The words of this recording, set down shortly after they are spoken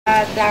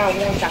dá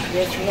àwọn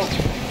ṣàkíyèsí náà.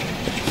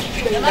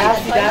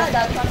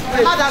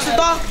 Má dá sí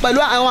tán pẹ̀lú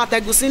àwọn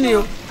àtẹ̀gùsí ni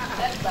o.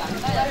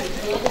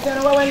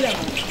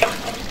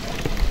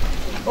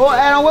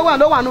 Ẹran wẹ́wẹ́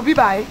ló wà nù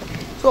bíbà yìí,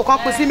 so kàn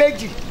pín sí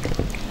méjì.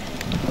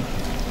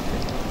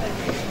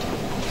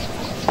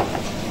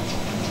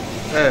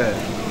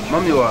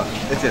 Mọ́mí wa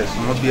ẹ tẹ̀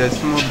súnmọ́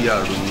bí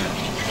àrùn yẹn.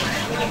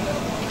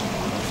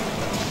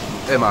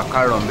 Ẹ máa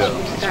kárọ̀ ń bẹ̀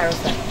ọ́.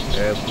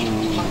 Ẹ kú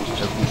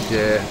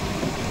iṣẹ́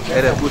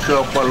ẹ̀rẹ̀ kú ṣe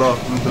ọpọlọ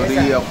nítorí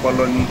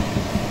ọpọlọ ní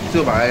tí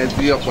ò bá ẹ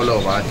tí ọpọlọ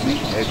ò bá sí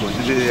ẹ kò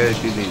sí ẹ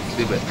ṣe lè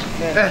débẹ̀.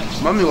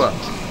 Mọ́mí wa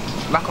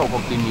lákọ̀ọ́kọ́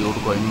kí ni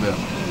orúkọ yín bẹ̀?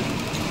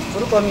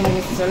 Orúkọ mi ni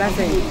Mrs.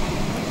 Ọlásẹ̀yìn.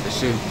 Ẹ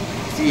ṣe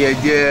tí ẹ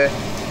jẹ́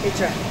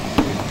Petra.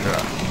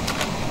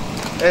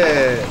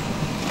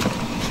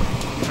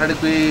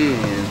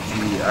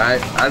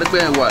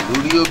 Arípẹ́ wà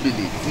lórí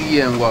òbèlè tí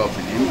ẹ̀ ń wa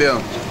òbèlè ń bẹ̀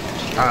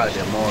hàn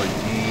àdẹ̀mọ́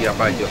ìdí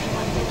abájọ.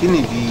 Kí ni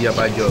ìdí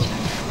abájọ?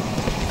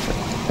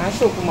 À ń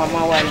ṣòkú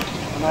màmá wa ni,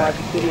 màmá wa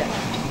Victoria.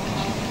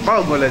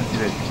 Báwo gan lẹ́nu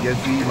tirẹ̀ ti jẹ́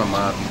sí màmá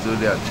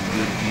Victoria ti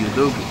di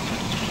olóògbé?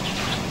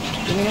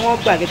 Èmi ni wọ́n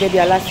gbà gẹ́gẹ́ bí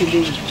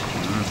aláṣẹ́lẹ̀ yìí.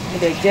 Mo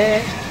dẹ̀ jẹ́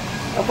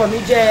ọkọ mi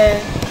jẹ́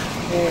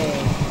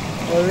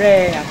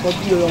ọ̀rẹ́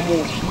àkọ́bí ọmọ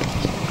òkú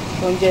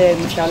tó ń jẹ́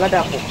Mr.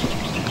 Oládàpọ̀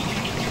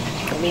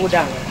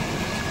Olowodaran.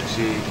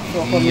 Ṣe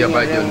bí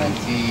abájọ ní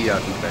tí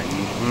àtúntà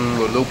yìí fún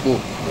olópò.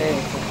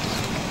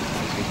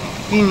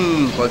 Kí ni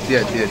nǹkan tí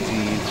ẹ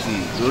ti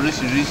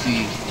lóríṣiríṣi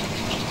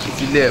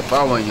ìsílẹ̀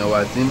fáwọn èèyàn wa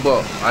tí ń bọ̀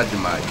láti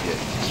máa jẹ?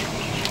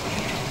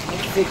 Mo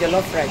ti ṣe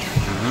jollof rice.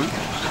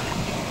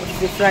 Mo ti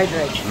ṣe fried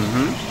rice.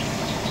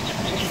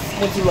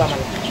 Mo ti ro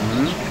àmàlà.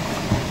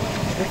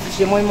 Mo ti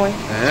ṣe mọ́ínmọ́ín.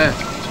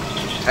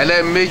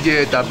 Ẹlẹ́méje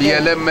tàbí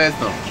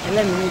ẹlẹ́mẹ́sàn?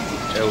 Ẹlẹ́méje.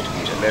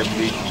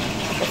 Ẹlẹ́méje.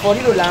 Ẹ̀fọ́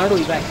rírò là ń rò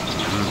ìbáyìí.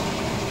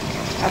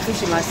 A tún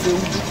ṣe máa ṣe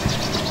ojú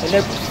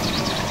ẹlẹ́gùn.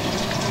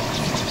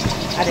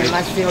 A dẹ̀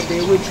máa ṣe ọbẹ̀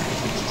ewédú.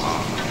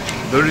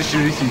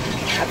 Lóríṣiríṣi.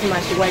 A tún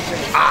máa ṣe white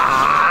rice.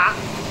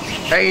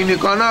 Ẹ̀yin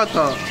nìkan náà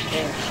tán.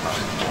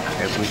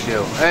 Ẹ kú iṣẹ́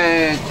o.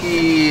 Kí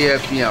ẹ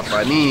fi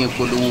àǹfààní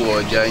polówó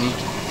ọjà yín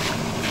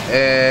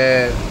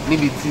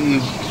níbi tí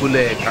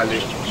búlẹ̀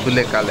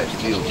kalẹ̀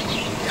sí o.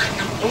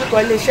 Orúkọ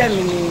iléeṣẹ́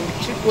mi ni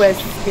Triple S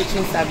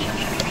Kitchen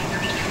Services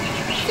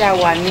tí a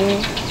wà ní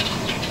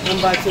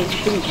nọ́mbà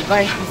 23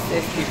 Divine Peace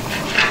Estate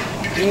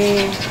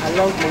ní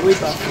along Mowe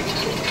Bafu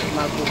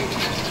Magoro.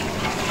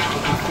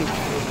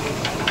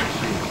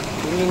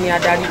 Èmi ni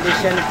adarí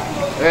iléeṣẹ́ náà.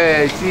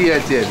 Tí ẹ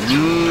tiẹ̀ ní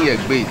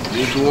ẹgbẹ́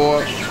ìdílé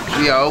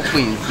tí a ó pè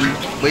é sí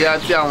bóyá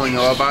tí àwọn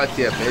èèyàn wa bá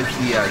tiẹ̀ fẹ́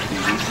sí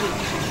àgbèrè.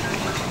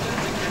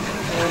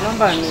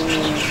 Nọ́mbà mi ni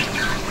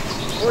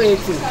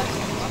 080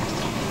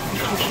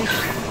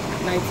 66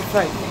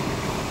 95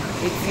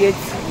 88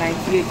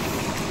 98.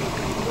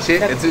 Ṣé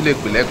ẹ tún lè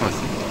pè lẹ́ẹ̀kan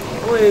sí?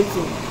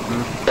 080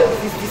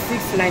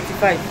 66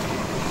 95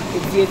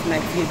 88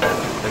 98.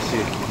 Ẹ ṣe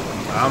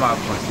àwọn máa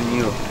kàn sí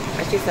yín o.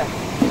 Ẹ ṣe sà.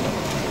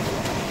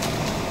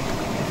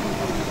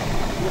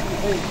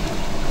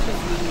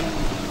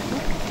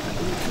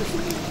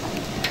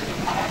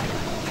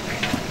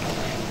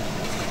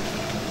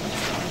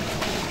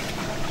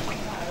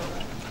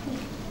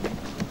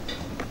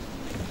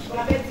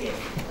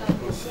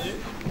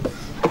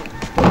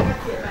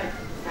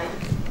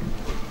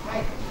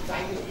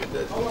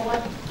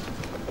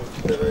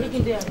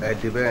 Ẹ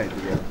dé bẹ́ẹ̀ ni.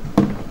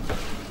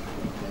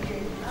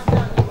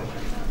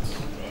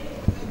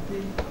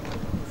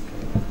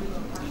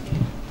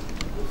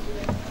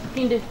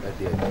 Kinde.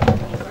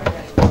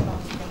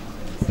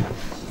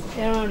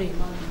 Ẹran rè.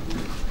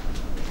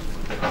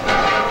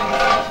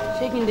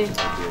 Ṣé Kinde?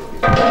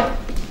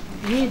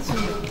 Yìí tù.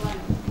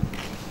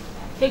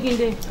 Ṣé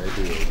Kinde?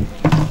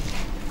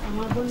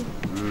 Àwọn abọ́lé.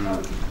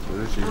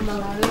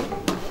 Àmàlà rè.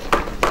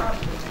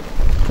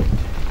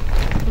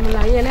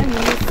 Àmàlà yẹ lẹ́nu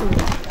ní sùn.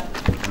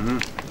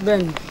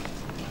 Bẹ́ẹ̀ni.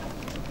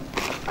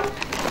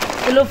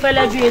 Kí ló fẹ́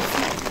lẹ́jú etí?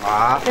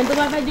 Ẹni tó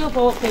bá fẹ́ jẹ́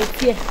òfò ọkọ̀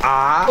etí ẹ̀.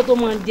 Kó tó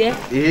mọ̀ jẹ́.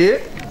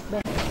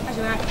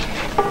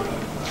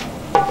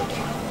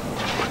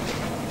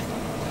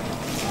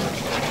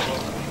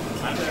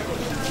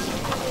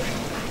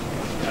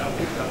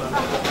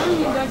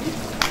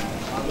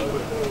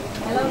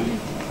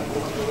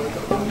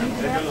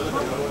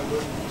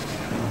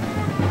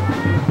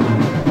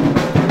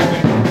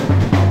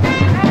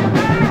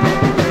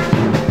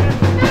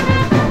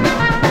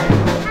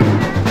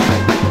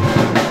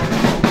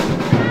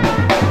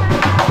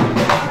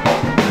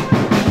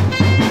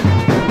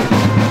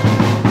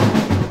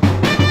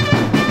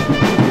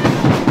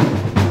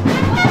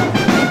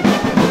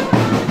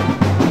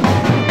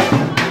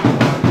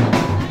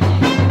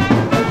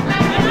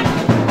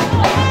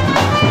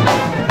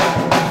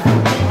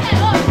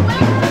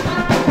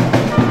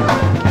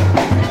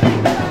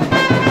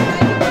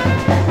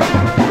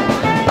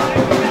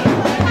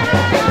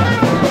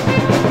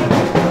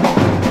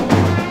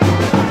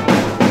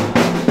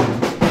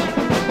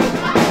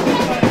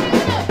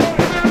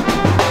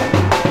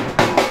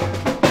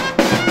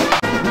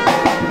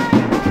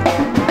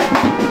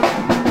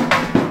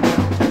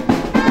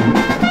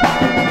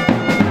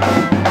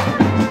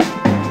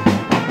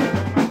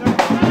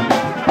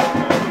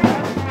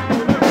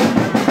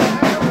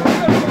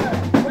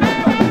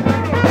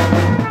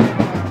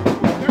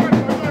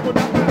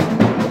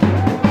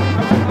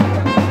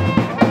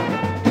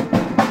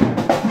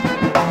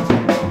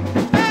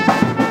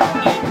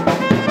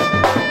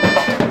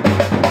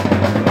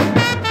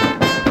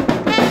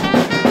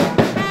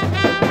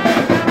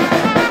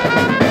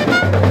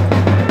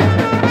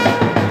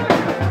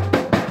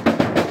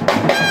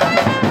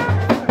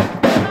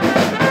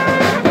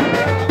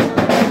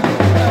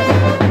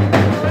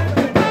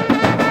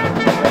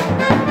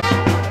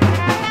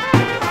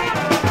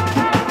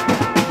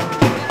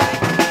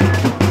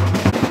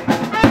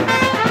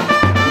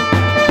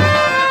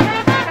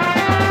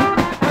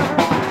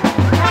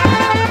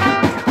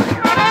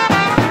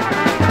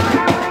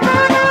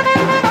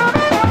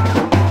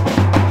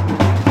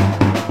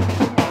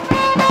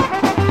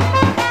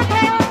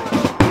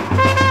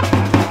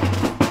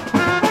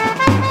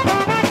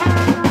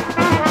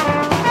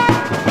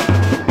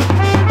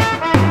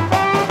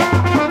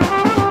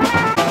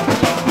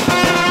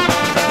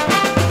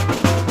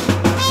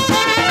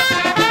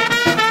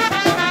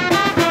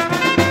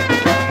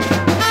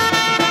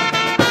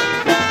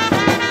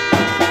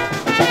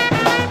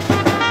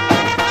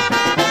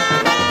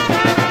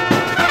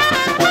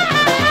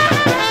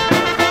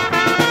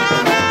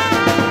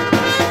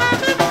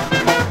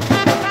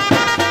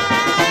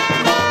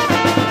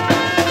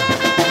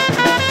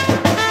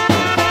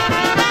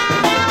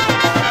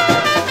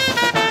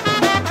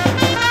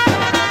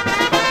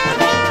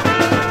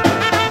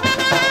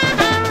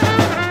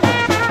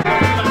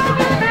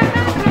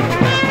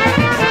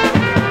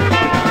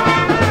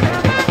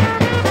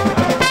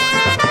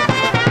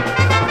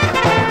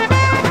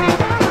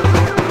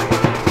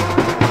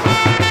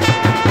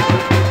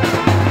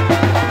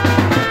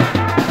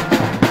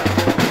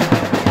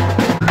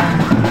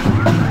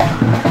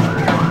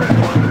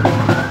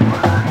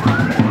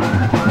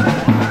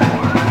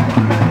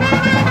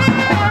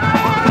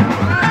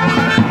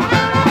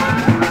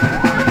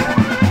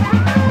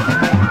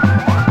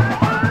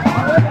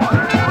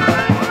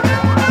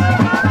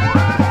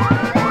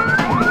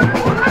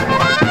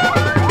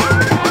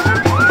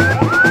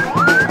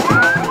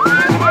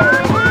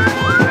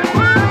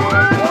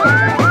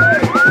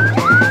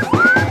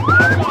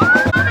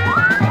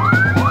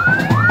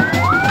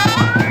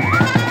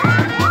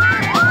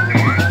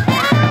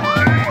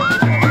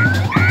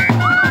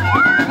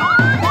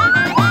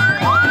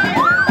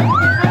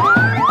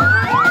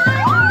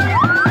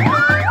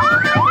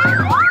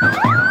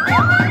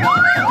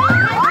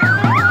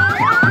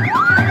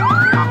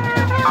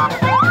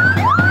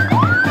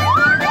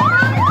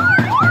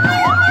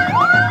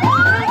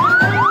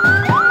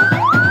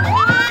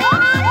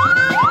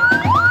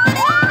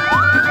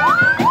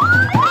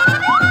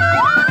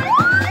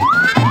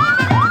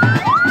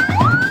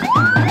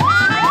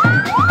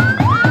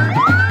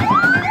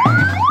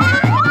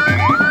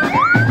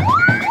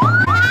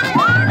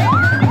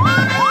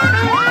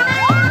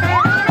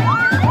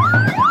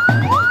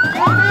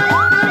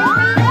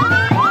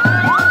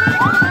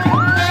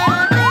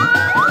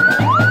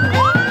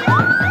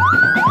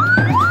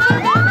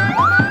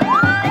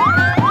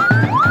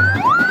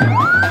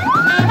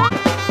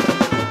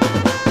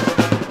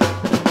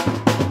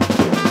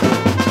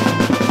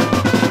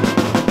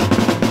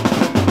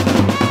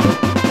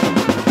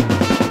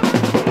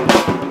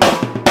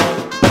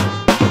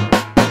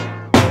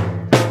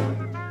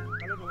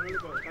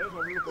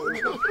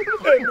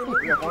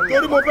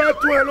 mo fẹ́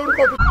tún ẹ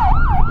lórúkọ tuntun.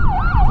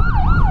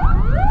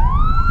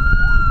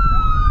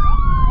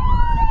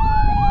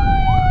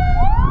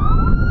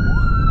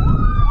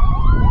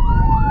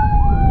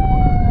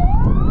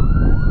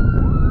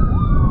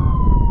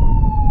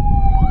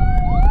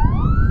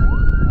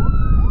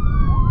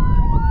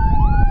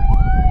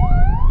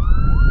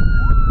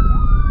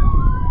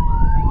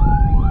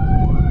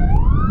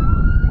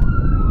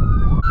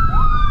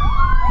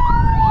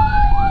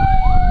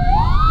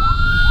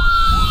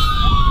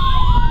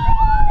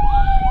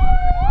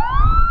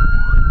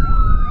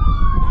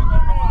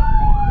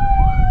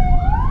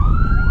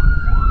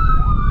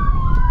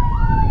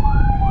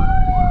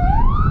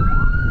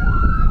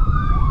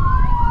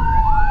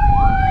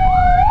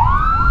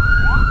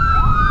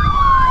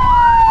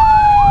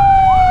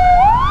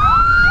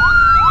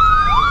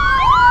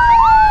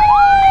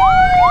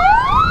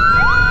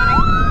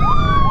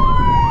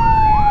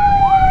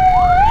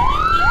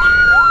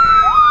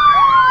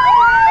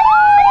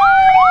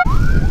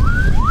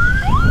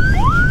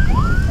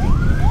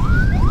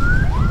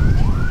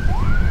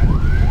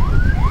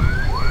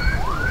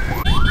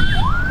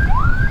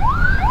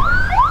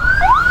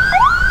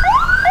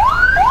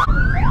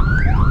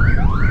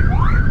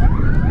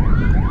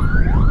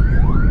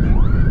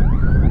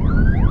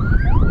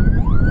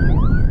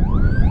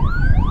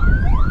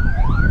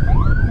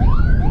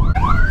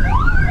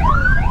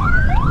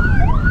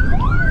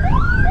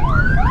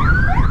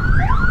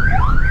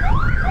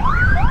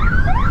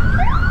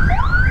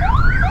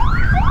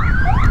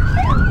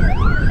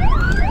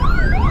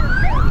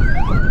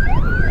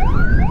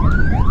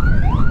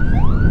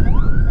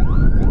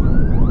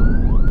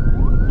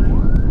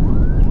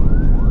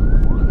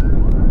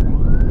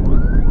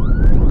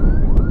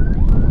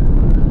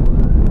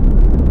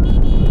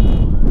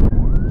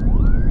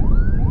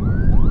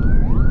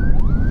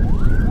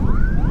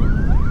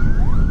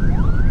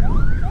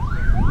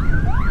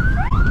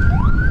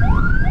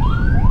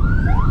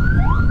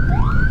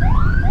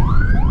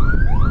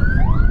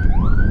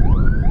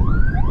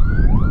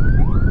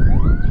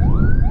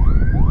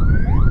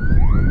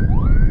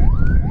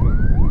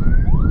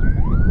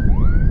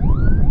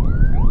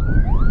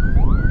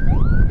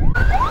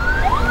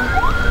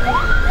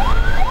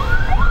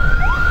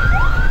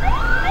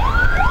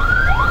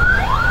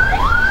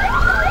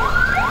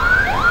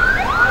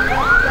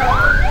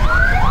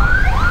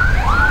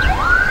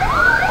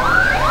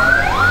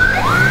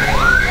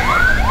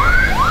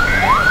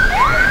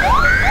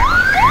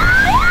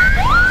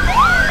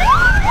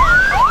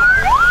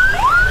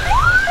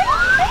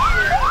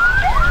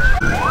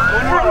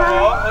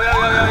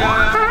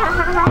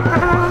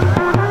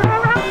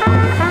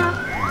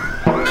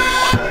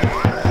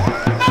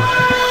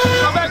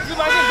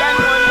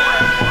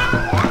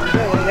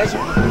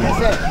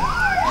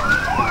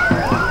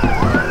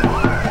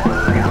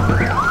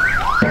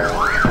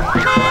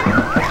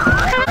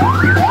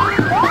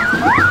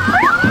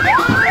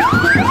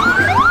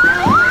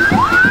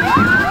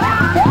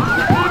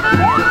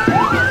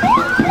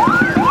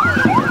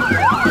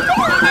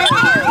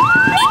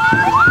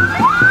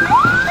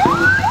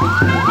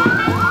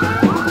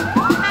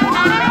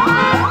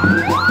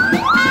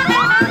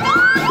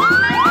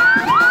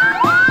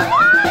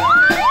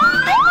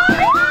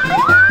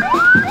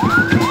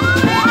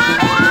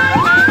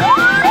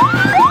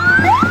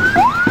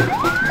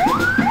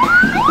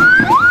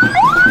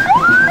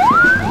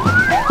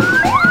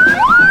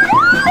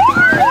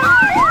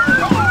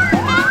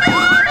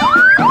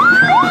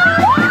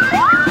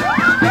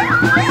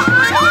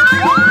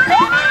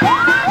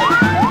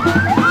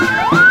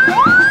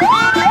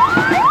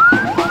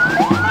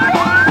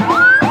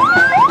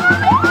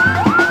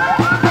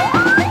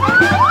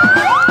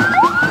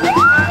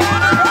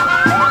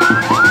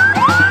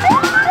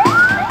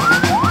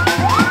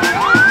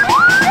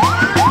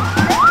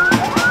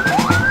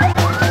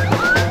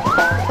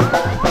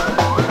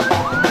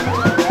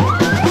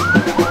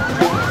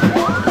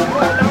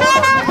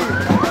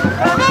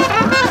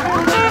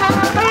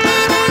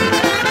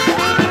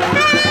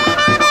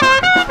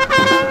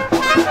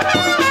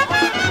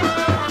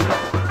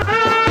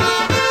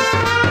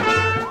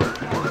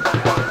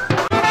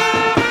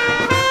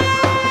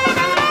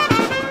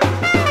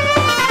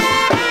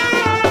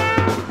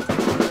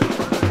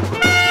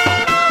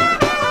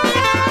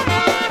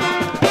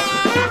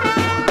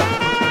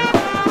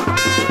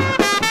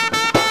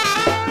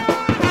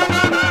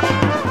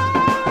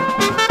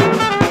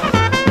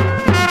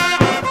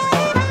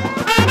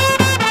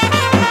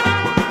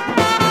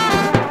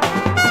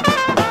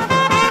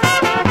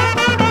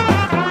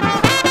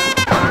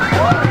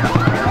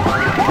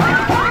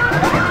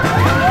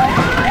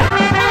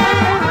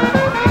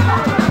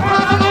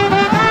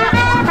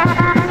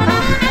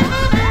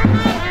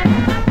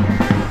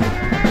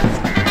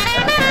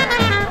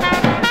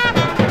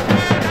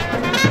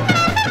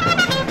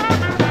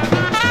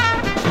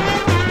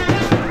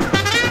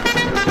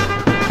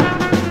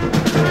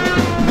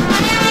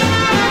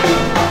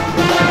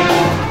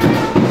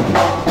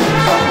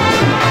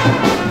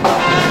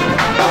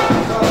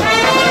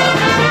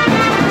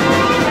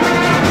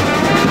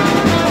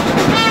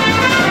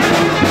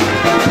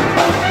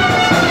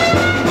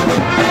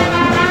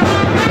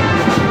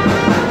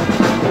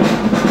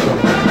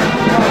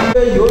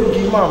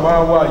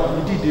 màmá wa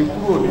yìí dìde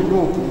kúrò nínú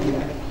òkú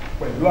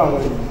pẹ̀lú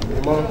àwọn ènìyàn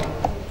mímọ́.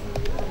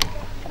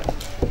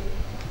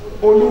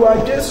 Olúwa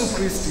Jésù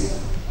Kristi,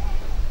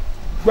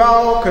 gba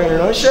ọkàn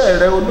ìránṣẹ́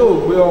rẹ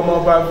olóògbé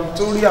ọmọọba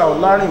Victoria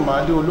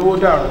Ọlárìnmádé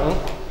Olówódàrán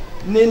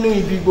nínú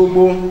ibi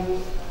gbogbo,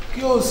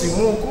 kí o sì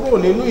mú kúrò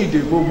nínú ìdè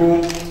gbogbo,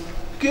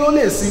 kí ó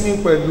lè sinmi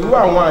pẹ̀lú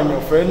àwọn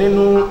àyànfẹ́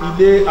nínú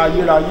ilé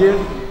ayérayé,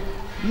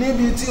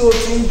 níbi tí o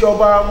ti ń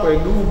jọba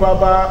pẹ̀lú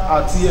bàbá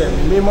àti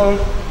ẹ̀mí mímọ́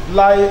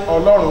láé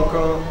Ọlọ́run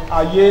kan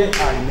ayé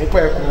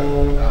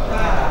àìnípẹ̀kun.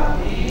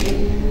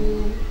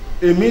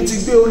 Èmi ti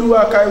gbé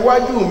Olúwa ka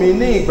iwájú mi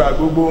ní ìgbà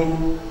gbogbo,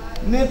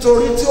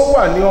 nítorí tí ó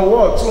wà ní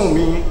ọwọ́ ọ̀tún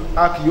mi,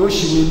 a kì yóò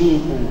ṣì mí ní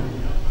ipò.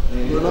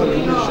 Ọlọ́run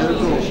ní ṣe é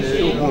dùn ṣe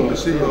ògùn mi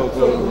sí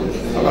ọgbọ́n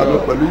àlọ́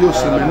pẹ̀lú yóò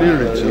sinmi ní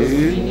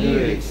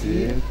ìrètí.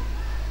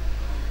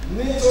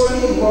 Nítorí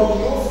ìwọ kì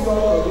yóò fi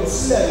ọkàn mi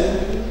sílẹ̀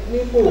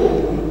nípò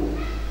òun,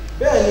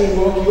 bẹ́ẹ̀ ni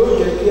ìwọ kì yóò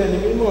jẹ́ kí ẹni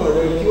mímọ́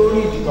rẹ kí ó rí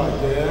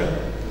ìdìbàjẹ́.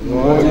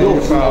 Ìwọ yóò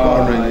fi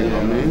ọ̀rọ̀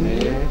ènìyàn mi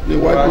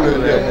níwájú rẹ̀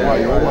ní ẹ̀kún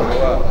ayọ̀ wà,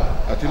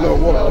 àti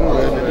lọ́wọ́ ọ̀tún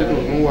rẹ̀ ní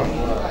dídùn wà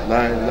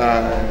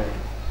láéláé.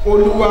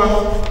 Olúwa,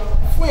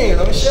 fún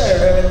ìránṣẹ́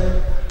rẹ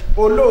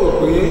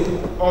olóògbé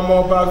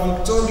ọmọọba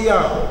Victoria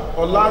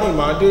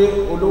Ọlárìnmádé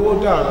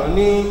Olówódàrán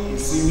ní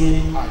ìsinmi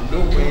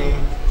àìlópin.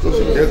 Tó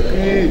sì jẹ́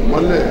kí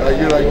ìmọ́lẹ̀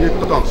ayérayé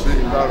tàn sí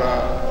i lára.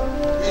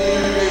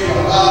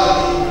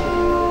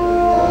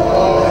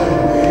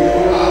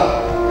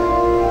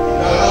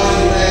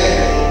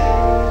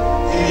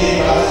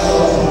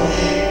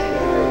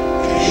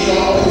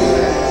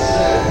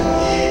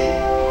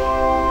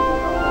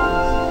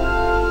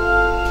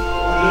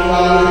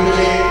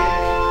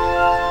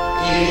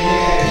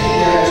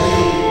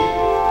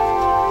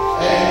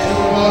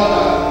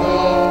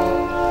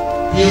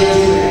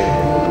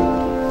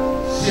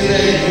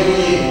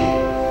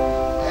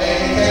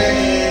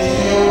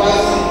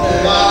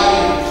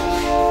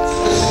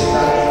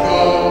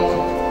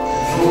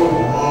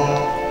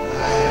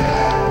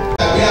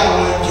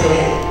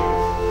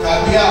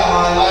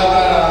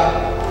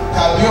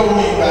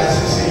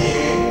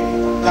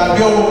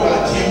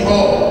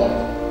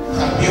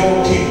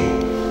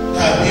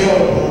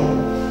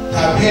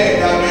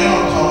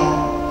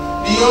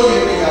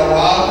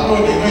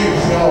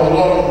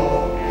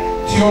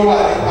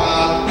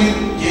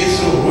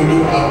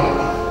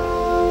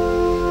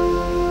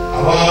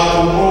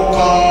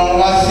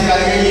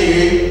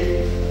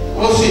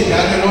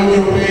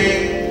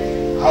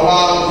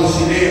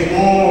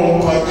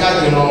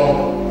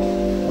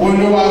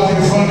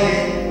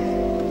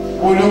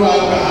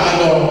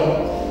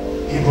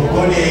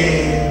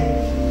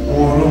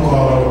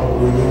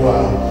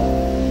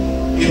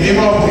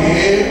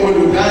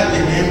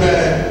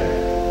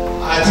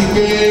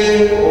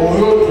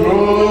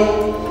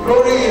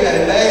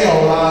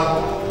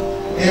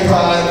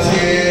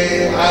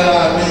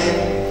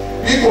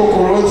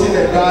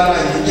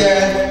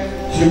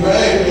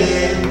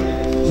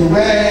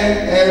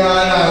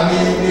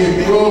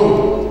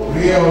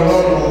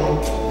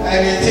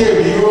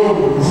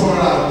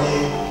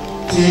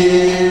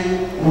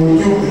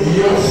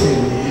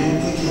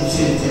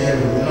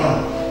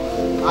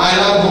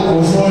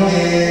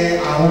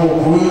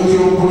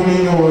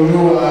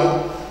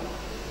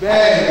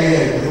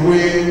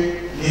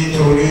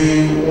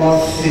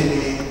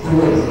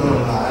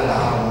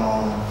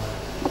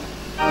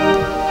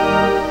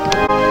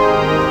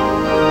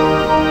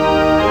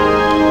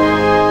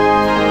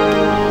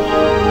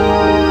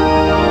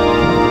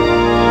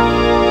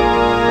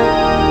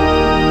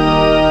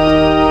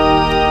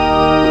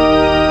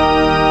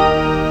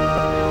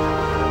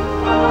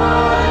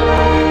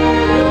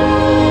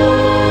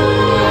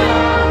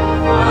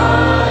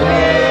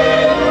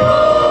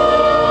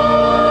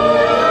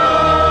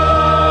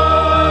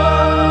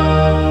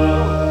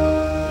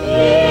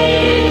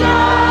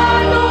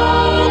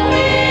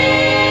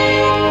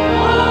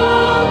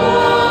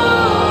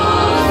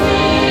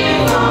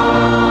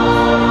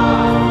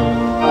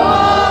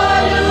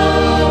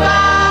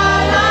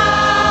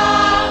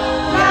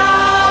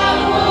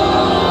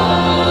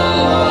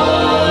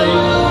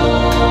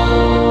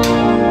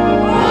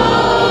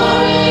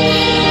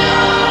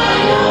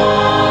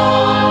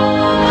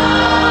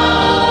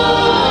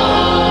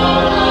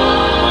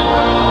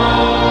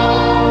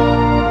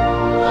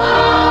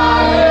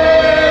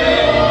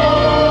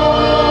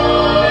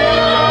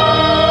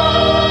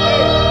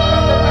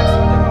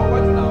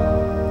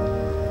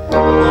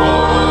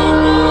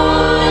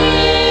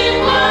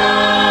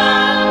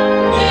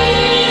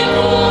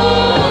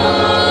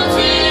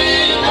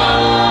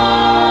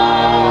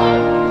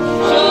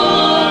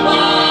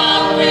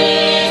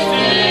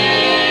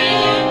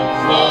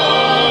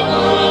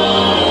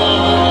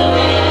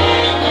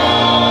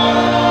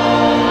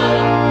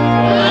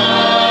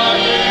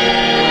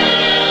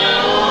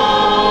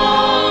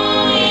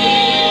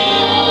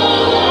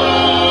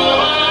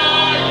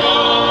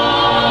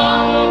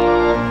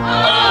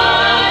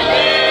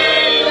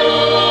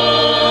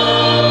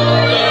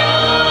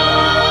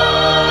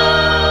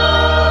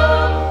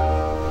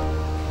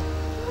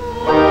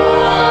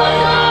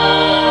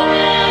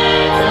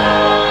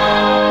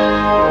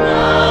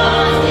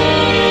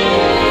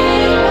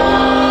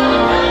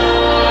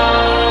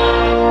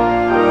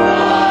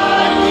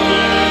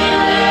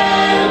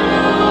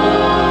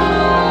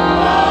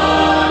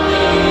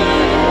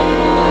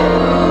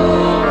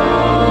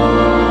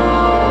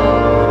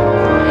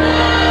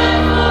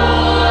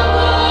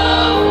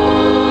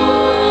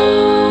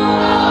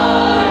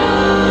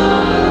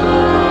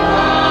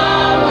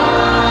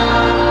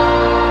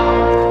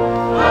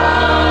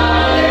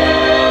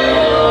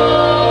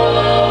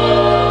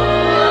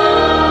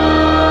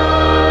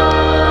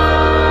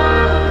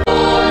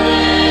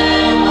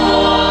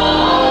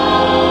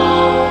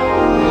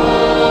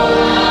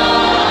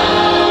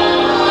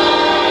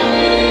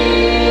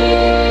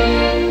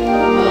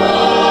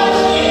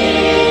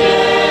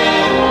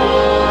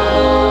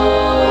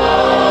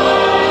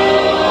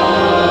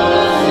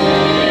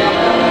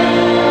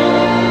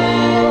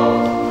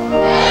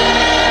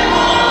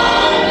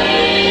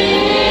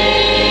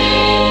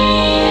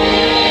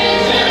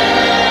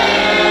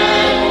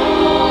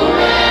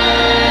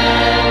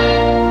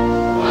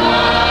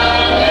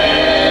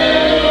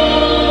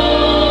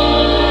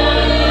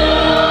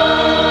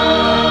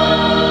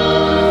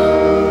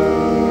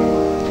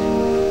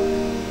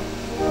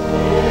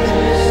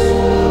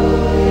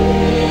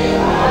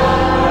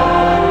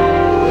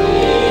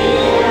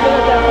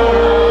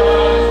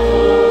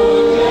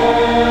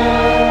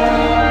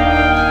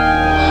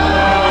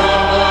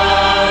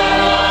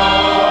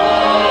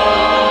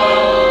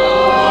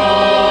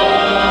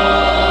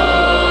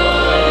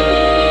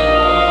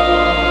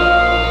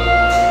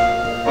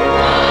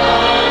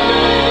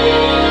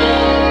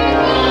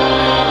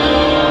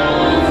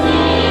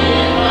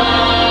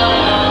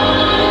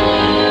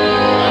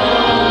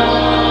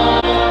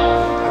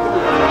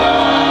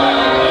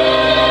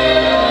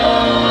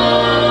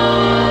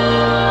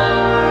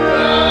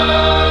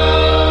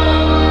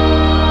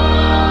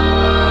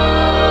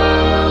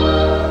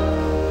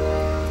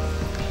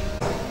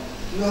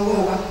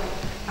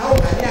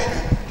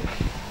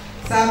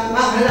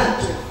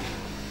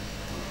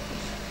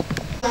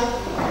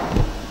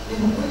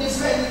 ìbùkún ní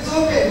fún ẹni tó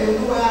bẹ̀rù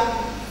Olúwa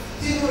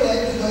tínú rẹ̀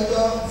dùn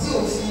jọjọ sí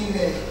òfin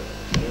rẹ̀.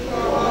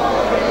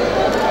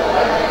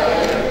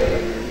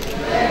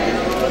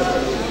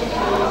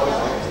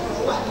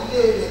 Wà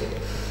nílé rẹ̀,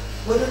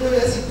 òdodo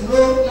rẹ̀ sì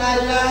dúró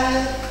láéláé.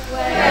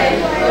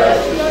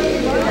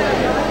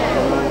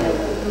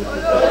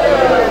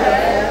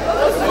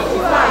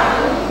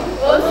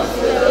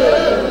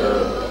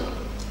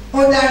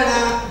 Ó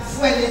dára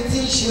fún ẹni tí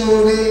ń ṣe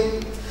oore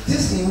tí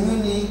sì ń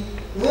wúni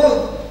yóò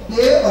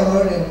gbé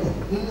ọ̀rọ̀ rẹ̀ wò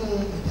nínú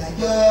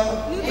ìdájọ́.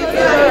 Nítorí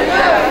ọ̀rọ̀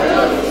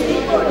yóò sì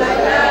kò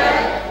láéláé,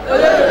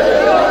 olódodo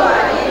yóò wà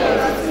ní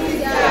ìrántí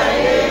títí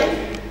ayé.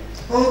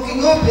 Òun kì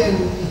yóò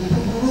bẹ̀rù ìlú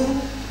búburú,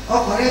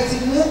 ọkàn rẹ̀ ti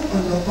mú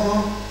ọ̀nà kan,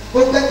 ó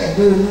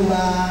gbẹ́kẹ̀lé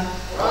Olúwa.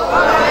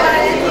 Ọkàn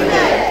rẹ̀ ti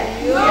múlẹ̀,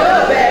 yóò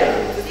bẹ̀rù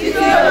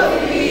títí yóò fi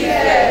rí ilẹ̀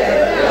rẹ̀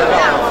lórí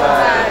àwọn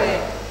ọ̀tá rẹ̀.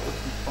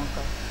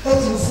 Ó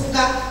ti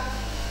fúnká,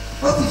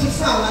 ó ti fi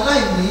fún àwọn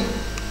aláìní,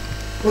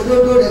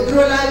 òdodo rẹ̀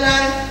dúró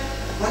láéláé,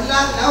 ọlá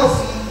la ó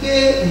fi gbé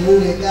ìwo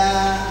rẹ̀ ga.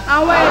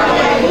 Àwọn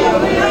ènìyàn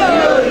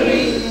yóò rí,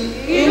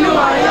 inú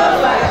wọn yóò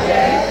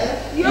bàjẹ́,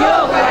 yóò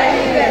gba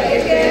ẹni rẹ̀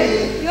kékeré,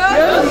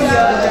 yóò sì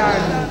lọ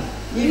dànù,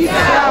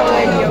 ìfẹ́ àwọn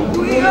ènìyàn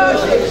kúrú yóò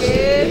ṣèké.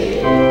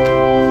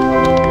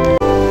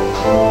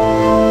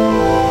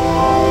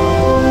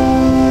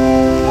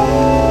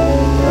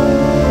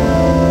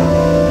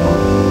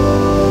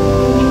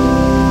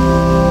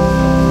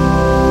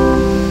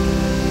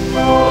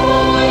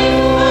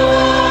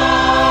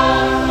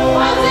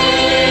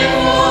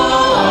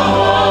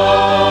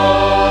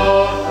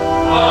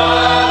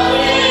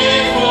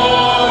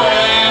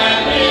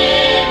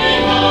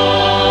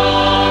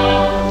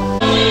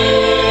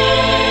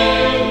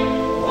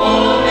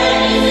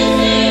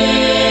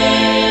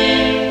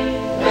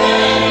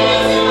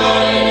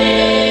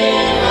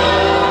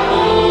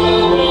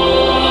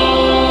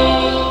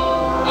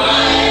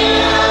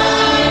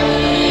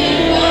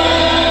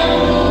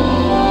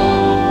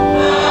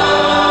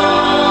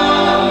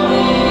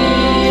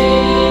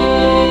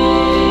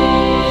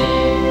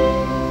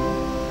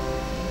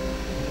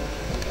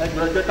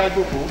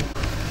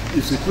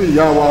 Ìsìnkú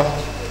ìyá wa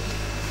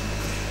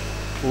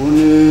òun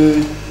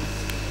ni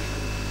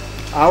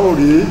a ó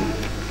rí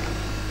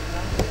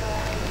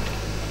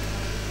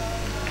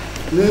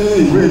ní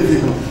ìwé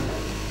ìfihàn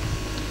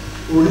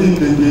orí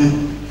ìgbègbè.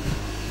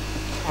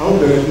 A ó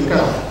bẹ̀rẹ̀ kíkà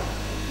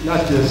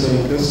láti ẹsẹ̀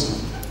ìkẹsàn.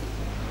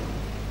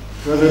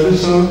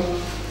 Revelation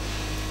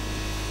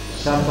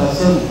chapter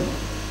 7,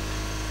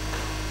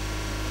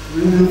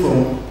 reading from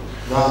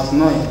verse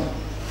 9.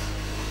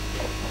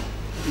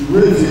 Ìwé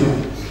ìfihàn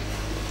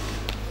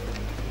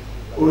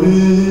orí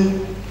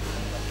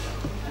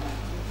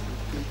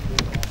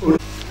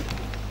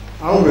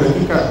a ó bẹ̀rẹ̀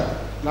kíkà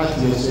láti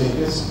ẹsẹ̀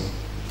ìkẹsàn.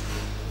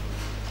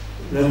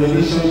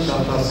 Revelation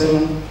chapter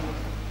 7,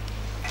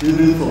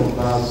 reading from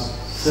verse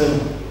 7.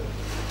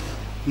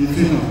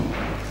 Ìfihàn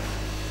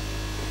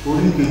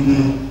orí keje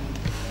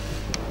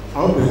a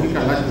ó bẹ̀rẹ̀ kíkà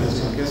láti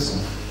ẹsẹ̀ ìkẹsàn.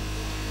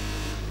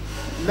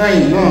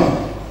 Lẹ́yìn náà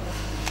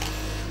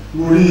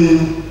mo rí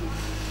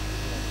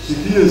sì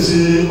kíyèsí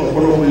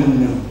ọ̀pọ̀lọpọ̀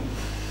ènìyàn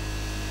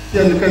tí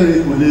ẹnikẹ́ni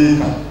kò lè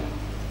kà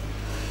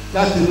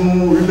láti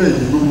inú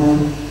orílẹ̀-èdè gbogbo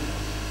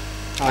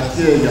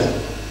àti ẹ̀yà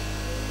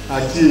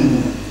àti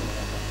ènìyàn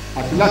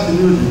àti láti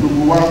inú èdè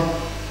gbogbo wá.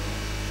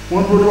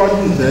 Wọ́n dúró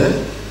níwájú ìtẹ́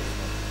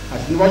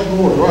àti níwájú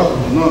ọ̀dọ́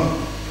àgùntàn náà.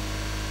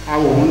 A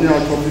wọ̀ wọ́n ní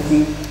aṣọ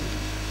funfun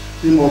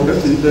tí ọ̀bẹ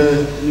sì ń bẹ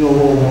ní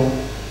ọwọ́ wọn.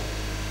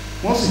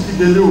 Wọ́n sì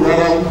kígbe léhùn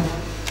rárá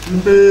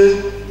wípé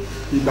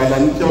ìgbàlà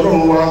ni ti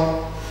Ọlọ́run wa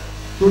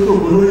tó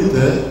jókòó lórí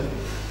ìtẹ́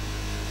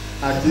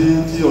àti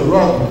ti ọ̀dọ́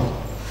àgùntàn.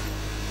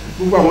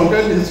 Gbogbo àwọn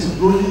gẹ́gẹ́ sì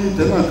dúró yí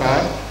ìtẹ́ náà ká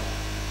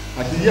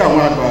àti yí àwọn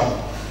àgbà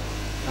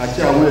àti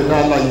àwọn ẹ̀dá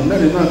alààyè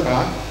mẹ́rin náà ká.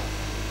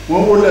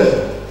 Wọ́n wólẹ̀,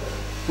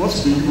 wọ́n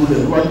sì dojú bolẹ̀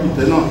níwájú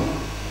ìtẹ́ náà,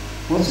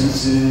 wọ́n sì ń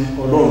sin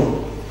Ọlọ́run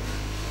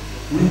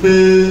wípé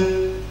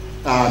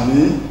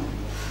àmín,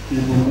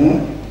 ìbùkún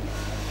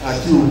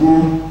àti ògo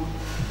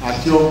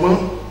àti ọgbọ́n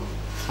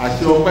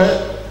àti ọpẹ́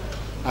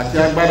àti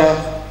agbára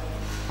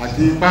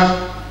àti ipá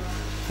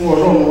fún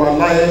Ọlọ́run wa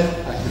láé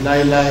àti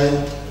láéláé.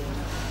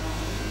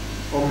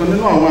 Ọ̀kan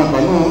nínú àwọn àgbà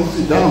náà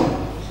sì dáhùn,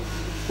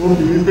 ó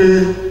bi wípé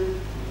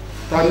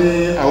ta ni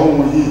àwọn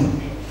wọ̀nyí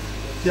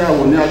tí a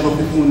wọ̀ ní aṣọ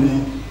funfun ni,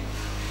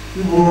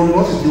 níbo ni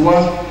wọ́n sì ti wá?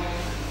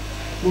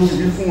 Mo sì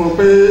wí fún wọn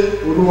pé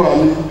Olúwa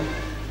mi,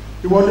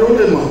 ìwọ ni ó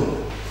lè mọ̀.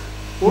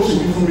 Ó sì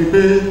wí fún mi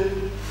pé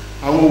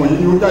àwọn wọ̀nyí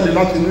ni ó jáde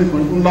láti inú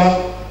ìpọ́njú ńlá,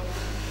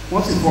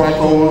 wọ́n sì fọ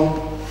aṣọ wọn,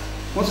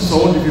 wọ́n sì sọ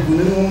wọ́n di funfun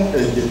nínú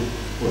ẹ̀jẹ̀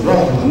ọ̀dọ́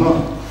àgùntàn náà.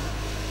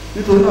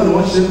 Nítorí náà ni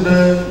wọ́n ṣe ń bẹ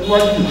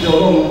níwájú ìtẹ́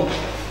Ọlọ́run,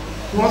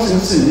 tí wọ́n sì ń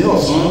sìn ní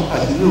ọ̀sán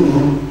àti ní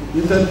òru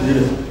ní tẹ́ǹtì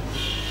rẹ̀.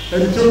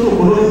 Ẹni tí ó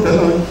jókòó lórí ìtẹ́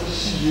náà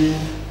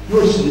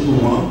yóò sì dìbò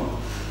wọ́n.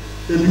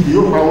 Ebi kì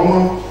yóò pa wọ́n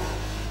mọ́,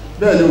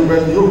 bẹ́ẹ̀ ni òǹgbẹ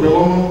kì yóò gbẹ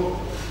wọ́n mọ́,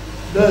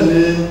 bẹ́ẹ̀ ni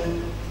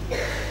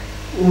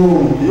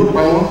oòrùn kì yóò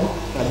pa wọ́n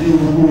tàbí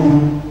ooru.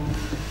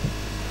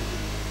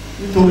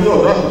 Nítorí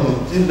ọ̀dọ́ àgùntàn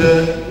tí ń bẹ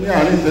ní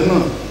àárín ìtẹ́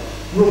náà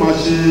yóò máa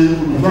ṣe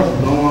olùgbọ́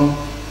àgùntàn wọn,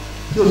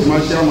 tí ó sì máa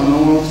ṣe àmọ̀nà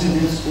wọn sí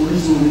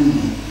orísun omi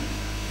yìí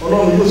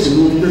ọlọ́run yóò sì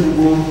mú ilé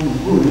gbogbo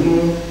kúrò nínú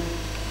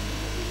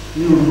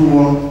ní ojú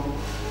wọn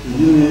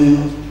èyí ni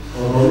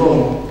ọ̀rọ̀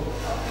ọlọ́run.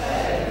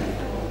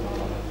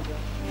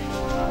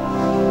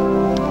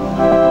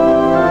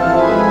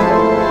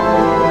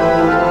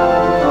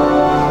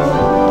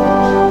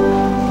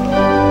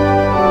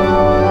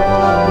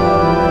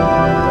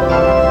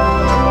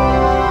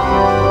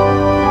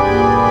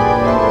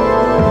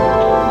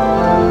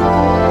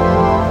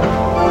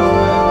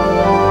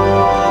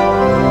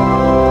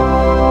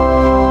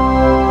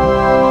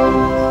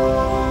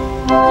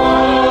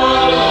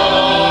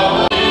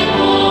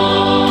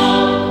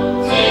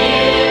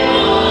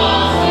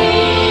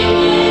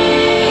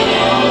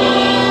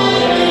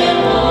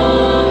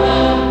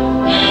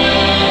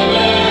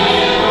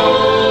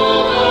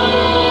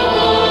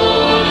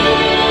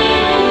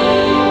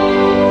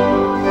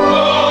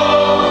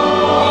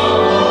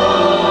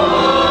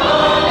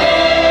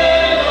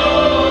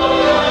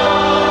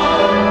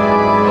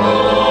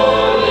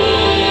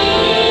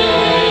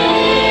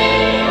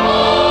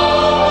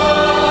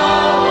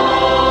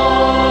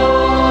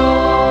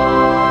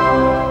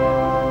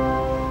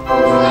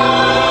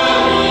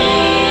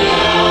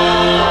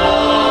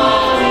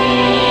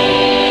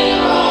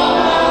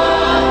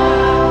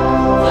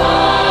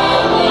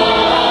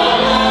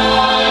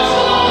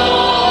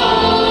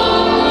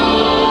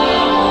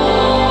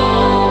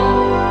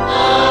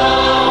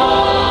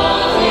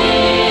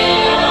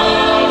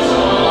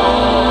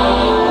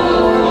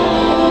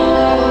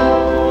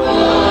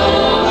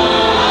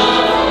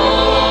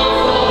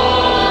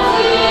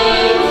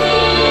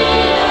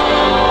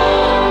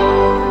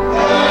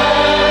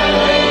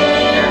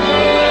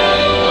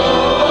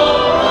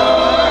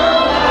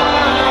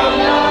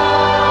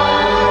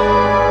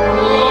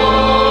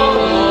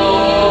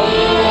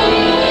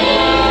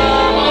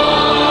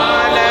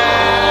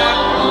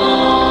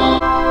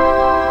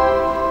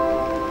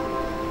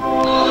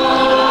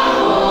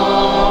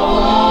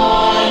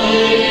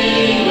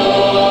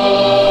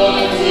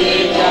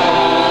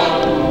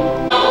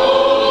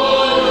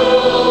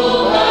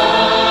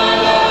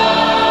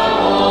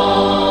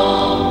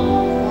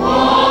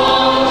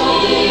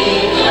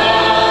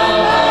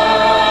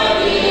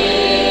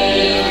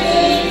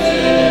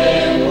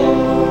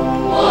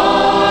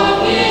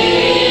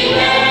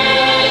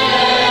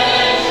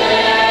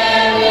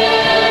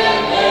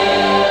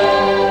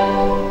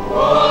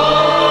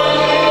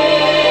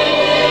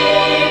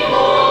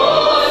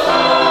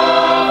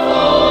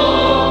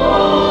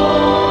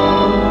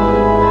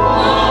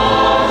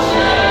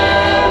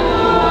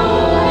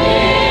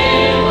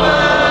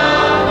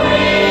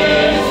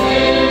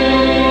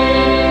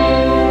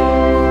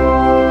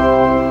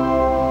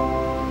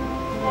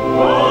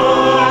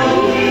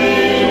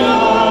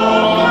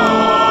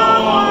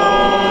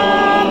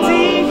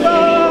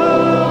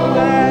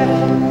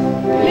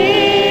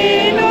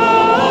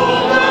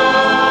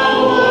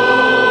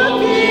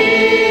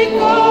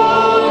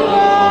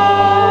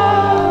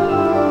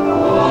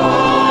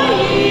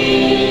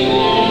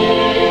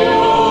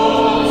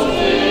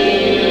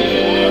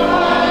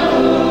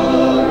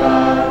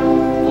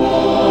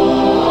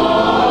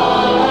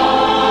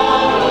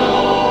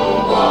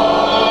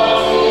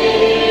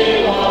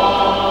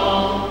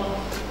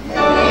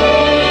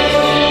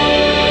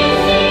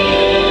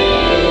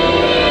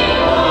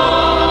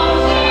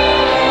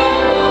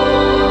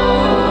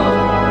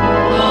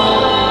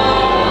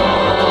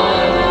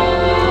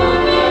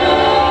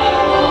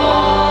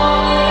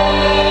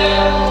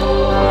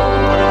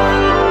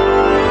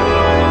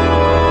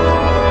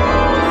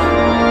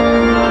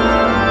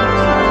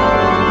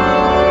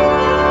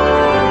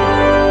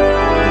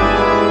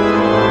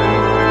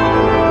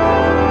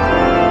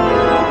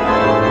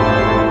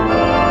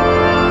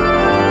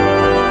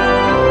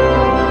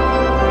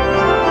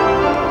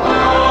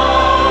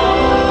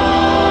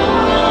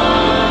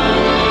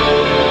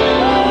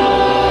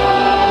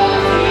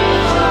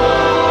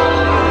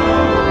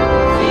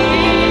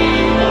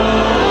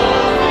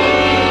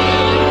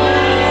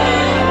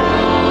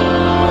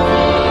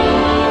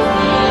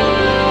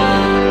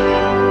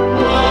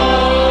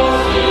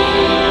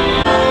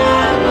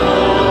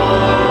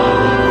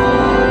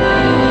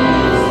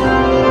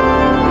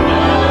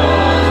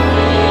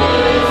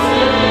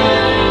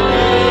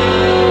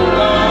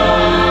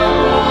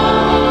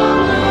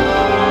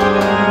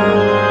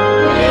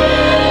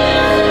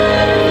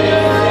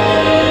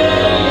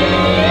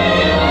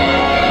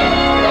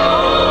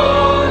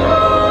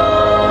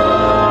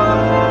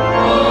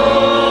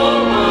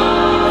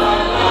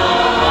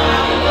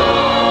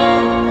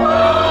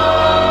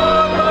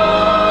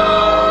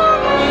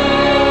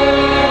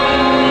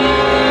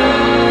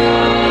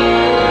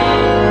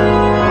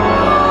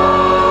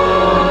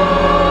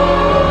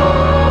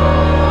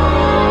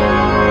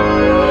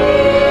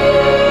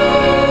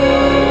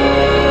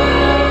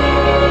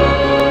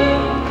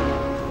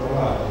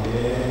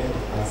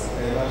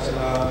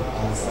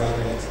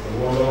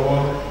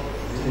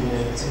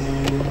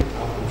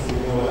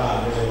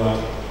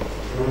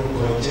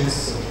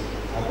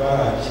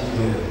 agbára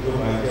jíjẹ ló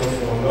máa jẹ́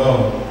fún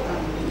ọlọ́run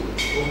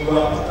gbogbo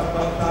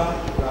pátápátá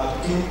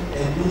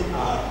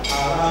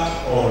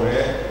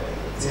ọ̀rẹ́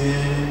tí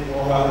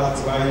wọ́n wá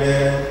láti wáyé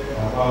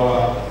bàbá wa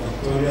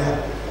Victoria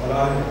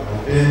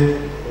Ọlárìnmádé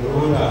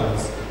Olowodaran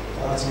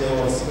láti yẹ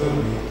wọn sí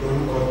lónìí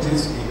lórúkọ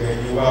Jésù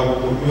ìgbẹ̀yìn wa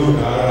gbogbo yóò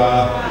dára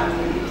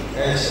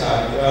ẹ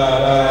ṣàdúrà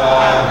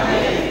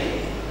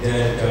ẹ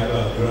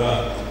gbàdúrà.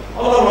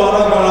 Ọlọ́run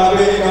alágbára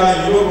gbé ká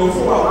ìyókò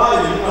fún bàbá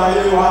yìí nínú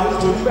ayé wa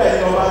nítorí bẹ́ẹ̀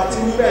ni ọba tí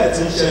wíbẹ̀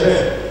ti ń ṣẹlẹ̀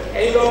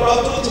ẹ̀yin ọba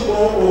tó ti mọ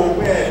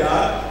òògùn ẹ̀dá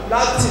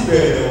láti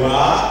bẹ̀rẹ̀ wá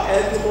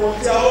ẹ̀dùn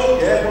tí a ó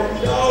jẹ́ ẹ̀mọ́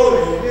tí a ó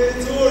rìn ní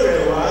tí ó rẹ̀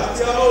wá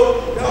tí a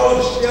ó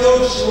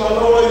ṣe wá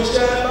lọ́wọ́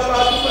iṣẹ́ bàbá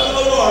dúpẹ́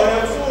lọ́wọ́ rẹ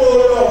fún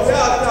oore ọ̀fẹ́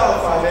àti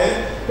àǹfààní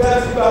bẹ́ẹ̀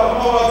fi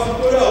bàbá wa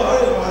Victoria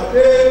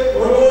Ọlárìnmádé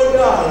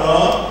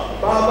Olowodaran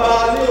bàbá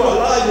níwà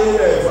láàyè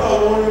rẹ̀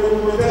fáwọn orin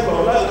gbogbo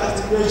tẹ́gbọ̀n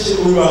láti gbé ṣe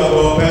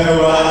olùwàgbọ̀ ọ̀bẹ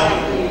wa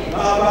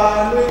bàbá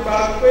nípa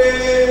pé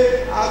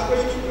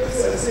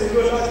apẹ́jùpẹ́sẹ̀ sí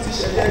ìlú láti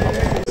ṣẹ̀yẹ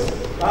kẹ́kẹ́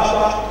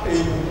bàbá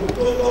èyí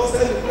tó tọ́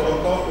sẹ́yìn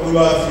kọ̀ọ̀kan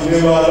olùwàfìlé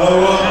wa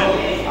lọ́wọ́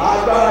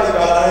agbára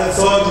ìgbàlá ẹ̀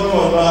sọ́ nínú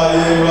ọ̀nà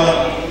ayé wa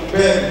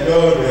bẹ́ẹ̀ ni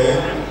ọ̀rẹ́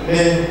ní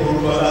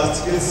orúkọ láti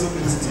Jésù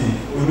Kristi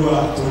Olúwa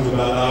tó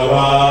lùbàlà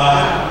wa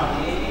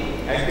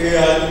ẹ̀kẹ́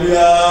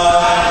àlùyá.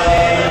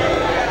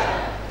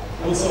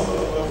 Mo sọ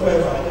fún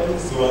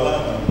evangelist wa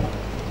lánàá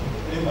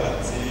nígbà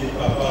tí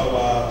bàbá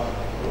wa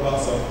wá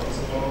sọ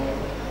fún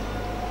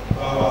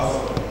bàbá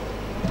sọ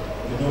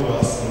nínú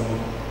wàásù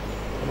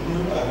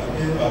nígbà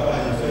pé bàbá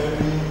yìí fẹ́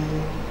rí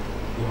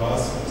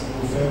ìwàásù tí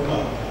mo fẹ́ mà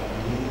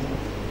ní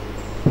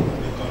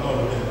nìkan náà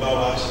ló lè bá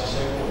wa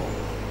ṣiṣẹ́ pọ̀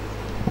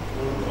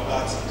lórúkọ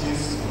láti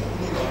Jésù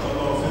nígbà tó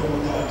lọ́wọ́ fẹ́ mú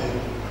jáde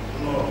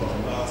nínú ọ̀rọ̀ tó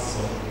bá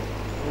sọ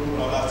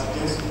lórúkọ láti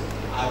Jésù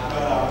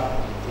agbára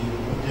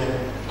ìmújẹ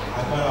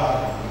agbára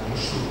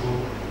ìmúṣogo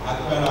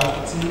agbára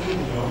tí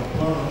ènìyàn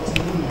lọ́rùn tí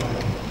ènìyàn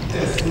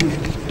tẹ̀sí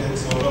ìfẹ́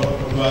tí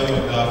Ọlọ́run ló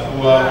ayọ̀dá fún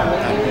wa.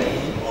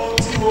 Ohun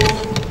tí mo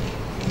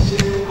ṣe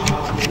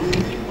àkòrí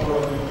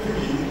ọ̀rọ̀ ìlú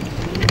yìí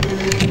ni pé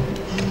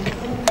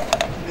ikú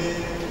ni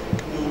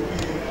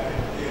òpin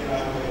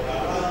ìrìnàjò ẹ̀dá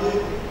láyé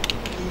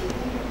ikú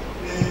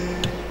ni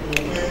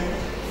òpin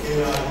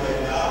ìrìnàjò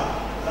ẹ̀dá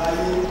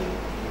láyé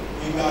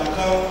ìgbà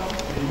kan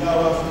ìyá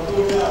wa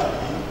Victoria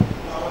yìí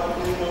láwa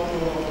dé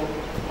lọ́nà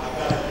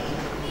àga yìí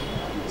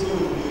tó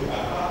lè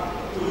bàbá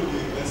tó lè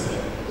gbẹ̀sẹ̀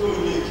tó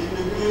lè kí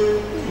pépé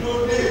kí ló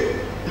dé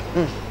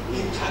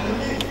ìkànnì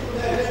ní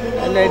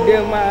ẹlẹ́dẹ̀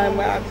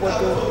máa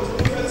pọ̀tó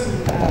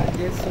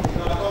Jésù.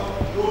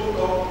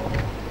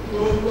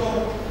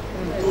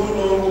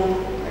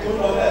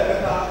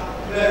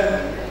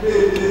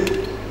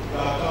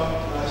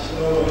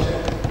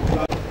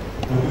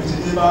 Òbí ti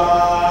dé bá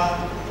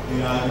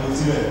ìrìnàjò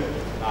tirẹ̀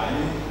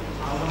láyé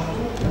àwọn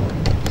tó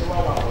ṣe wá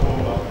wà lọ́wọ́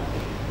wa.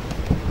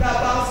 Bí a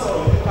bá ń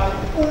sọ̀rọ̀ nípa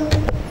ikú,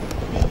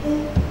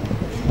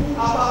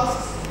 a bá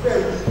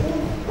bẹ̀rù ikú,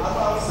 a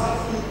bá sá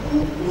fún ikú,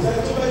 kò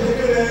sẹ́ni tó fẹ́ ṣe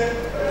kéré,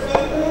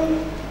 fẹ́ kú,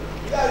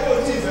 bí a yóò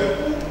tí ì fẹ́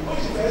kú, ó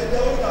sì fẹ́ jẹ́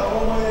oúnjẹ àwọn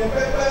ọmọ yẹn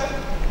pẹ́pẹ́.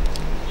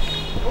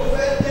 Ó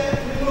fẹ́ jẹ́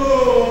nínú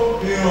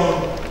ìrọ̀rùn,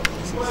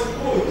 ṣùgbọ́n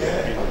ikú ò jẹ́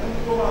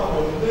tó máa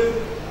bọ̀ nílé.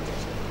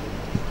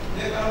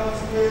 Ní ká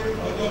rántí pé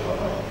ọjọ́ kan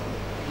náà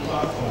ló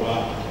máa kàn wá.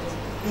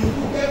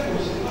 Ikú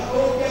kẹ́kọ̀ọ́ ṣe máa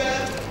ó jẹ́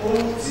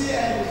ohun tí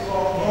ẹnì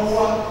kọ̀ọ̀kan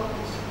wá.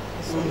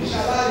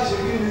 Oníṣàlàyé ṣe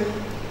kí ni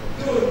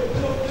tí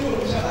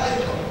oníṣàlàyé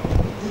kan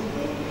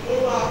ikú ó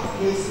máa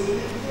pèsè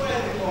ní fún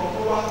ẹnì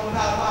kọ̀ọ̀kan wá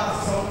tá a máa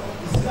sọ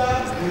ìsìlá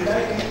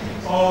ìrẹ́kì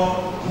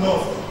ọ̀nà.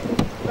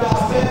 Tá a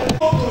fẹ́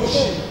tó tó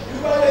ṣe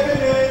wípé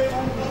lébílé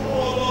ọmọ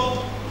ọmọ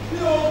bí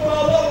o gba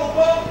Ọlọ́run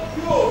gbọ́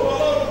bí o gba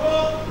Ọlọ́run gbọ́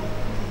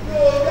bí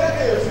o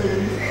gẹ́gẹ́ èfèrè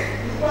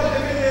wípé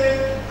lébílé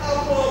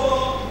ọmọ ọmọ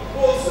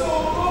kò sí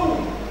ohun tó wù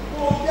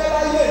kó jẹ́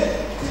láyé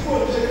tí kò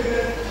ṣe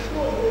kílẹ̀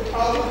kó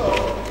àwùjọ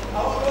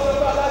àwọn tó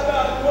lọ́gbà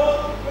lágbára ni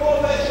wọ́n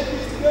fẹ́ ṣe bí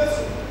ti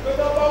Jésù pé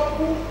tó bá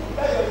kú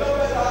lẹ́yìn ọjọ́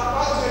mẹ́ta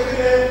wá ṣe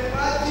kílẹ̀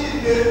wá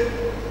jíde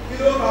kí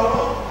ló máa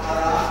wọ́n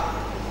àrá.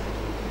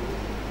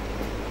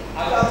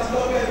 Àdá ti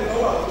lọ́gbẹ́ ìlú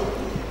lọ́wọ́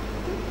àtòkù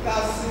ká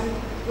sí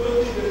tó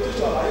jíde tó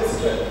ṣe àlàyé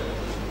sílẹ̀.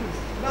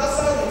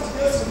 Lásàrò ti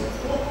Jésù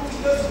ó kú ti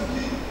Jésù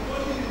bí ó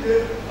jíde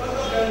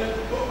lọ́jọ́ kẹrin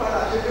ó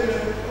padà ṣe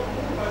kílẹ̀ ó kú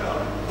padà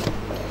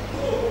tó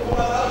òkú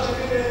padà ṣe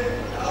kílẹ̀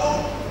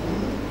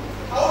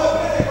àwọn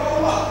ìbéèrè kan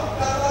wà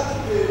láti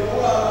lè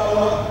lọ́wọ́ ara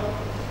wa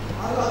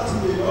láti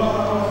lè lọ́wọ́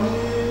ara wa ní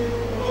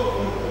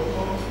olóògùn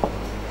kọ̀ọ̀kan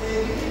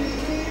èyí ni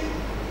ní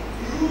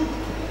irú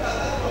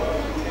ìdàgbàsọ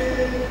ní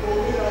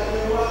òwe àyè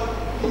wa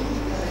irú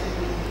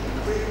ìdàgbàsọ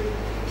ìwé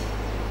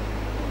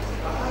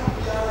bàbá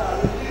ìjà ara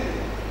rẹ̀ lè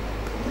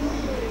irú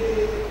ìwé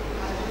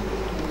àyè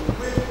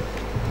ìwé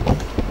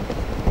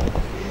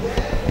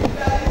ìyẹn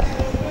ìdá ìdí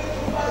ìwé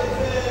tó bá lè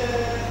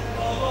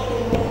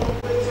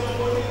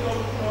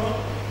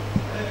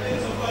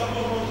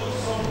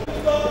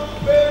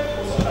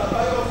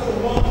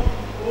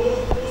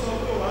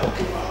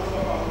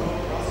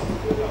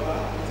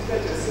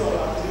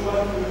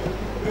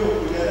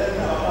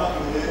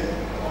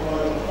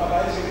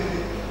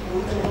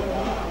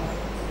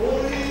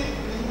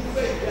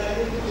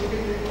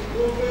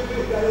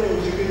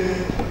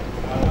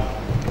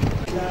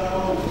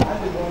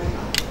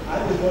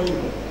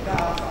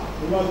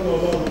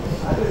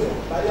àdéhùn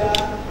báyà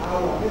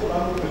àwọn àmì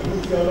ìbámu pẹ̀lú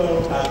ìfẹ́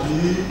ọlọ́run tàbí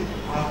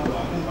àwọn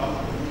àmì ìbámu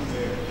pẹ̀lú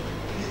ìfẹ́ rẹ̀.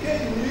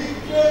 ìkejì ní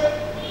pé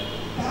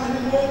ta ni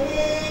mo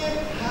gbé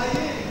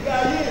ayé ìgbé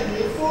ayé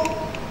mi fún?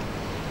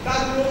 ta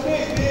ni mo gbé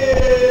ìgbé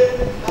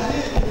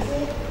ayé mi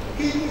fún?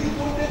 kí inú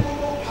ìtó dé tó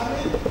tó pa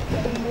mí? ta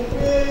ni mo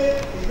gbé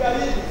ìgbé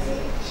ayé mi fún?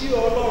 sí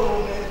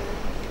ọlọ́run ni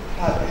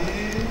tàbí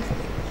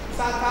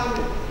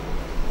sátánì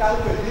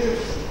táwọn ní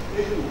èṣù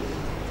èlò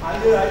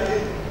ayérayé?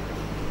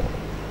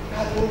 ta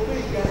ni mo gbé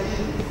ìgbé ayé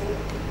mi fún?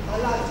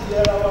 aláti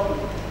yẹra wa wò.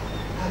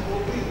 ta ni mo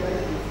gbé ìgbé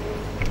ayé mi fún?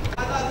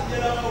 aláti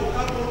yẹra wa wò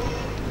ká mọ ní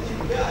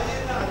ìgbé ayé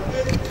náà gbé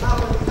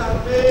káwọn ìta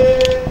gbé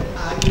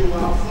ayé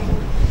wa fún.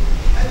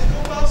 ẹni tó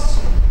bá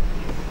sùn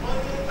wọ́n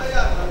ní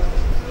táyà àgbàdo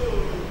tó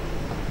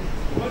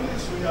wọ́n ní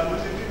ìsòyà ló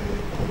ṣe kí ni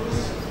ló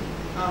sùn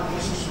àwọn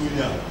ṣoṣo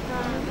yà.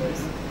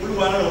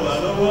 Olúwa ràn wá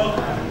lọ́wọ́.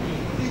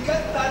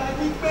 ìkẹta ni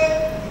wípé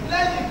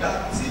lẹ́yìn ìgbà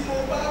tí mo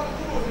bá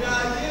kúrò ní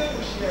ayé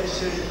òṣì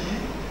ẹ̀ṣẹ̀ yìí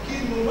kí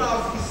mo máa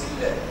fi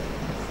sílẹ̀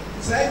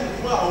sẹ́yìn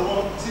fún àwọn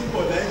tí ń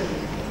bọ̀ lẹ́yìn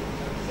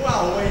fún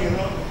àwọn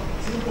ìran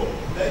tí ń bọ̀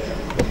lẹ́yìn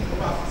kí mo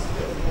máa fi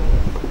sílẹ̀ fún wọn.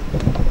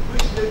 ló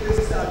ṣe lè gbé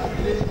sí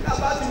àdúgbò ká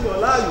bá ti yàn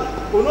láàyò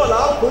òun náà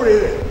làá kórè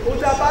rẹ̀ ó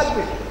dá bá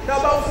gbè ká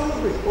bá fún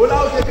gbè ó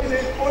láó ṣe kí ni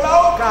ó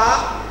láó kà á.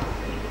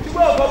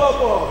 ṣùgbọ́n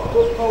ọ̀pọ̀lọpọ̀ kò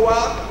kọ̀ wá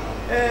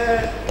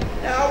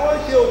àwọn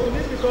ṣe òkú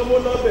níbi kan mo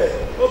lọ bẹ̀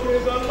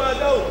obìnrin kan máa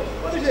dáhùn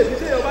ó ní ṣèbí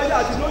tí èèyàn bá yà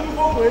àti lójú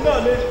fóògùn náà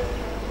ni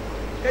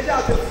kẹjá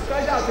àti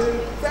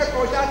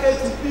fẹ́kọ̀ọ́ ṣáké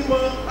ti bímọ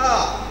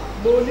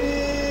mo ní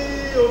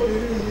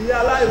obìnrin yìí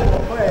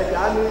aláìmọ̀kan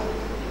ẹ̀dá ni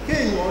kí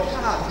èèyàn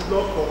ṣáà ti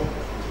lọ́kọ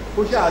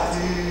kó ṣáà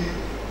ti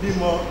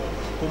bímọ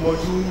kò mọ̀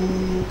ju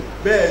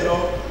bẹ́ẹ̀ lọ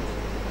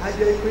á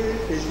jẹ́ pé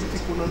èyí ti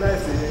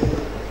colonize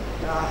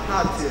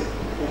heart ẹ̀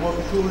kò mọ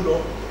ibi tó ń lọ.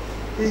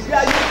 ìgbé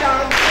ayé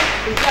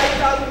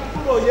ká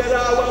kúrò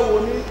yẹra wa wò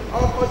ní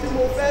ọkọ tí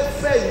mo fẹ́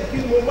fẹ́ yìí kí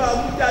mo máa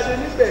mú jáde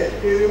níbẹ̀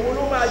èrè wo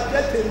ló máa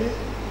jẹ́ tèmi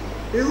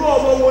irú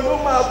ọmọ wo ló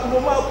mo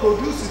máa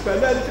produce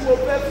pẹ̀lú ẹni tí mo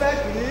fẹ́ fẹ́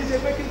kì í ṣe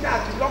pé kí ṣáà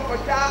ti lọ́kọ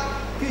ṣá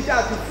kí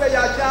ṣáà ti fẹ́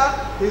ya ṣá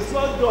it's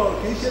not done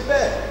kì í ṣe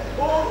bẹ́ẹ̀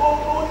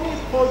ó ní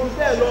ìkọjú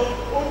bẹ́ẹ̀ lọ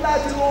ó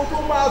láti ohun tó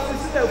máa fi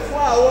sílẹ̀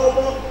fún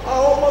àwọn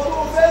ọmọ tó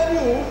fẹ́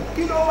bìhùn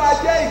kí ló máa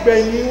jẹ́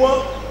ìgbẹ̀yìn wọn.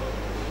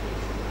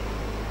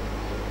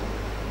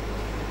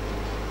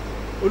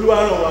 Olúwa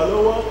ràn wá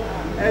lọ́wọ́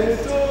ẹni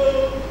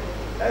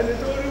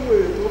tó rí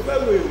wèrè tó fẹ́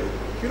wèrè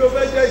kí ló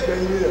fẹ́ jẹ́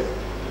ìgbẹ̀yìn rẹ̀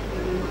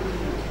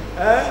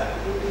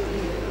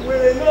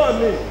wèrè náà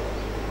ni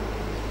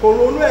kò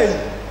ronú ẹ̀yìn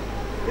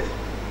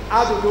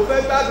adùn tó fẹ́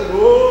gbádùn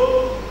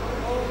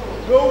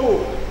ló wò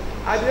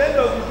at the end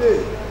of the day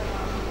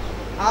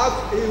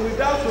he will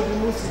down to the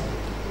music.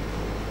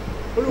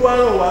 Olúwa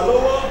ràn wá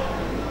lọ́wọ́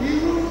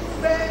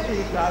irúfẹ́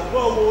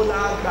ìgbàgbọ́ wo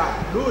la gbà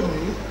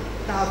lónìí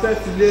tá a fẹ́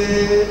fi lé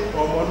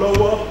ọmọ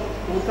lọ́wọ́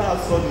ó tá a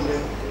sọ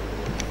nìyẹn.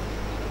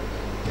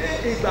 ṣé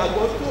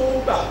ìgbàgbọ́ tó ń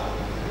gbà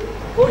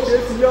ó ṣe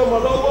é fi lé ọmọ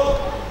lọ́wọ́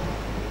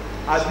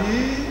àbí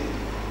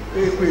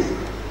èpè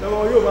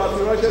lọ́wọ́ yóò máa fi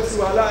ránṣẹ́ sí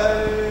wa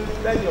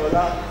lẹ́yìn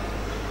ọ̀la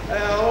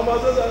àwọn ọmọ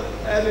tó sọ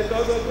ẹnì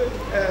kan sọ pé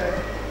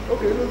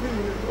ókè inú bí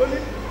mi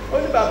ó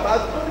ní bàbá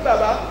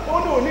ó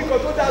ní òní kan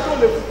tó dáa tó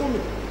lè fún mi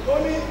ó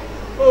ní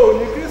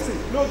òní Kristi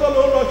lóòótọ́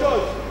ló ń lọ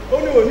church ó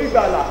ní òní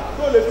ìgbàlà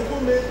tó lè fi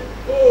fún mi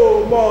ó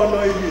mọ ọ̀nà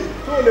ìyè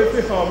tó lè fi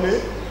hàn mí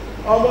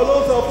ọmọ ló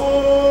sọ fún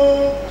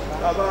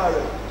bàbá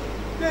rẹ̀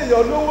tí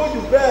èèyàn lówó jù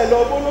bẹ́ẹ̀ lọ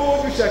bó lówó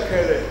jù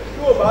ṣẹ̀kẹ̀rẹ̀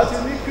tó bá ti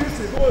ní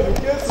Kristi tó ní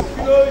Jésù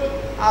kí ló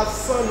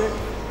asán ni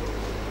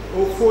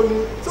òfo ni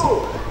tó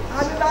a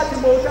ní láti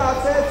mọ ohun tá a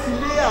fẹ́ fi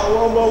lé àwọn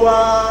ọmọ wa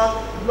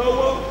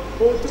lọ́wọ́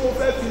ohun tí wọ́n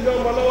fẹ́ fi lé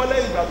ọmọ lọ́wọ́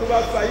lẹ́yìn ìgbà tó bá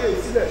fi ayé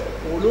sílẹ̀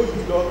òun ló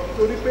jù lọ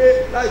torí pé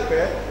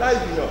láìpẹ́ láì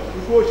jìnnà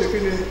ikú ó ṣe kí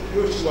ni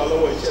yóò ṣì wà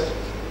lọ́wọ́ iṣẹ́.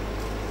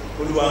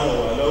 Olúwa ràn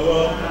wá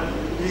lọ́wọ́.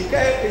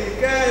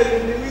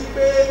 ìkẹrin ni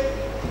wípé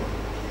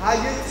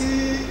ayé tí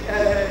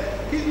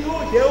kí ni yóò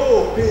jẹ́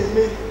òpin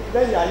mi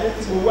lẹ́yìn ayé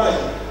tí mo wà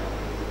yìí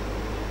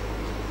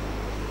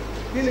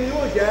kí ni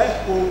yóò jẹ́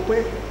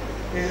òpin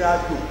ìrìn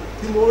àjò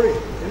tí mo rìn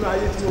nínú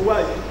ayé tí mo wà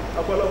yìí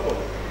ọ̀pọ̀lọpọ̀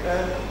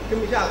kí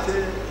mi ṣàṣe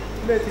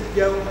ilé ti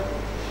jẹun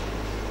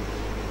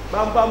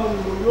bámbámu ni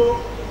mo yó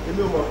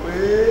èmi mọ̀ pé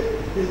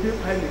ebi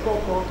pa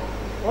ẹnìkọ̀ọ̀kan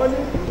wọ́n ní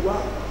ìwà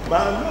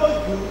màá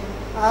lójú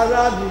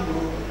ara mi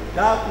lò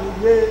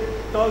dákúnyé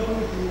tọ́jú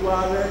ìwà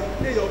rẹ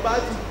léèyàn bá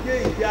ti gbé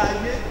ìgbé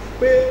ayé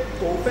pé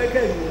òun fẹ́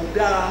kẹ́yìn òun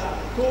dára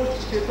tó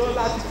ṣetán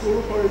láti fi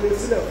orúkọ rere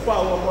sílẹ̀ fún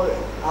àwọn ọmọ rẹ̀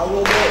àwọn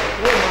ọmọ rẹ̀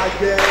wọ́n máa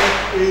jẹ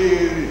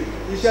èrè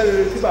iṣẹ́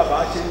rere tí bàbá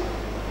ṣe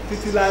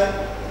títí láé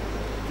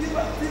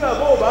tí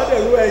bàbá ò bá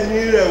dẹ̀rú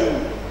ẹ̀yìn rẹ̀ wò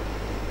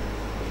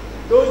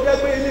tó jẹ́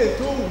pé ilé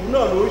tó wù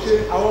náà ló ṣe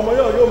àwọn ọmọ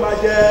náà yóò máa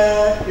jẹ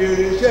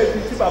èrè iṣẹ́ ibi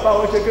tí bàbá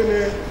wọn ṣe kéne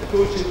tó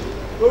ṣe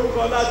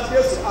lórúkọ láti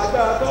Jésù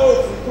agbára táwọn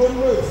òfin tó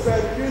mú ìfẹ́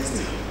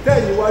Kristi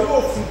tẹ̀yìn wa yóò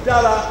fi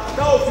dára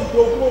táwọn òfin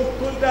dogun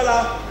tó dára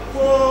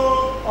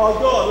fún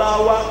ọjọ́ ọ̀la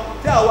wa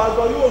tí àwa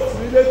gan yóò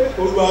fi lédè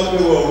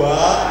olùwàgbẹ̀wọ̀ wá.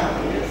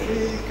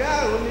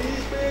 ìkarùn ni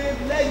pé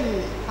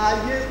lẹ́yìn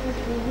ayé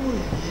kúkúrú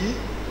yìí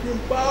tí n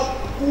bá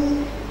kú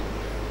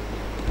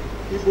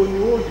ibo ni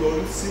ó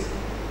yọrí sí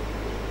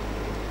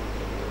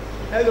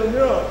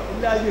ẹlòmíràn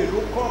ilé ayé ló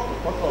kọ́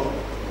ọ̀pọ̀tọ̀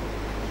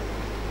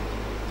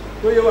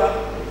tó yé wa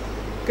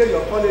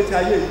kéèyàn kọ́ létí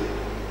ayé yìí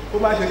kó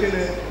má ṣe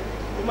kéde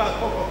kó má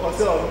kọ́ kọ̀ọ̀kan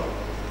sí ọ̀run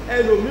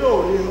ẹlòmíràn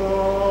ò lè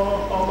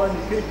ran ọmọ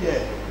nìkejì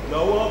ẹ̀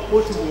lọ́wọ́ ó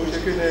ti wò ó ṣe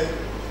kéde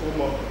ó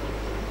mọ̀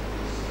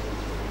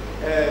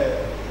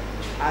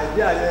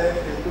àdé àyẹ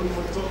èkó ni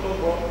mo tó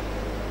kọ́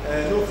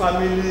no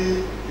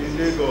family in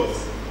Lagos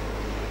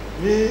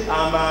me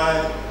and my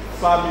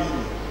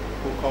family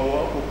kò kàn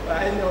wọ́n kò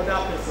any other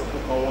person kò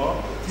kàn wọ́n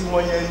tí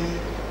wọ́n yẹn ní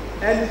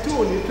ẹni tí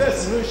ò ní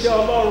fẹ̀sì ní iṣẹ́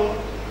Ọlọ́run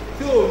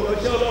tí ò ní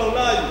iṣẹ́ Ọlọ́run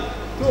láàyè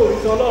tí ò ní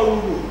iṣẹ́ Ọlọ́run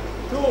rò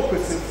tí ò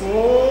pèsè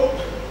fún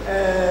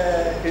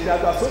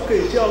ìdàgbàsókè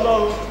iṣẹ́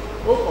Ọlọ́run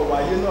ó kàn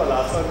wáyé náà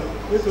lásán ni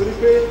nítorí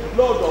pé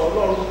lọ́dọ̀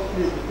Ọlọ́run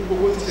ní ìbùkún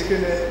gbogbo ti ṣe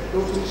kéde ló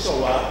tún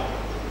ṣọ̀wá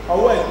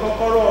ọwọ́ ẹ̀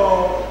kọ́kọ́rọ́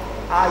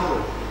ayọ̀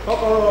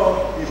kọ́kọ́rọ́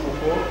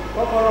ìbùkún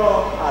kọ́kọ́rọ́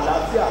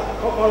àlàáfíà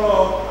kọ́kọ́rọ́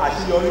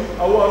àṣeyọrí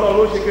ọwọ́ Ọlọ́run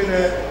ló ṣe kéde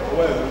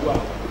ọwọ́ ẹ̀ ló wà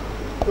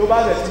tó bá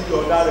lẹ̀ ti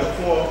yọ̀ọ̀dá rẹ̀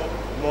fún ọ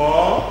mọ̀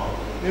ọ́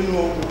nínú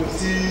gbogbo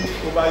tí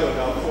ó bá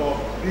yọ̀ọ̀dá fún ọ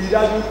rí i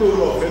dájú pé o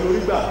lọ ọ̀fẹ́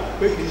lórí gbà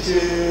pé kì í ṣe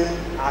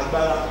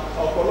agbára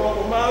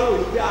ọ̀pọ̀lọpọ̀ máa ń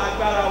ròyìn pé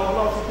agbára wọn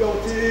náà fi jẹ́ ohun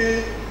tí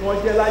wọ́n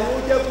jẹ láyé ó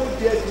jẹ́ kó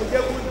di ẹ̀sìn ó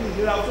jẹ́ kó di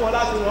ìnira fún ọ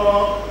láti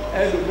ran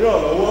ẹlòmíràn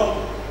lọ́wọ́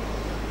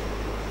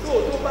tó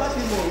bá ti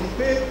mọ̀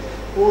wípé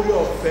oore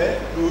ọ̀fẹ́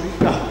lórí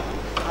gbà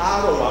á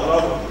rọ̀ wá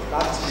lọ́rùn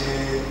láti ṣe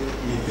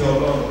ìfẹ́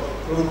Ọlọ́run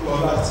lórúkọ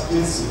láti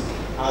Jésù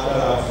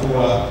agbára fún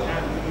wa.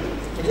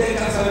 Jẹ́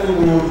ká sáré wo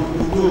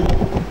ìdúró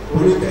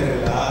orí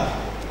kẹrìnlá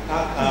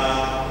káka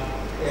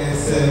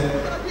ẹsẹ̀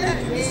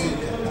ìdílé sí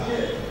ìjẹta.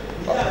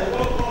 Ìyá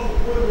ìwọ́n kan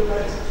gbogbo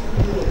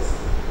 92 years.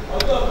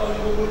 Ọjọ́ kan ní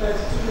gbogbo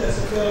 92 years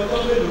fẹ́ ọjọ́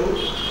mélòó?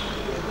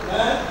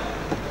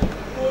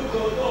 Ó jọ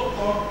ọjọ́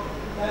kan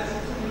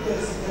 92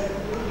 years yẹn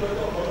ó jọ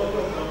ọjọ́ kan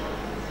lọ́jọ́ kan.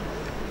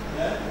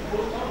 Ó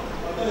tán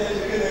ọjọ́ yẹn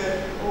ṣe kéde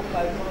ó ka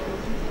ìmọ̀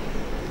lójú.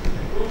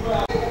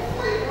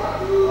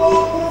 Ó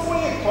kún fún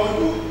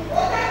ìkọjú.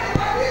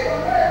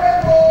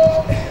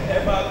 Ẹ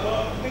máa gbọ́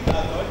nígbà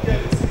tó ń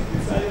jẹ́rìí sí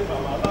ìgbésáyé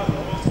bàbá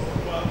lánàá wọ́n sọ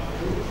fún wa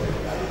lórúkọ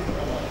ìgbàlẹ̀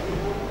ìgbàlẹ̀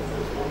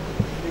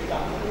nígbà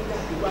tó ń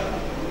jáde wá ní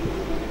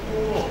ìlú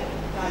wọn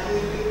láyé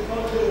ilé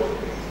wọ́n gbé wọn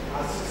kiri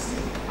àṣìṣì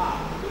tó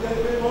jẹ́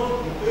pé wọ́n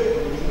dùn pé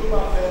ìlú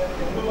máa fẹ́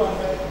ìlú máa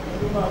fẹ́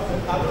ìlú máa fẹ́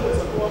ta ló lè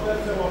sọ pé wọ́n fẹ́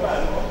fẹ́ wọn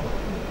báyìí lọ.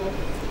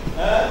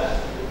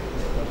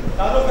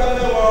 Ta ló fẹ́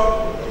fẹ́ wọn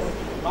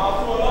máa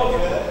fún ọ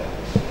lọ́fẹ̀ẹ́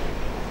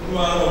lu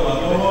àrọ̀ wà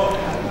lọ́wọ́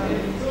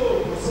tó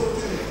kò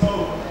sóòtì nìkan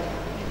o.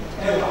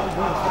 Ẹwà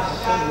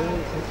àṣà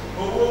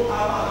owó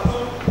àmàtọ́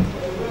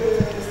ìwé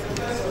ẹ̀sọ̀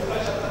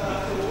ìfẹ́sọ̀tà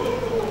owó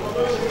ìgbòho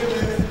ọlọ́ṣẹ́ kéde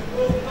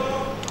ó tọ́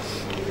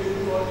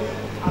ìgbèrú ọdí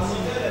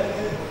àsọtẹ́lẹ̀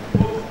ní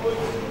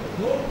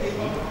ó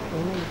kékọ́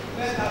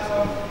mẹ́ta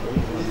kan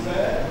ìfẹ́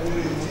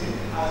ìrètí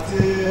àti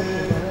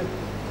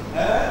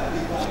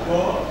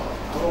ìgbàgbọ́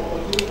àwọn ọkọ̀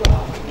tó wà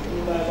tó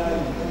dáadáa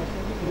yìí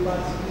tó bá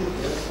ti ní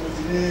ìfẹ́ ó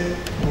ti ní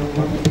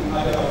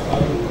adéwàfà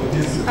lórúkọ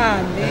Jésù.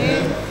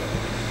 Àmín.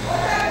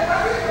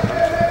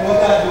 Ó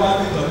dájú wá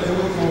ní ìtọ́lẹ̀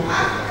wípé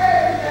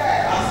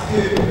àsìkò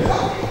ìbẹ̀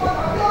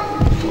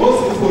ó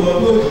sì fò lọ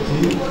lójijì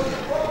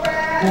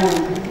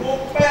kò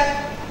pẹ́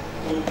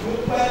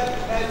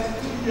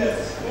 92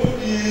 years ó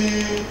di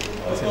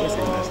ọjọ́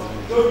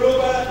dodo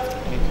pẹ́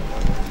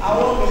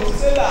àwọn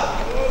mẹ̀tísẹ́là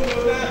tó ń lo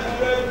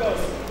 900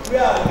 plus pé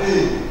àlè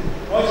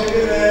wọ́n ṣe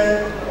kéde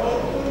wọ́n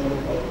kú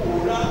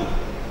òwúrá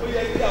ó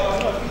yẹ kí àwọn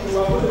náà fi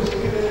ìwà ó lè ṣe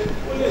kéde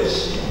ó lè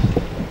ṣí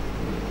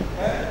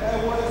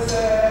ẹwọ́n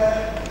ẹsẹ̀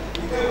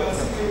ìkẹwàá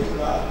sí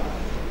kejìlá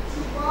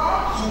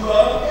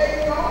ṣùgbọ́n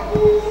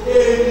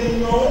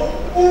ènìyàn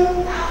kú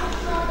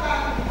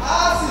á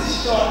sì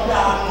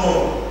ṣọ̀dànù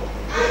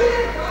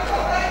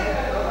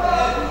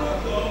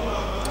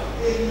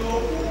ènìyàn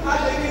kú á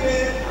ṣe kéde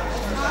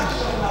á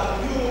ṣọ̀dànù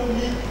bí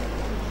omi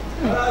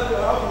alájọ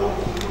àpò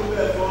òkú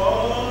ẹ̀fọ́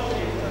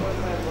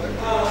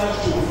ara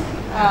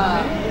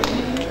ṣòfò.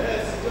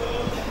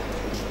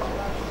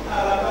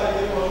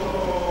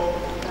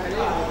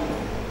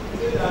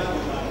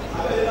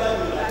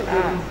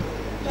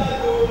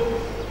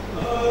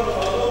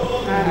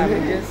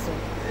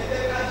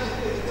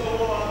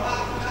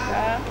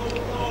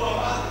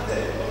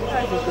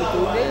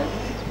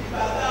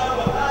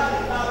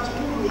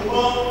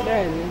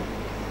 Bẹ́ẹ̀ni.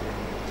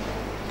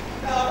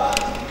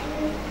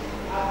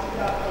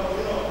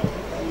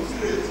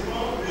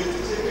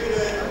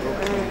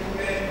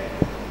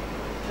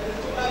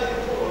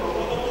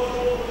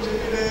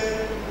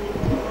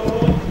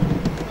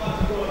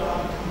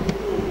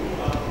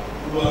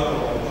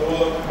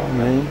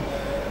 Amém.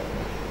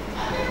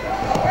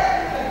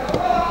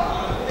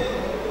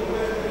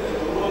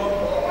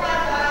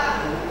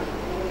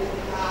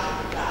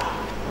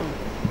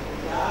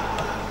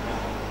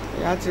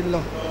 Ìyá ti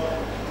lọ.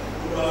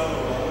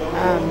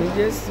 Àmín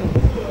Jésù.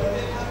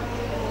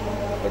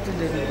 Ó ti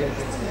dé ní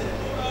gẹ̀gẹ̀.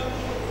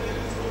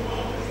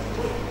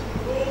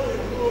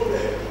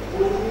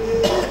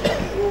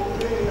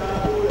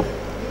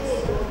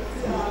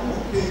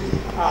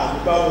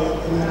 Àgbà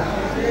òkú.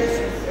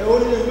 Ẹ ó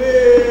ní ìwé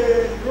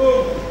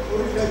Róòmù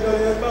oríkẹjọ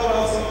yẹn bá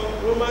wa sọ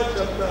Roman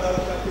chapter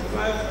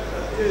 35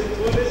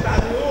 38 ó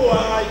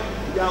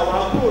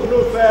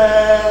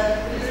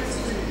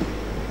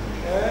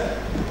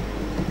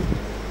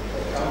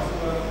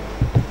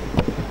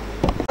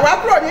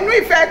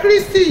iṣẹ́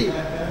Kristi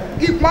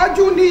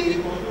ìpọ́njú ni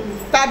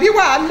tàbí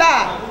wàhálà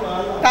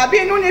tàbí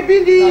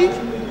inúnibíni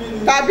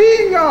tàbí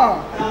ìyàn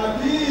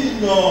tàbí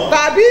ìhòòhò.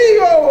 Tàbí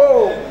ìhòòhò.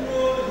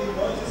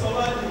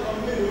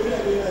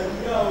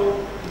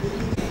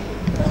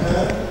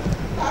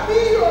 Tàbí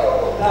ìhòòhò.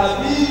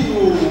 Tàbí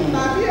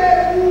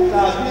ewu.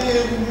 Tàbí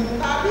ewu.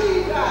 Tàbí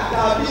idà.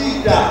 Tàbí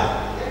idà.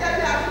 Gẹ́gẹ́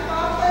bí a ti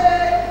kọ́ pé.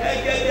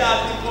 Gẹ́gẹ́ bí a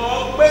ti kọ́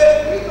pé.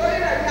 Nítorí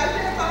rẹ̀ ni a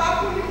ṣe ń pa wá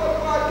fún ní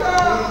gbogbo ọjọ́.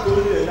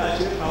 Nítorí rẹ̀ ni a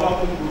ṣe ń pa wá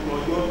fún ní gbogbo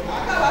ọjọ́.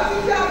 Àkàwá sí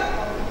ilé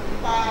àgùntàn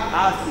pa.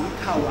 A sì ń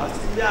kà wá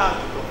sílé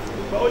àgùntàn.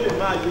 Ṣùgbọ́n ó lè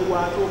máa yé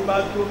wa tó bá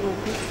dúró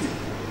Kristi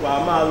wàá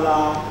máa la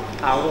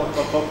àwọn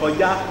kankan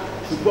kọjá.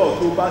 Ṣùgbọ́n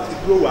tó bá ti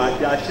dúró wàá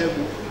di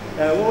aṣẹ́gun.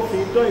 Wọ́n fi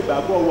dán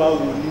ìgbàgbọ́ wa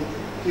wò ni.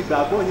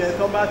 Ìgbàgbọ́ yẹn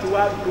tó bá ti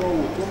wá dán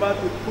wò tó bá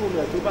ti kú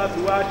rẹ̀ tó bá ti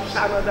wá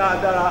ṣáná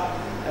dáradára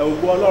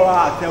ògo Ọlọ́run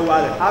àtẹwà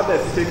rẹ̀ á bẹ̀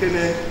sí ṣe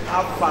kéne á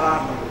fara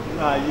hàn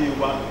nínú ayé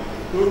wa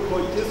lórúkọ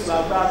Jésù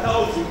agbára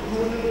táwọn sì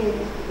dúró nínú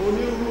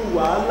onírúurú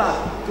wàhálà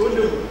tó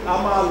lè a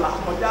máa là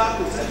kọjá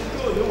kò sẹ́ni tí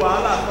ò ní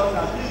wàhálà kan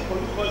tàbí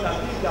ìkọlùkọ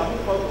tàbí ìdààmú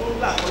kan tó ń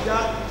là kọjá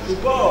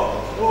ṣùgbọ́n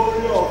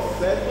oore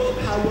ọ̀fẹ́ tó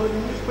tayọ ni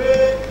wípé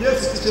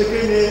Jésù ti ṣe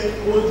kéne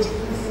ó ti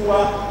kú fún wa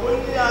ó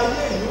ní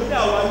ayé yìí ó ní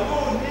àwa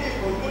yóò ní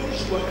ìkọ̀jú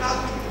oníṣùwọ̀n ká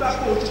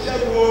kó òṣìṣẹ́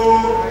wo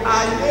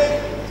ayé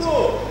so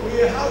we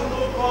have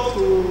no cause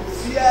to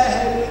fear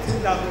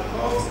anything that will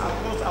comes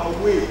across our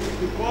way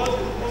because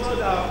the God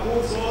that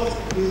holds us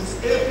is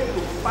able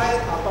to fight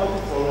our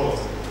battle for us.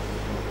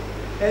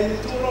 Ẹni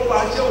tó rán wa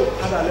jẹ́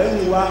òkadà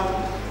lẹ́nu wa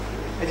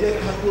ẹ jẹ́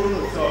ká dúró ní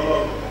ìfẹ́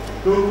Ọlọ́run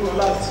lórúkọ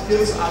láti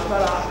Jésù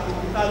agbára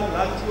ìbúdánù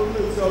láti dúró ní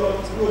ìfẹ́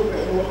Ọlọ́run tí yóò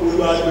pẹ̀lú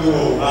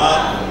olùwàgbẹ̀wò wá.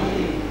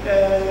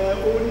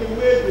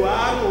 Oníwé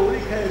Jòhánù orí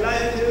kẹrìnlá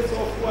ẹ̀ ṣe sọ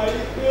fún wa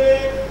yìí pé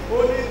ó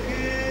ní kí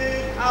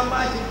a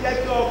máa ṣe jẹ́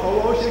kí ọkàn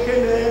wọn ṣe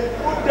kéne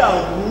ó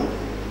dàrú.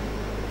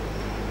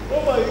 Ó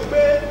mọ̀ yìí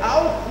pé a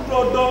ó kú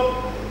dandan.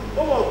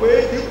 Ó mọ̀ pé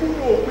ikú ní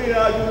òpin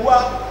ìrìnàjò wa.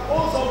 Ó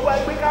sọ fún wa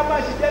pé ká má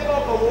ṣe jẹ́ kí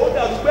ọkàn wọn ó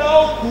dàrú pé a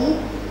ó kú.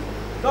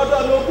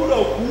 Dandan ló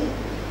gbúdọ̀ kú.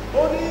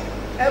 Ó ní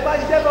ẹ má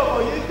ṣe jẹ́ kí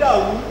ọkàn yìí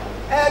dàrú.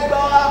 Ẹ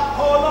gba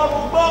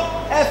Ọlọ́run gbọ́,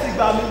 ẹ sì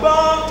gbà mí gbọ́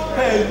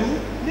pẹ̀lú.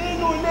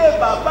 Nínú ilé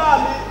bàbá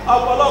mi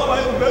ọ̀pọ̀lọpọ̀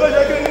ibùgbé ló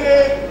ṣe kéde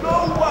ló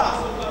wà.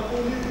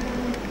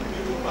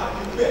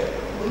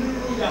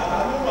 Onírúurú yàrá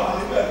ló wà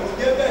níbẹ̀ tó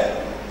gé bẹ́ẹ̀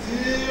tí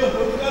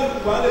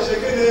oníkálùkù wa lè ṣe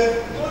kéde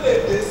tó lè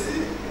dé sí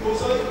kò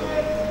sọ pé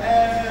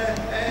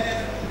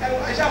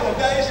iṣẹ́ àwọn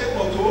bí ayé ṣe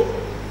pọ̀ tó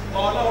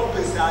Ọlọ́run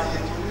pèsè ààyè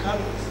tó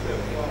oníkálùkù sílẹ̀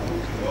fún wa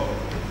lókè lọ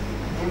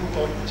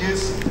orúkọ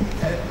Jésù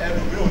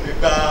ẹlòmíràn ní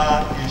gba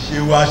ìṣe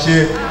wa ṣe.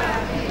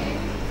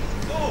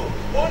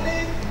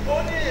 Ó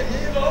ní èmi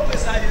lọ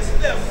pèsè ààyè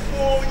sílẹ̀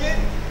fún yín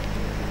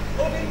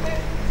ó ní pé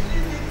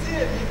níbi tí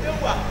èmi gbé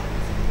wà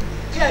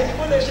kí ẹ̀yin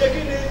kó lè ṣe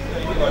kí ni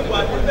ìwà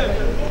níbẹ̀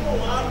tó mọ̀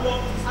wá lọ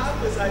á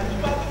pèsè àyè tó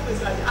bá tó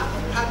pèsè àyè á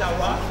tún padà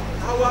wá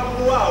á wá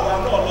mú àwa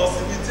náà lọ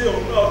síbi tí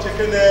òun náà ṣe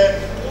kéne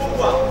ó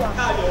wà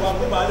káàyọ̀ wa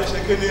kó máa lè ṣe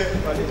kéne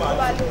nípa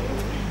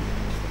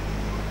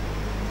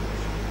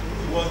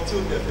ìwọ tí ó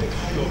dẹ̀fẹ̀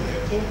káyọ̀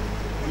rẹ̀ fún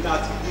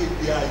láti gbé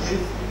ìgbé ayé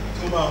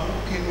tó máa mú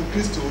kí inú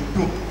Kristi ó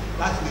dùn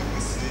láti lè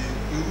pèsè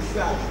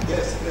irúfẹ́ àyè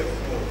bẹ́ẹ̀ sílẹ̀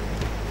fún ọ.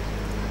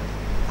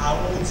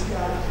 Àwọn tí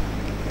a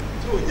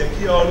tí ò jẹ́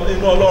kí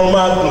inú Ọlọ́run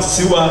máa dùn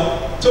sí wa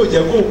tí ò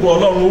jẹ́ kó ògo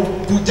Ọlọ́run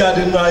bú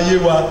jáde nínú ayé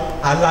wa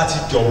aláti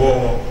jọ̀wọ́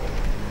wọn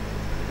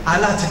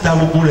aláti dá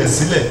gbogbo rẹ̀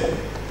sílẹ̀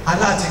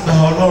aláti gba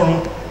Ọlọ́run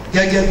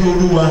gẹ́gẹ́ bí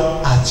Olúwa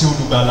àti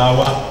olùgbàlà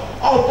wa.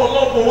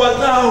 Ọ̀pọ̀lọpọ̀ wa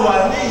tá a wà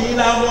níyìn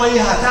la mọ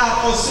ìhà tá a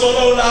kọ sí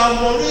Ọlọ́run la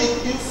mọ ní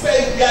ìfẹ́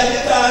ìgbé ayé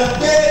tá a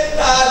gbé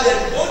tá a lè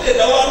ó lè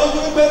dá wa lójú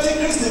wípé tí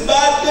Kristi bá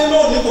dé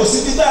lónìí kò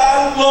síbi tá a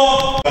ń lọ.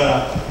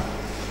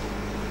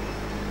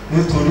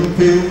 Nítorí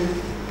pé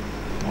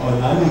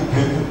ọ̀la lè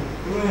gbẹ́kọ̀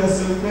ló yẹ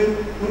sọ pé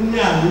ó ní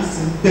àmì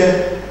sí tẹ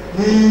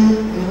ní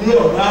ilé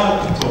ọ̀la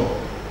òkùtọ̀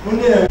ó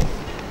ní ẹ̀wọ̀n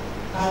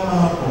ká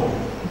máa bọ̀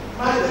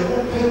má yẹ kó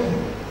pẹ́kù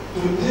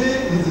today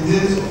is the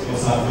day of your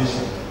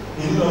salvation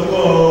ìlú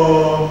ọjọ́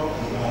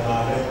ìgbàlá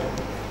rẹ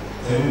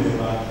tẹ̀lé lè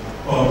bá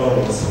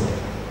Ọlọ́run sọ̀rọ̀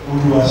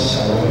Olúwa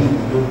ṣàwárí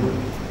ìlú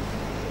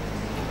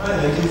má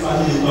yẹ kí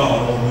fáyé ìgbà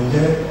ọ̀rọ̀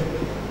jẹ́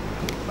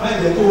má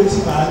yẹ kó tí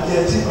bàá jẹ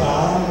tí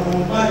bàá mú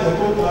má yẹ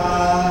kó bá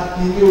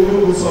ilé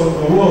ológun sọ̀rọ̀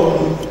lọ́wọ́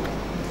mi.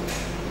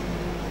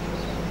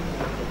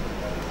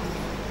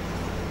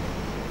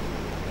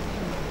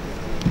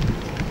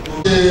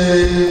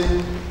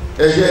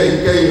 Ẹ̀yẹ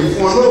ìkẹyìn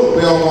fún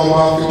olóògbé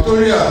ọmọọba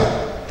Victoria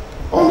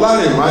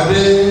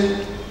Ọlárìnmádé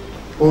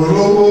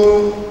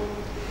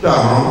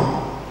Olówódàrán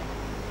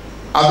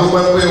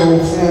adúpẹ́ pé o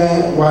fún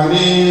wa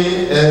ní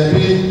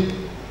ẹbí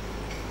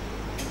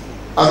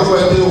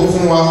adúpẹ́ pé o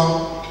fún wa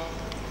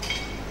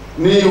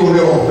ní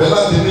oore ọ̀fẹ́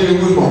láti ní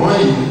irú ìmọ̀mọ́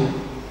yìí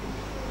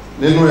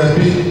nínú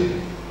ẹbí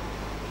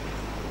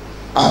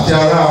àti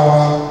ará wa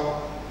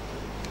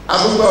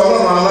adúpẹ́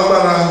Ọlọ́run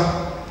alágbára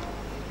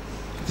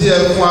tí ẹ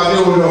fún wa ní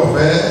oore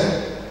ọ̀fẹ́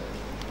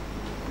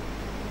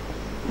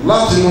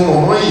láti mú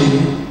mọ̀mọ́ yìí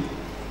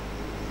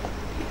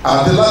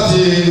àti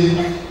láti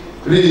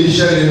rí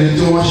iṣẹ́ rere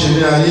tí wọ́n ṣe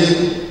ní ayé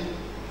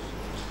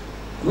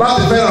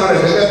láti fẹ́ràn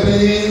rẹ̀ gẹ́gẹ́ bí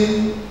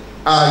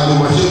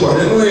àjùmọ̀ṣepọ̀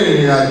nínú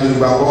ìrìn àjò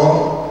ìgbàgbọ́.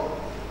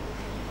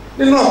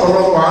 Nínú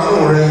ọ̀pọ̀lọpọ̀ àánú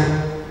rẹ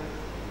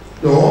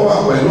jọ̀wọ́ wà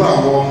pẹ̀lú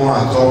àwọn ọmọ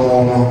àtọmọ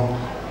ọmọ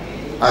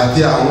àti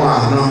àwọn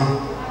àna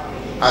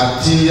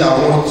àti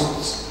àwọn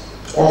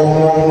ọmọ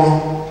ọmọ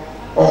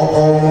ọkọ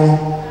ọmọ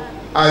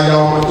aya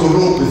ọmọ tó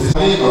lóògbé sí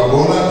ní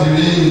ìgbàgbọ́ láti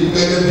rí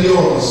gẹ́gẹ́ bí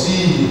ọ̀rọ̀ sí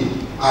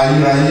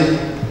ayérayé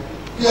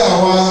kí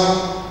àwa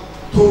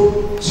tó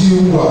ti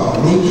wà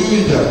lójú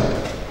ìjà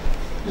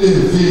lè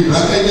fi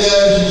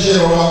ìdákẹ́jẹ́ ṣiṣẹ́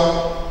wa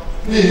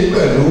ní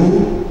pẹ̀lú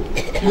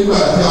nígbà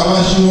tí a bá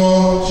ṣíwọ́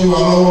sí wa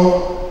lọ́wọ́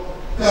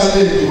kí a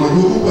lè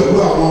jùmọ̀jogún pẹ̀lú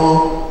àwọn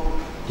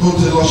tó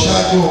ti lọ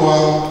ṣáájú wa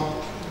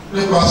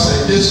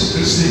nípasẹ̀ Jésù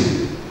Kristi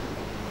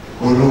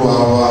Olúwa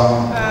wa.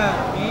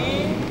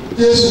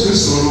 Jésù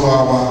Kristi Olúwa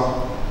wa.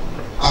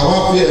 Àwa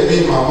fi ẹ̀mí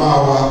màmá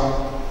wa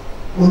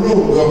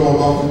olóògbé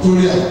ọmọọba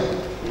Victoria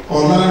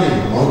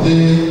Ọlárìnmọ́dé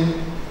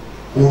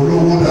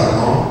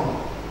Olówódàrán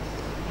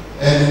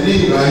ẹni ní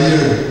ìgbà ayé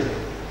rẹ̀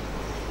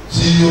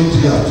tí ó di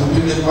àtúnbí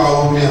nípa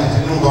omi àti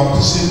inú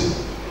baptisi.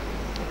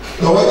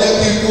 Lọ́wọ́ jẹ́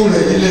kí ikú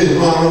rẹ̀ nílé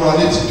ìlú arọ́ra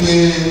létí pé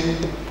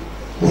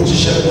ó ti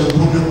ṣẹ́gun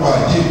ikú nípa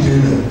àjíǹde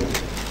rẹ̀.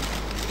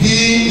 Kí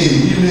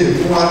èyí lè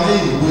fún wa ní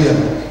ìgboyà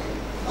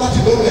láti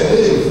gbẹ́kẹ̀lé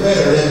ìfẹ́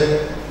rẹ̀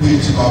bíi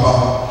ti bàbá.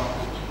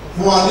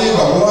 Fún wa ní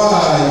ìgbàgbọ́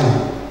ààyè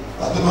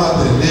láti máa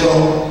tẹ̀lé ọ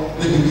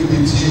níbikíbi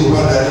tí o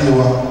bá darí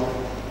wa,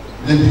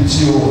 níbi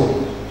tí o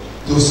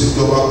tó sì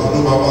jọba pẹ̀lú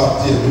bàbá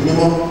àti ẹ̀mí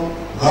mímọ́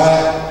láì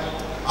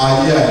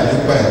ayé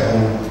àìnípa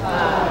ẹ̀kún.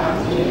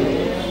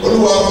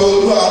 Olúwa fi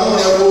ojú àánú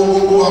rẹ wo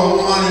gbogbo àwọn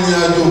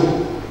arìnrìn-àjò,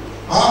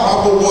 pàápàá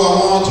gbogbo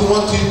àwọn tí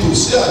wọ́n ti tò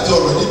sí àti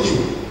ọ̀rọ̀ jíjìn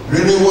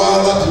rere wá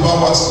láti bá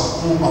wa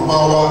sàkú màmá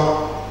wa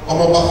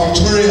ọmọọba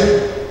Victoria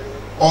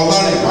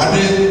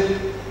Ọlárìnmádé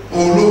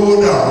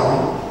Olówódàrán.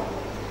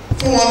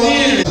 Fún wọn ní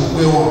ìrìn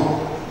àgbẹ̀ wọn,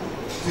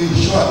 fi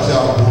ìṣọ́ àti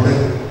ààbò rẹ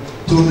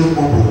tó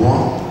nípọn bò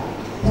wọ́n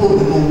kúrò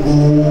nínú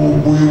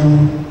gbogbo ewu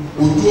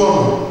ojú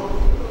ọ̀nà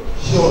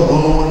ṣe ọ̀nà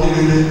wọn ní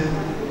rere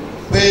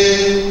pé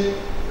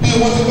bí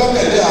wọ́n ti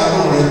gbẹ́kẹ̀lé àánú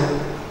rẹ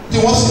bí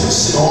wọ́n sì ń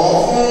sìn ọ́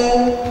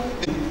fún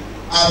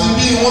àti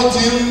bí wọ́n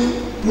ti ń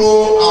lo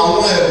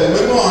àwọn ẹ̀bùn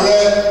mímọ́ rẹ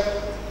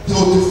tí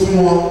o ti fún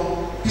wọn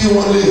kí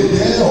wọ́n lè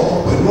jẹ́ ọ̀kan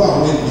pẹ̀lú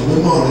àwọn ènìyàn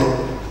mímọ́ rẹ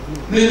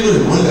nínú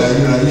ìmọ́lẹ̀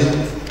ayérayé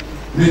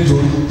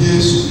nítorí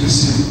Jésù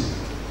Kristi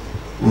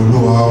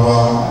Olúwa wa.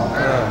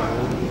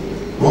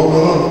 Wọ́n mọ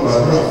Ọlọ́run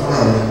gbàdúrà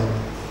fúnra rẹ̀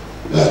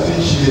bí a ti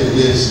ń ṣe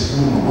ẹ̀yẹ ìsìnkú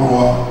màmá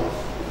wa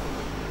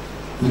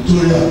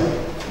Victoria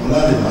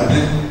Ọlárìnmádé.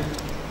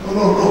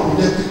 Ọlọ́run náà kò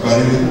jẹ́ kí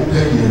ìpàdé kó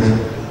kẹ́yìn rẹ̀.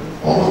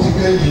 Ọmọ ti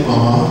kẹ́yìn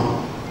màmá,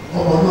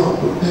 ọmọ náà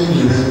kò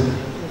kẹ́yìn rẹ̀,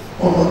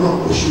 ọmọ náà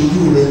kò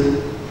ṣojú rẹ̀,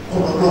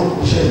 ọmọ náà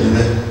kò ṣẹ̀yìn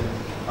rẹ̀.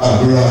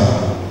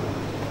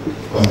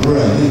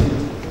 Àdúrà yìí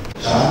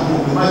ṣàánú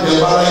mi má jẹ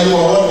bára yí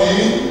ọwọ́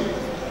ní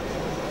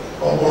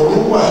ọ̀pọ̀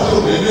olóko àti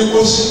òní ní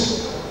kóṣí.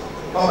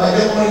 Bàbá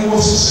ẹgbẹ́ wọn ní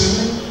kóṣí sí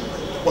ní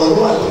pẹ̀lú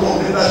àti wọn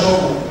ní dájọ́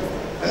wò.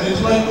 Ẹni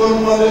tí wọ́n ń gbọ́ ní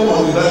wọlé wọn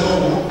ní dájọ́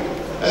wò.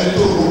 Ẹni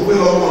tó rò pé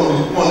lọ́wọ́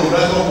wọn ní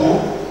dájọ́ wò.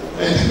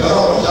 Ẹni tí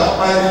gbàrà ọ̀ṣà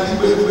pa ẹni tí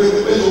gbé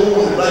owó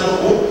wọn ní dájọ́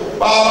wò.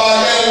 Bàbá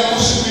ẹgbẹ́ kú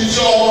síbi tí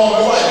ọmọ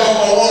ẹwà ìjọ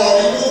ọmọ wọn lọ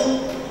ikú.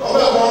 Ọmọ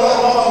ẹ̀kọ́ ọlọ́run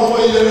máa fọwọ́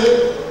ìyẹrẹ.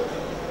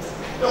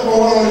 Ẹ̀kọ́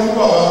wọn lọ ikú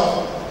bàbá.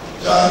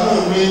 Ṣàánú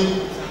mi,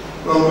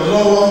 ràn mí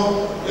lọ́wọ́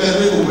kí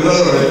ẹni òbí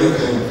lọ́rọ̀ rẹ̀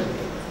lókè.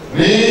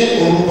 Ní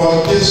orúkọ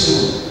Jésù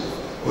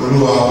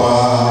Olúwa wa.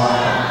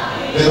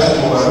 Bẹ́ẹ̀ láti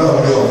mọ̀ gbàdúrà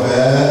orí ọ̀fẹ́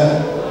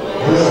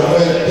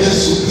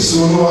Jésù Kristi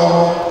Olúwa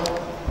wa.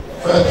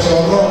 Fẹ́ ti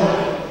Ọlọ́run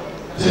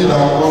tí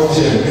ìdàpọ̀ ti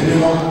ẹ̀mí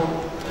mímọ́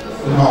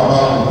ní máa bá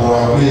gbogbo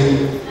wa gbé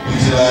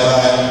ìdí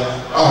láéláé.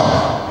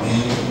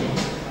 Àmín.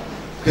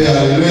 Kí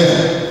hallelujah.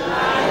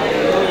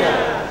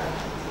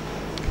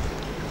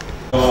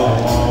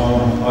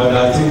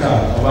 Ọ̀dà tíkà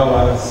ọba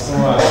wa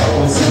sún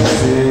àkóso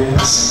sí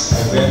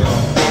ẹgbẹ́ kan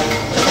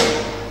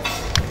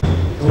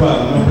tó wà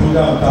nínú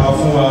program ta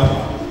fún wa.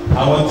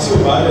 Àwọn tí ò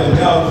bá lè ní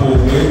àpò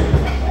òwe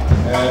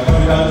tó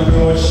ń dájú pé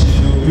wọ́n ṣe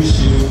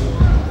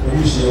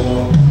ojúṣe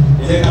wọn.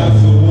 Ilé ká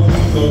fi owó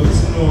tó jọ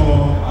sínú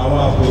àwọn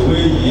àpò òwe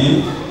yìí,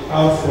 ká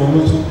fi owó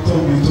tó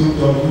tóbi tó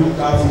jọjú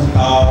ká fi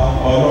ta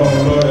Ọlọ́run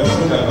lọ́rẹ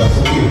fún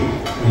ìdàgbàsókè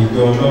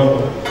ìjọ Ọlọ́run.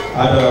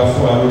 Á dára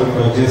fún wa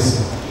lórúkọ Jésù.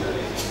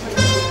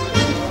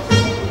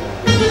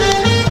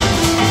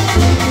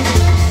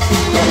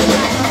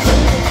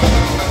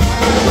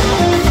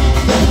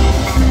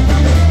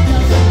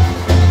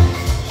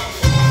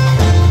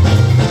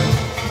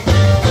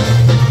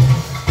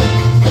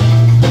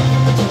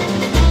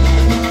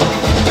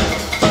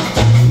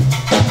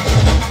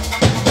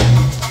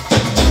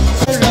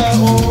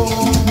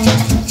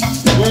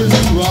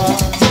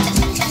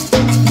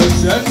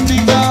 Send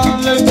me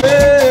down the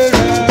bear,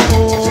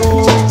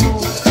 oh,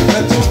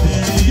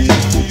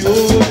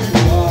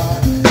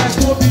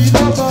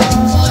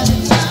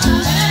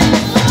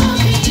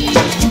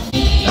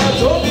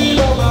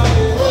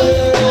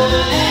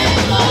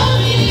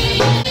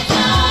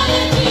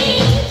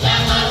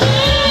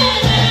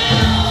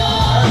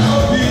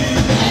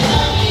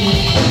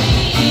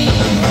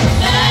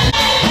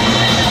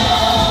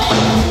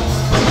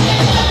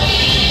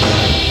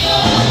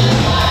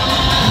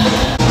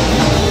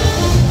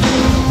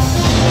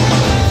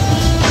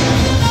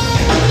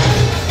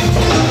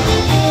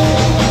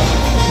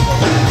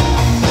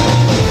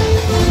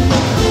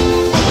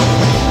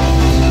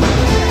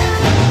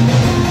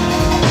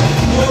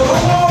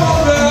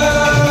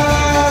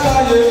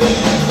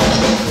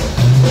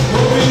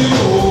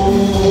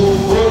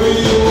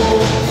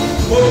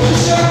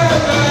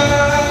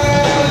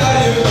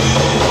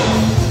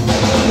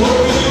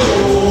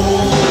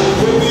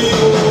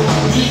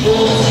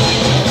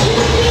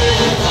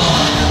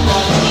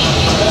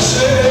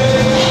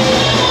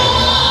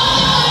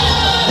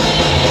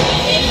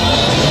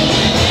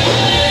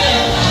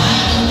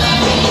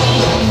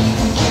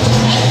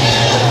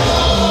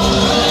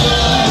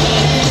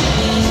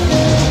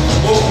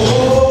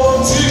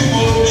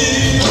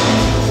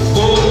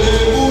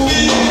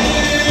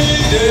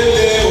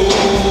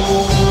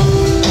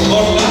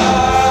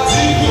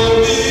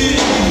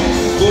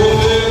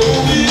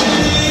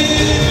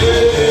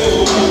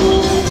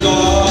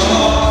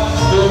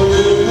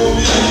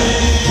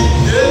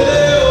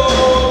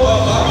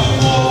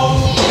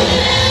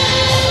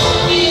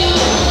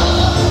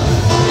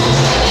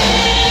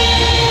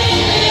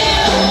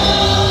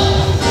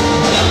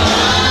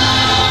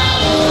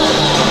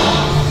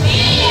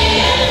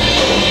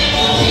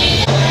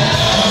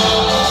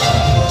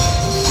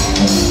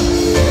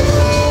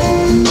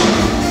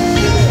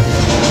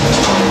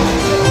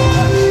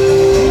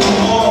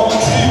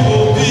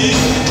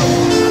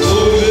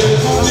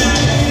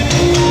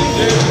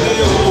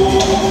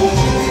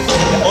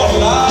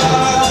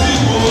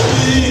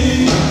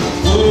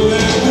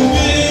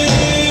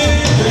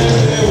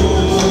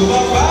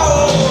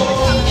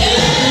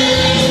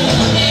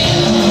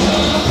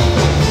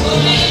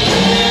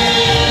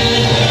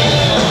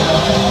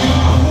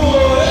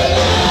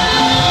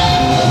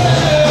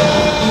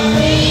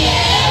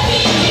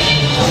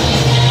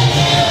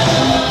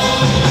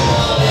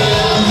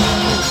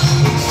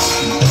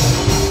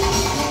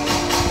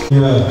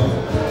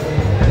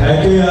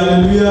 Ẹ̀kẹ́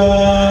aleluya.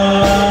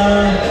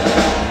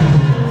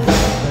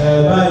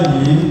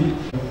 Báyìí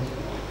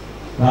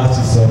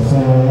láti sọ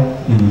fún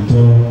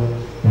ìjọ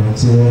ohun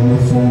tí wọ́n ní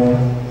fún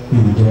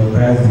ìjọ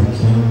Christ the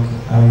King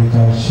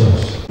Anglican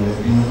Church.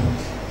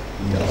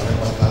 Ìyàwó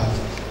pátá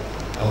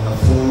àwọn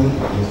fún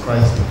ìjọ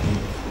Christ the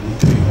King ní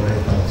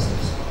 300,000.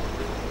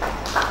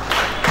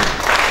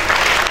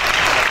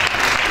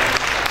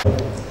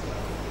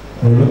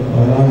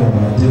 Ọlọ́run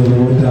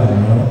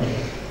Olowodaran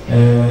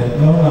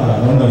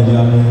lọ́nà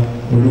ìyanu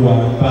Olúwa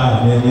bá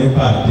mi ní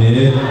pàdé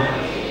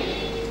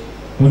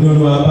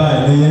Olúwa bá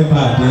mi ní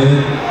pàdé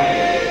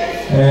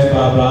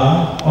bàbá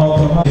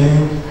ọkọ̀ máa ní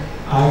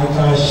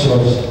Anglican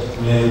Church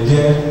lè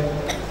jẹ́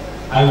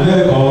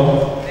àgbẹ̀kọ́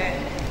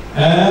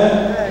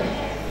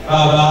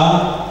bàbá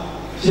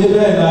ṣé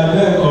bẹ́ẹ̀ ni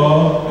àgbẹ̀kọ́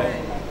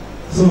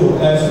so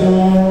ẹ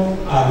fún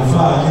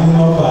àlùfáà ní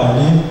nọ́mbà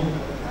yìí.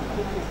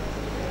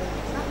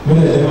 Mo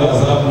lè jẹ́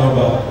WhatsApp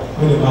number,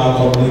 mo lè máa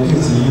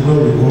communicate yìí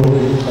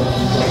lóòrèkóòrè nípa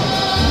nípa.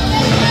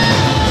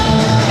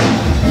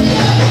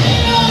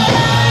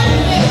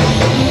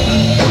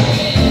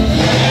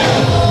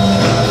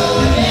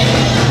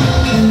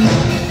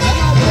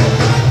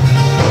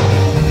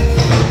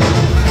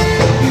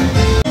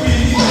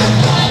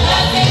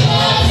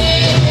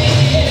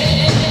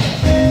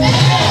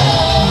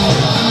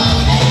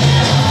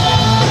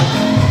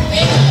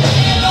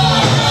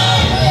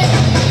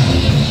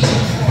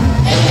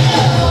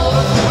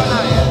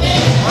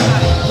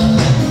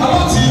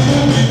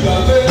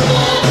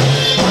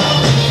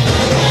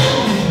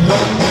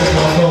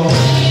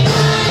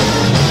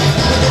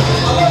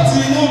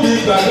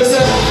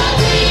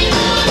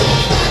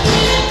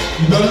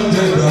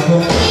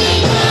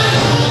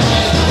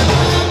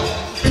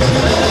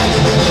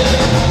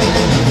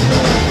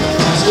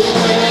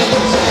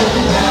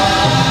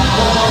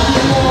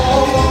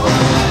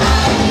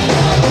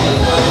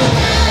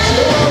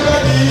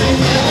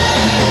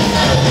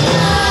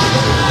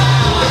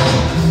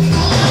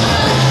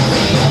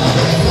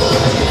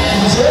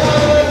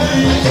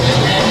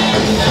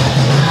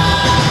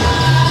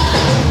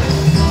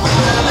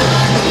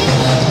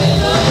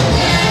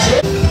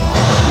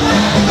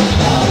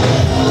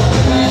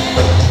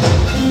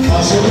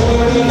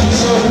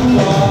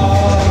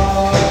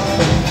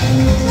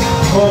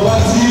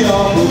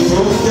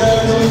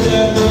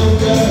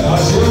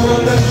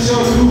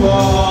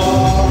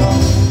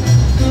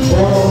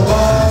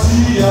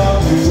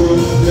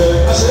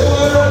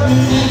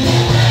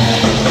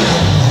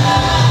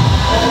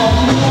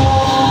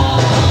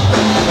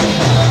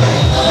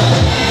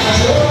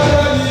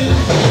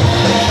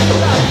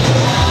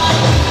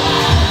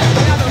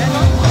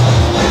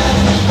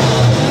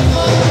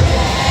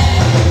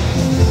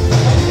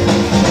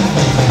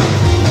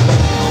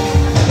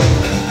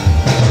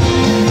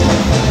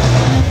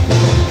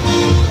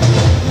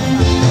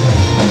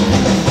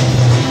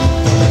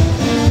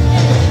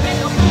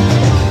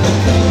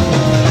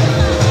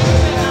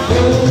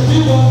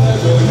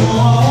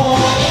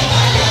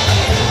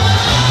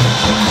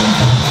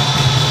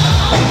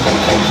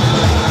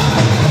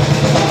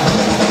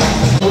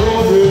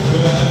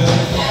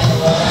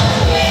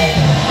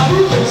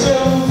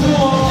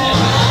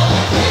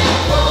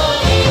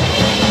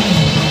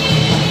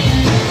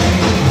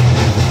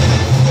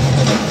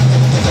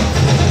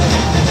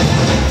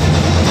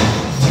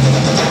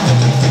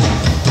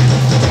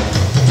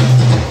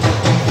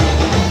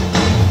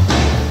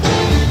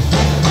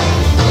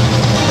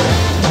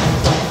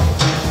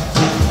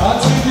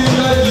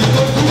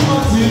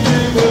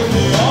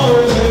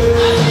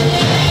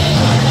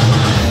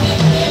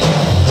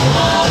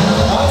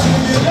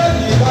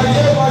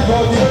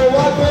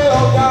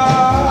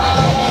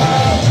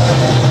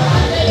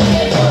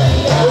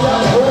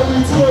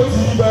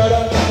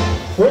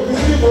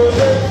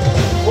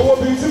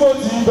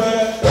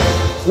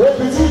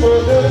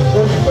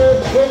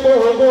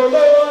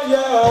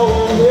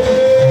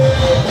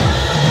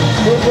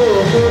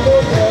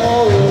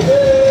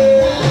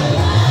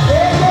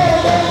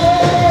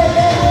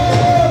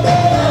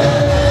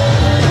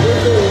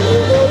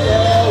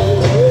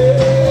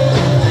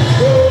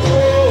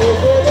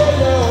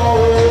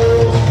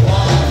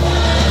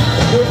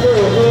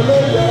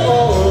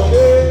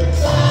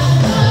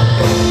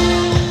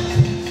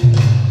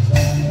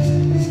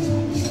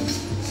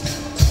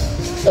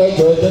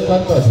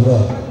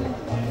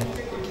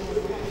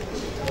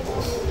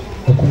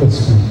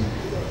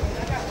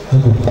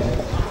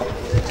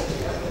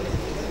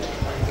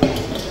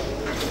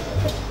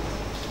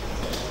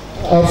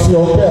 A fi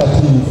ọpẹ́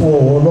àti ìfún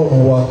ọwọ́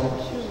Ọlọ́run wa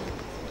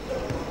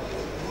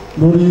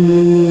lórí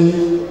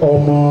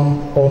ọmọ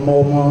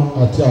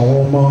àti àwọn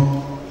ọmọ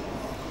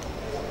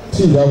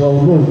tí ìyá wa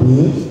olóògbé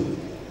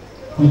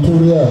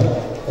Victoria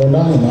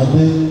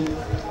Ọlárìnmádé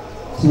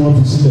tí wọ́n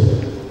fi sílẹ̀.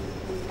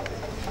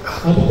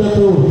 Adúpẹ́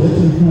pé ò jẹ́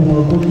kí ikú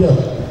wọn kó jẹ́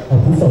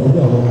àkúfà lórí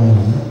àwọn ọmọ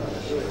wọ̀nyí.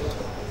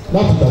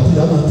 Láti ìgbà tí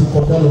ìyá náà ti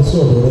kọjá lọ sí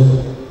ọ̀dọ̀ rẹ̀,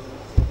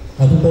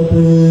 adúpẹ́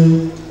pé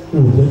ò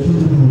jẹ́ kí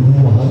gbogbo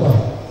wàhálà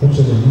ó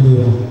ṣẹlẹ̀ nílé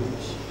wọn.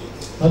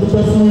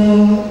 Adúpẹ́ fún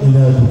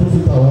ìrìn àjò tó fi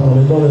ta àwọn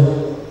ọ̀rẹ́ lọ́rẹ́.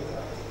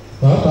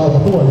 pàápàá àwọn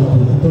tó wà ní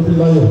ìlú tó dé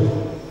láyọ̀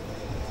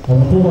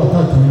àwọn tó wà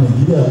káàkiri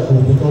Nàìjíríà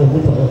òde kan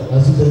mọ́tò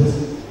accident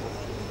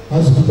a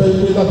sì dúpẹ́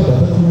pé láti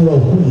bàtà tí wọ́n ra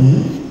òkú yìí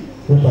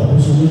ó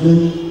gbàkóso nílé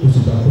ó sì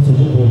gbàkóso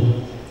nípò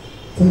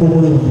fún gbogbo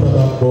rẹ̀ ní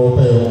bàbá gbọ́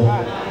ọpẹ́ wọn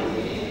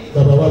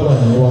bàbá wa gbà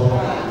yẹn wa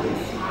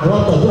àwọn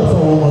àgbàdúrà fún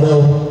àwọn ọmọ rẹ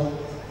o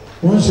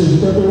wọ́n ń ṣe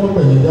ìdúpẹ́ pé wọ́n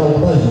pẹ̀lú ìyá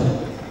wọn báyìí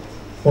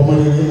ọmọ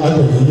rere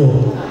agbẹ̀yẹ yọ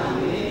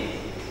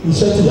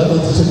iṣẹ́ tí ìyá náà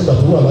ti ṣe nígbà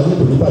tó wà láyé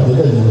kò ní bàjẹ́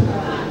lẹ́yìn rẹ̀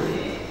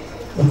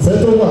ìfẹ́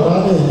tó wà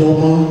láàrin ẹ̀yìn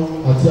ọmọ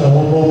àti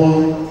àwọn ọmọ wọn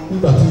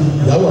nígbà tí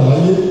ìyá wà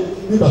láyé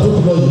nígbà tó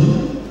ti lọ yìí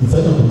ìfẹ́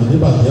náà kò ní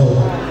bàjẹ́ o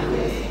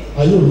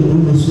ayé òní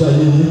dúró sí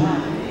ayé yìí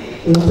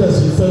ohun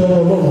tẹ̀sí fẹ́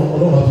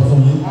ọlọ́run àti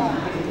fún yín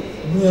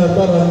ní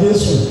agbára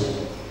Jésù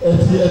ẹ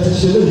ti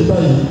ṣe léyìí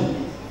báyìí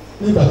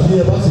nígbà tí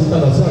ẹ bá sì ń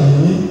padà sí àyè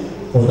yín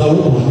ọ̀dà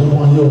owó kò ní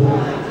wọ́n yọ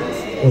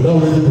ọ̀dà owó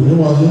kò ní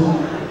wọ́n yọ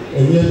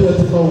ẹ̀yin ẹgbẹ́ ẹ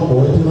ti pa ọkọ̀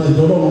ẹ ti máa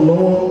ìjọ ọlọ́run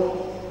lọ́wọ́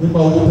nípa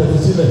owó tẹ̀sí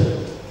sílẹ̀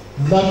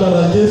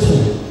lágbára Jésù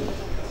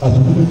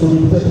àdúgbò nítorí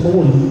tẹ́tí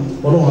mọ́wọ́ yìí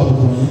ọlọ́run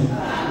àbùkù yìí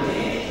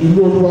ilé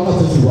olúwa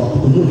láti ti wà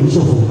kò yóò ní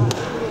ṣòfò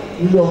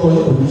ilé ọkọ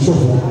yìí kò ní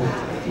ṣòfò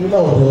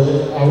nílẹ̀ ọ̀dọ̀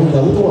àwọn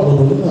ìyàwó tó wà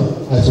lọ́dọ̀ nínà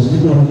àìsàn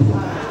nígbà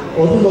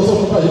ọdún lọ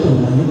sọ́kùn báyìí kò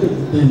ní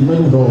èyí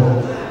mẹ́rin lọ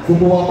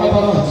gbogbo wa pátá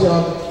náà tí a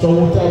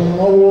tọwọ́ tí a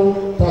náwó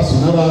tá a sì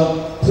nára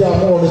tí a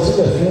mú ọrẹ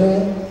sílẹ̀ fún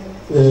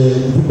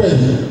ìdúpẹ́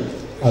yìí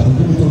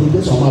àdúgbò nítorí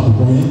Jésù àwọn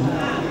àbùkù yìí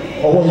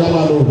ọwọ́ yẹn á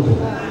máa lọ òkè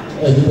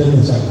ẹ̀yìn tẹ́lẹ̀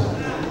ìsàlẹ̀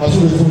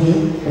asúlè fún yín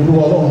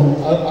olúwa ọlọ́run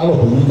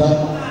alọ̀bọ̀ yín ká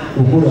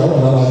ògbó rẹ̀ àwọn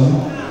lára yín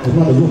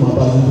ẹ̀gbọ́n rẹ̀ yóò máa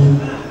bá yín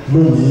gbé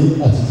lónìí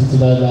àti títí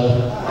láéláé.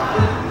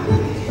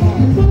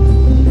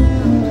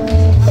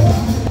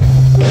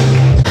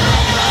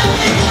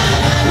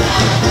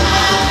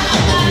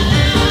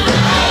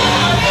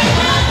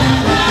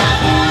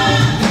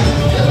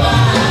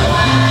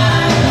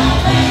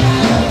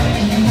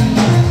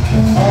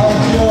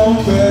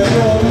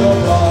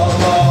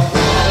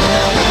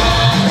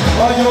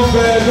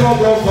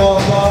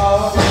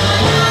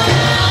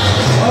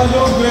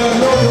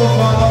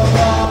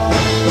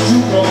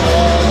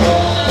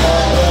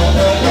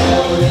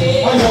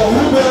 Ayọ̀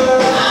wípé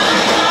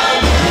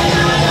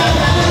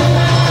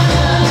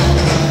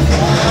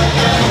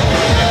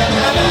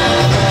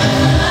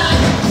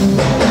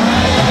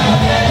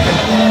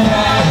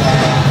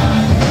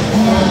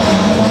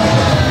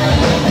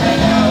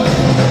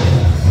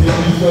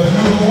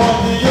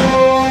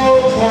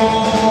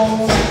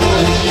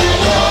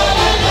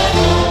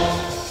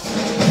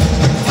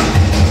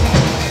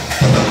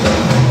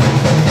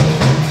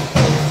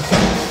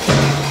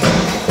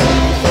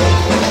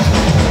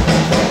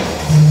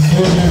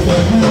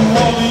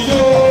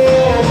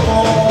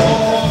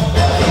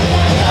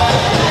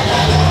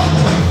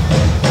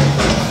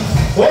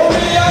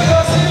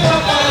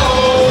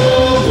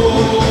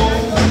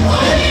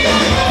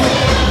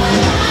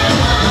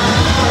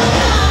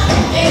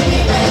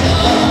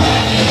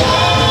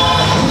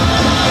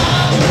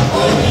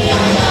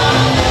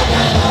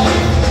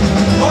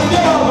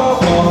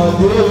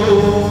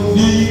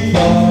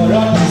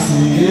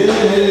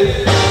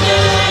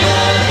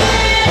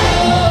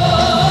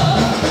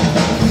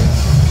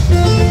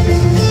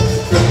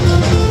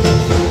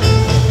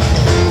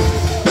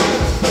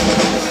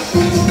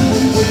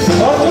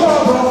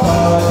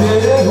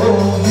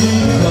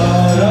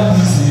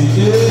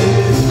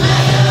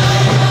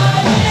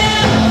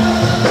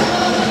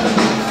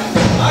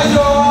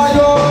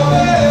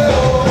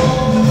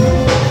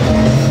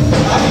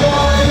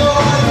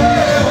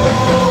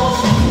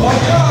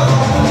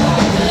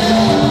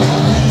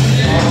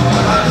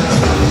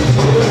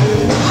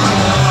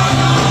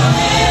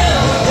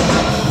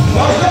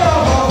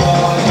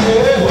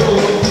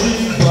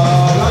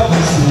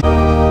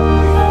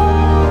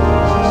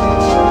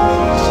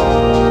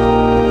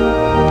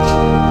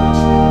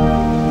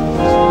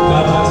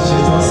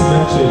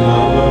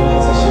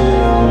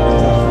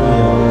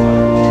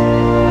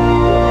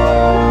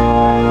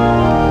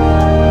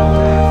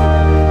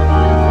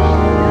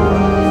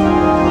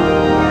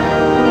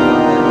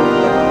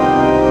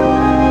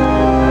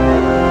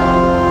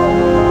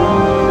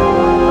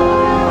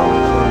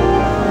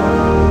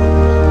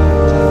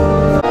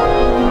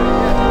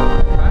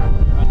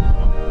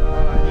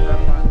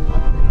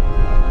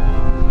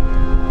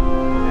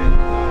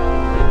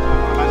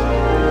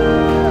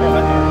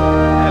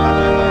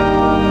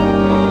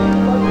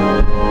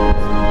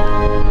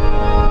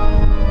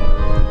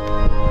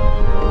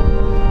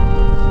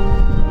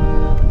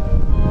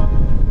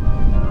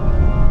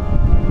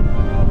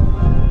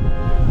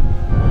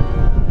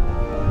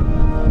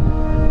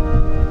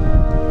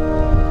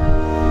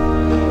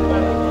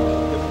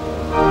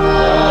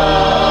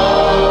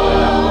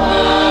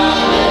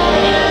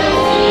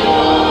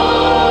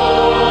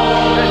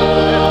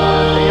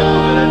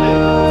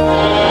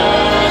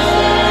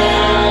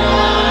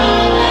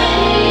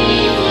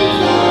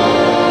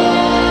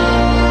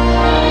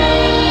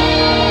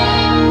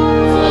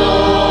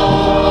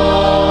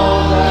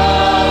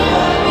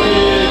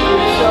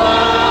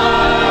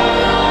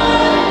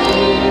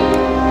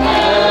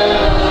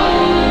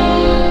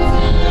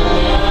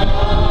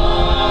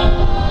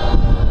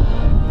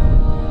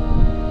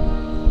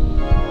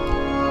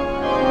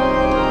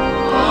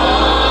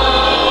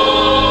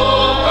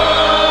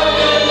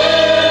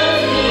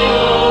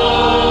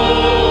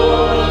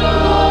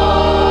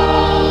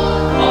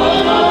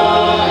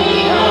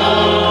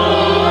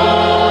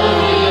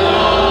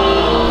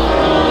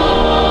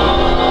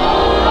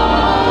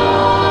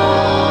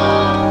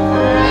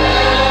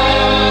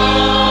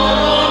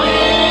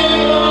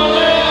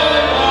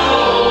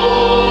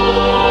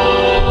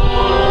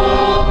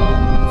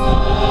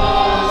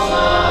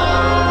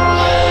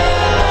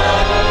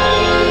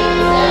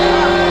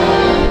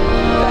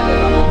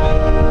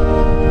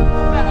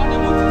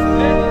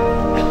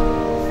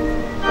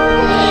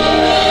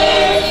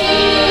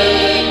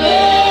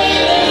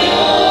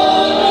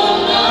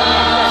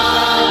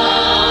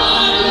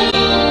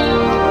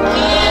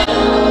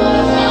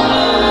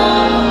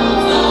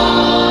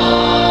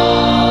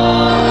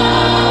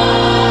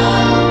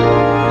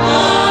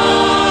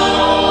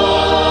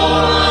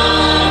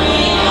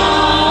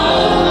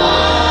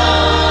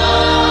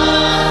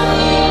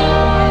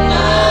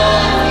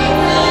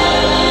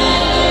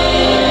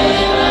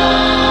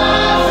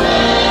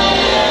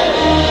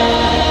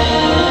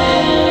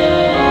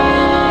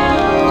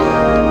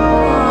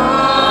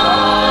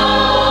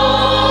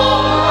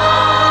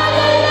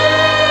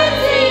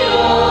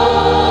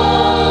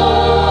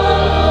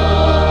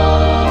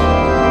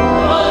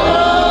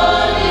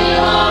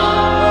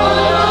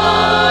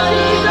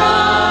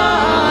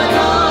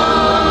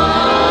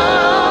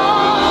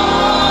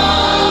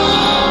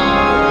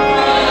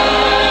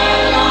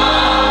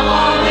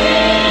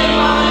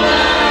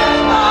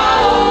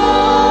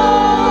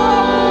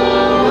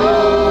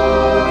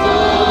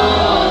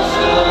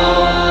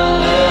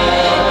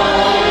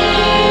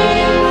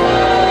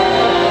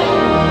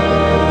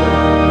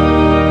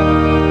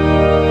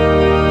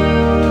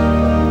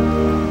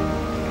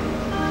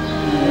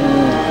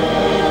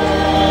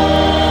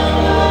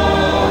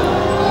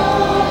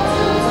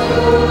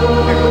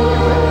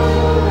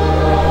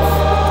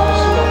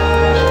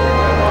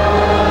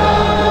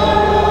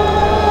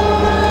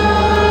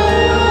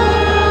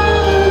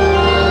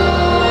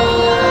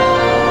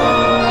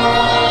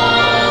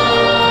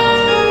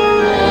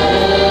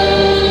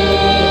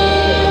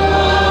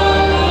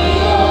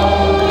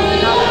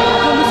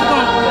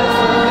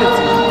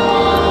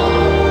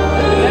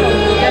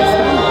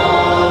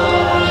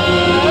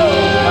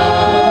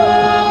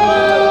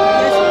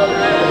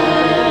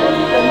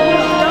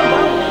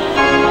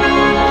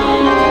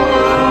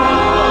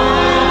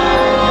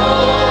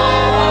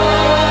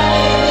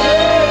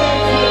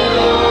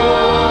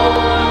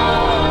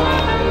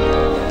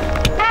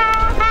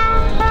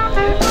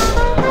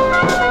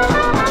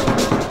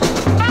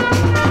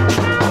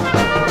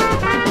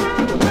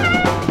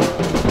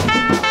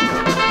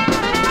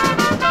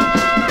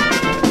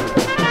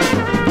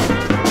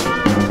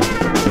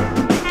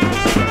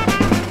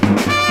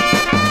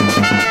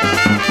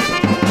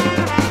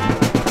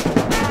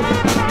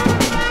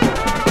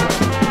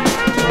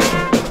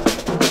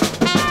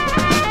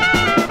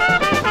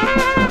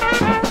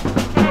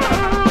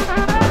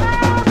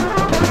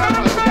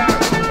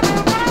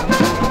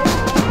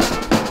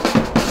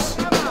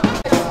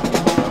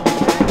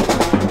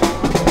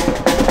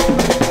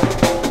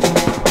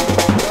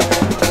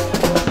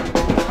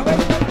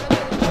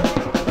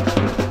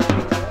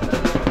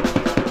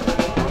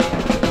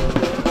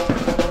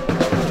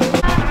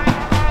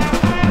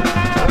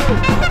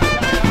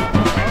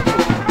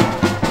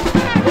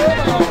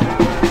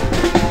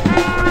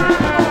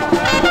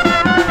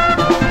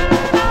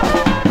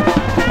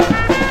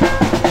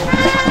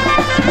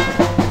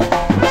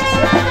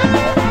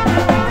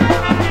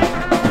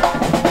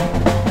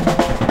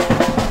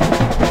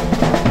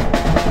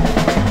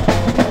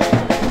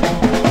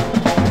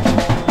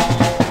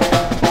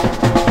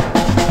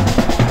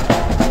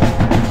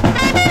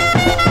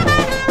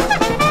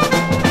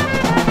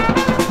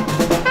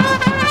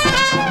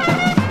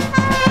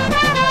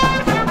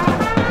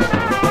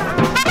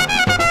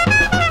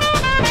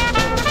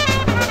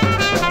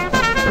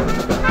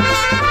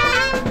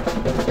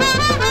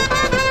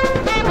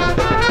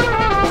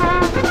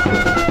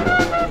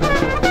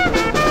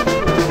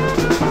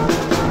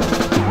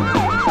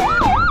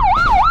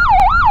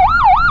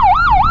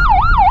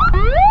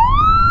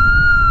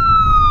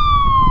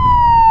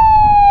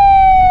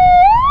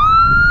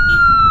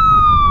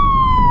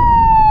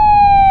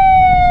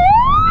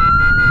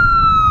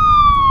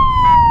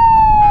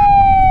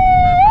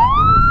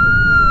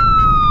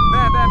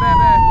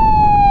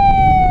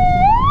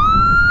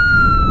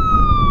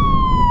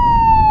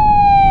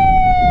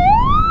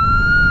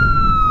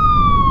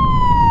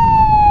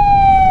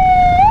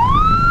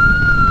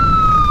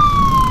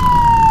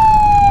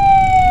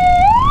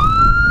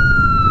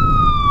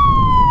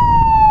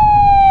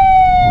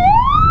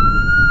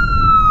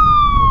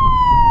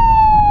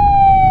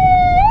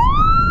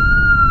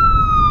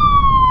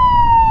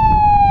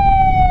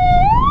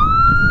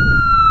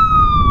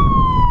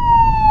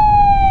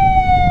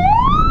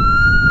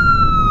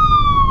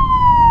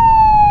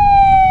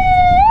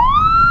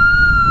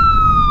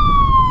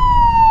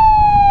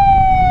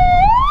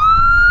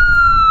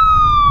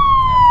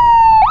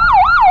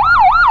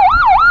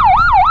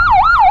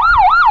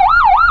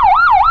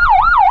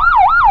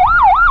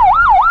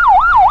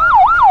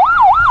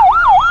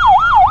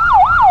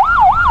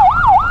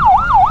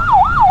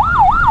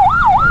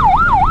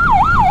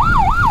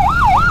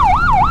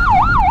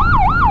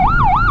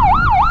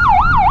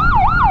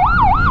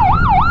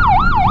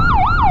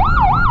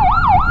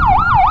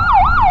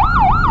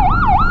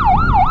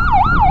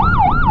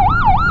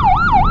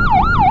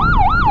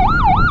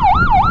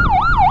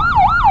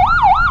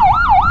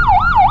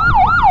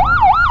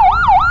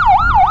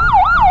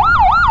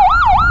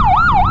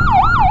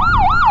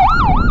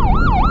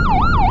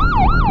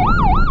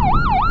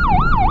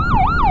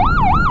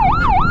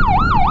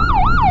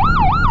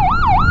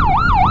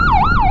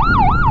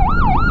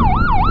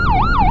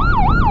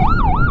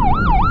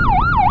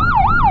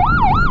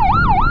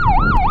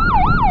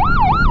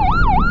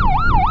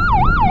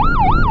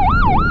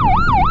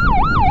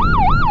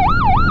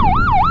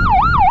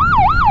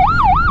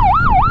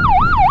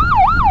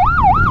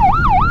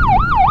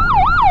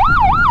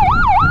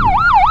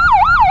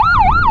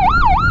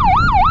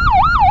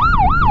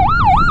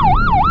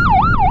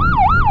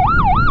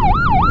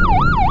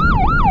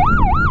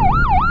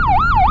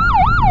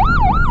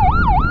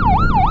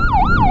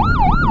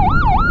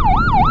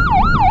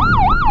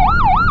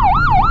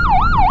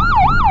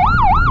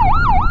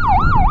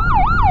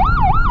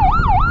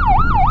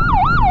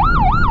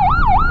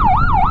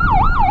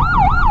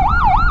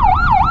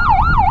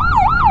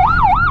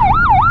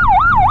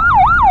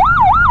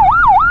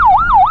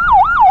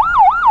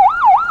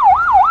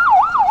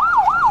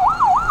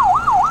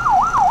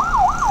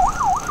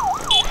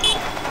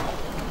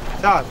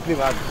play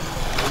máa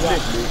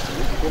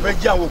kò fẹ́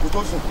jí àwọn òkú tó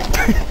sùn.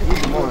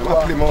 Má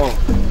play mọ́.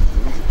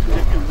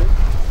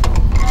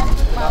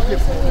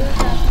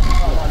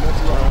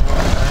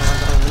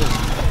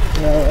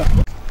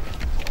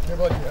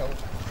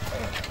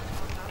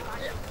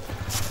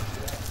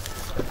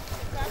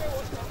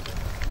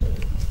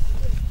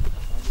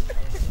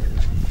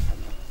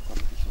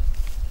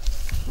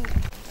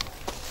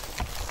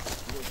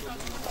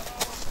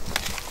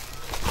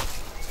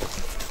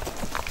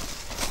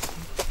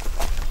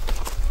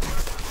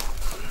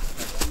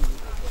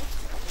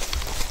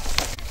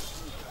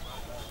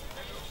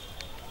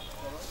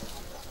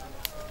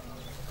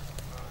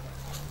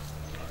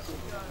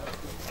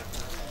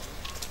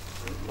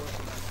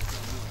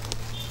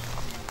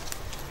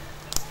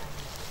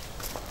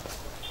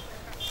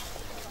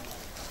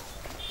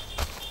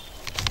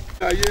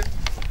 ayé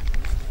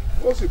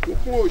ó sì kún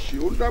fún òṣì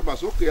ó ń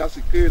dàgbàsókè a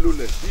sì ké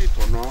lulẹ̀ sí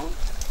ìtọ̀nà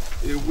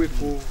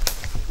ewéko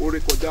ó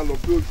rékọjá lọ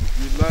bí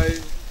òjìji láé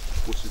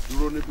kò sì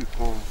dúró níbì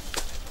kan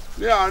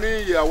ní àárín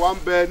ìyè àwa ń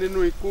bẹ nínú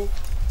ikú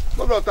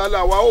lọ́dọ̀ ta lè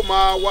àwa ó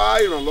máa wá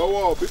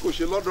ìrànlọ́wọ́ bí kò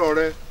ṣe lọ́dọ̀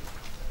rẹ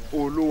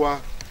Olúwa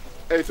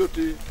ẹni tó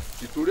ti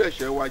ìtorí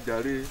ẹ̀ṣẹ̀ wa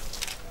jàre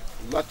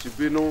láti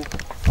bínú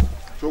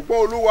ṣùgbọ́n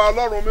Olúwa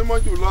Ọlọ́run mímọ́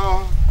jùlọ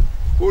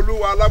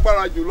Olúwa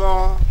alágbára jùlọ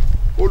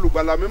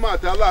olùgbàlà mímọ́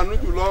àti aláàánú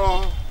jùlọ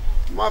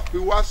má fi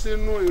wá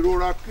sínú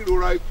ìrora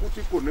kírora ikú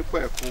tí kò ní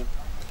pẹ̀kun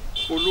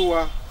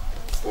Olúwa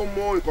ó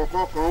mọ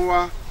ìkọ̀kọ̀ kan wa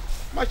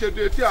má ṣe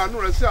di etí àánú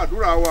rẹ sí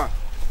àdúrà wa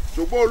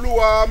ṣùgbọ́n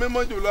Olúwa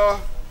mímọ́ jùlọ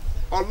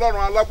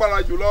Ọlọ́run alágbára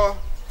jùlọ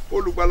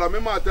olùgbàlà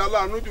mímọ́ àti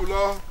aláàánú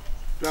jùlọ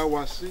dá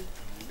wa sí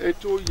ẹni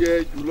tó yẹ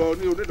jùlọ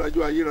ní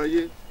onídàájọ́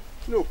ayérayé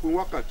ní òpin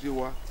wákàtí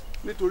wa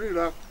nítorí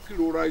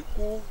kírora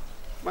ikú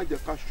má jẹ́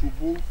ká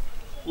ṣubú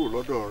kúrò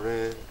lọ́dọ̀ rẹ.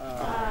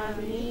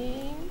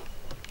 Àmín.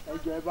 Ẹ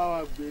jọ̀ọ́ ẹ bá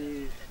wa gbé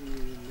sí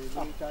ilé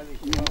ní ìtàlẹ̀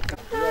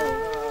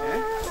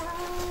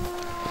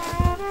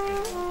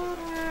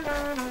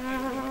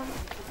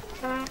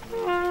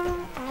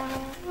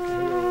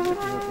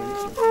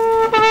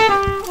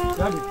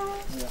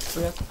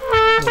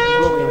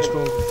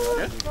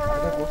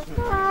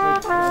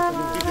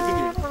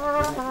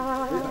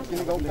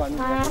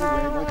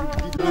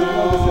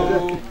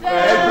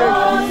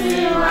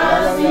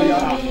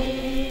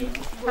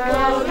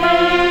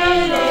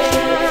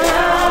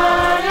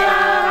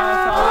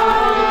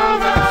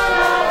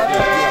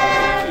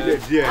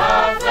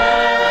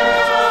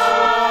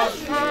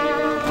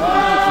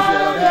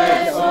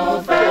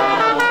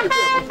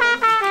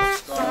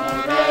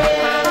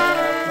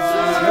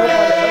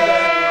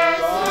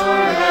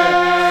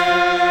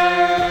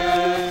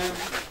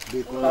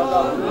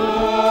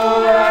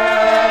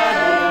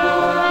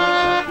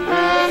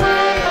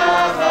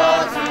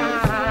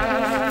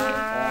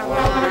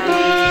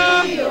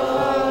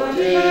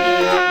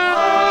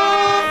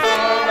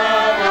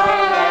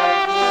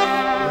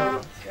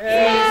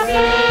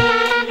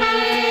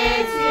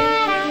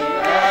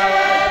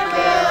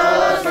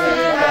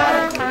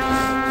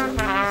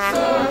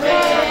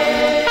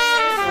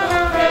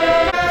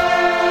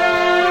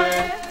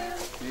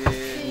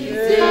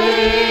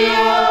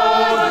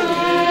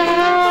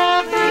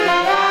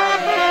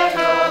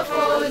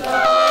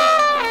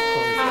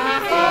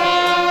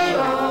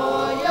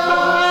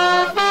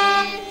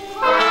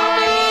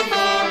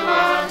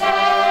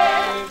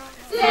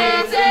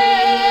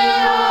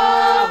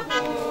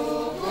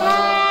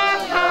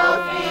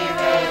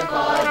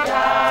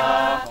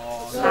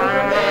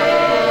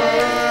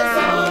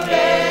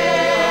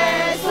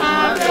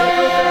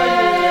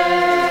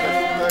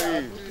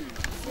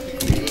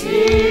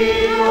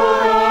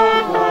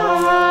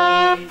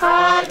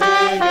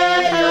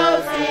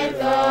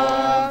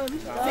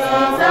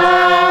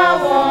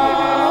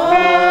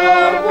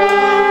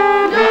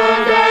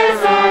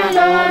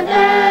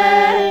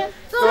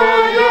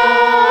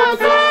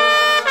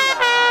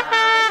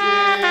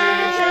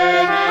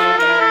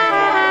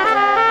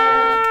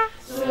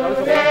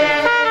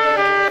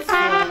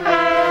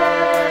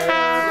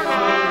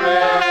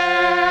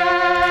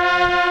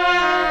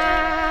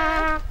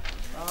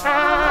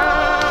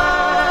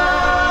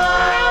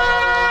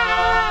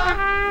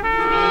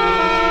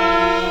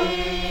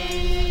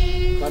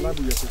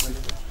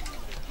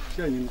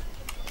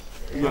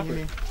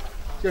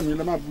Kẹ́mi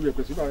ló máa bu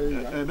ẹ̀pẹ̀ sí báyìí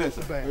ìyá. Bẹ́ẹ̀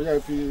sọ. Ẹ̀yà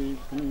fi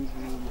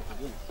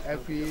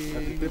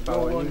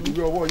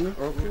ìwé ọwọ́ yín.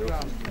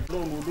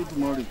 Ọlọ́run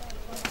Olódùmarè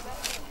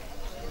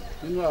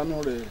nínú àánú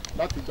rẹ̀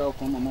láti gba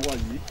ọkàn màmá wa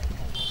yìí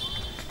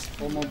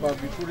ọmọọba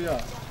Victoria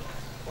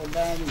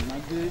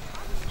Ọlárìnmágbé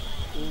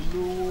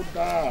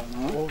Olówódàrán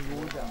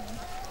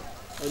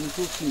ẹni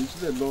tó fi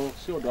ìsílẹ̀ lọ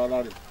sí ọ̀dọ̀ ara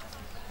rẹ̀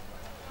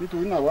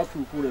nítorí náà wá fi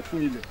òkú rẹ̀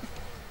fún ilẹ̀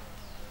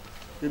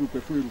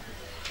erùpẹ̀ fún erùpẹ̀.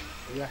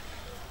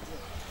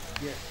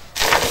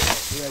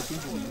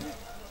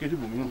 Kéde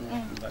bò mí nù.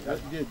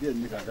 Díẹ̀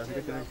ní gàdá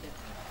kékeré.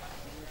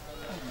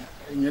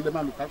 Ìyẹn lè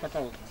máa lò kápátá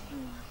o.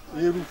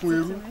 Eru fún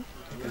eru.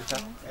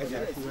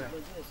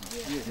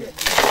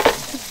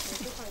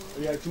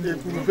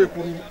 Ekuru fẹ́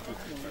kuru.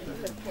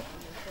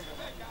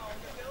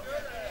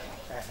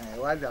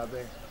 Wá dà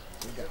bẹ́ẹ̀.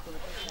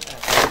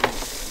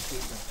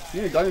 ní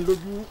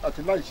ìdánilójú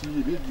àti láìsí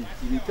iyèméjì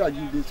ìrètí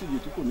àjíǹde sí ìyè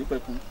tí kò ní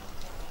pẹ̀kun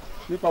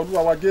nípa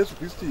olúwa wa Jésù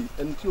Kristi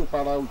ẹni tí ó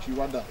para òṣì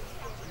wa dà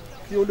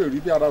kí ó lè rí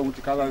bí ara òun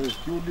tìkára rẹ̀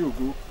kí ó lé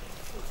ògo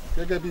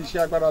gẹ́gẹ́ bí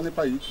iṣẹ́ agbára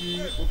nípa èyí tí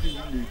ó fi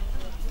lè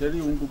tẹrí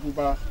ohun gbogbo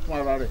ba fún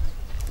ara rẹ̀.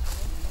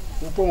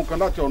 Gbogbo nǹkan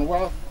láti ọ̀run wá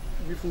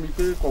wí fún mi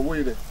pé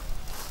kọ̀wé rẹ̀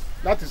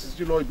láti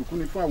sísí lọ ìbùkún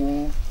ni fún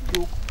àwọn tí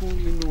ó kú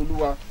nínú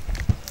olúwa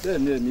bẹ́ẹ̀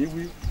ni ẹ̀mí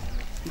wí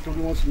nítorí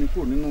wọ́n sinmi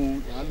kúrò nínú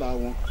wàhálà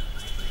wọn.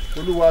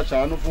 Olúwa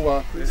ṣàánú fún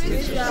wa.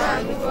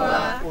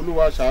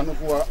 Olúwa ṣàánú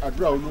fún wa.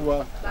 Àdúrà Olúwa.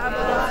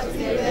 Bàbá wa ti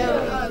ẹgbẹ́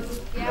ọlọ́run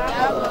kí a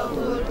dábọ̀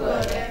fún orúkọ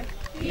rẹ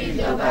kí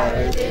ìjọba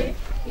rẹ dé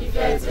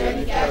ìfẹ́ tirẹ̀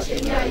ní kí a ṣe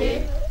ní ayé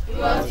bí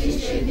wọ́n ti ń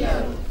ṣe ní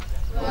ọ̀run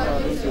fún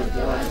ọdún tí ó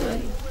jẹ́ wá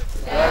lónìí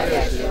dárí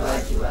ẹ̀ṣẹ̀ wa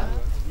jì wá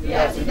bí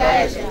a ti dá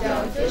ẹ̀ṣẹ̀ jà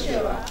wọn tó ṣẹ̀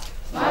wá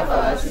má fà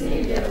wá sínú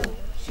ìdẹ̀rù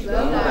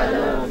ṣùgbọ́n gbà wá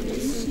lọ́wọ́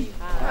Jésù.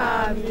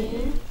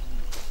 Àmín.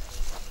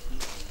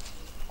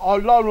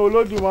 Ọlọ́run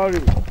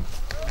Olódùmarè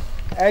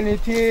ẹni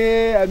tí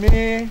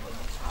ẹ̀mí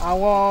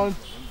àwọn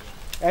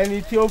ẹni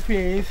tí ó fi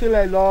ìyìn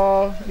sílẹ̀ lọ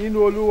nínú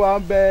Olúwa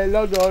ń bẹ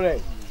lọ́dọ̀ rẹ̀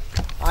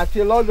àti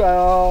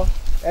lọ́dọ̀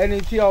ẹni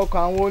tí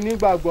ọkàn àwọn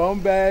onígbàgbọ́ ń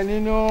bẹ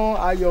nínú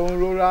ayọ̀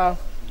ìrora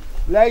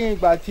lẹ́yìn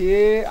ìgbà tí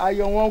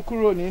ayọ̀ wọn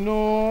kúrò nínú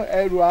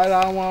ẹrù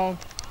ara wọn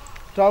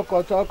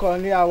tọkàntọkàn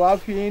ni àwa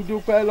fi ń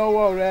dúpẹ́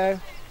lọ́wọ́ rẹ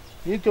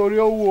nítorí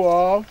ó wù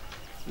ọ́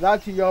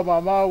láti yọ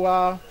màmá wa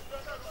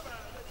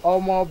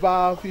ọmọọba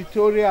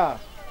Victoria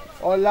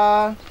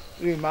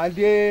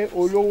Olowodaran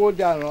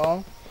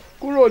Olowodaran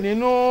kúrò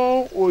nínú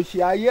òṣì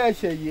ayé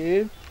ẹ̀ṣẹ̀ yìí.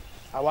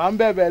 Àwa ń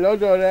bẹ̀bẹ̀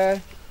lọ́dọ̀ rẹ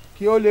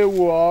kí ó lè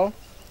wù ọ́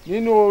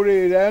nínú oore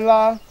rẹ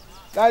ńlá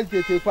láti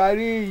tètè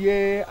parí iye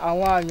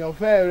àwọn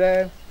àyànfẹ́ rẹ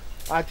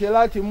àti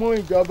láti mú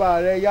ìjọba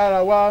rẹ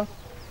yára wá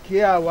kí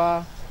àwa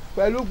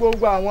pẹ̀lú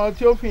gbogbo àwọn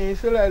tí ó fi yín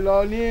sílẹ̀ lọ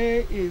ní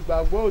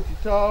ìgbàgbọ́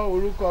òtítọ́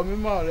orúkọ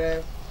mímọ́ rẹ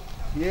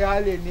kí a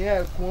lè ní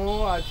ẹ̀kún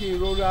àti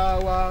ìrora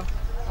wa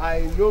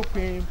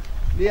àìlópin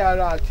lé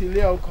ara àti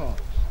lé ọkàn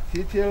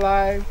títí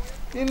láé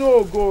nínú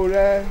ògo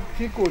rẹ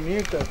tí kò ní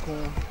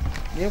ìpẹ̀kun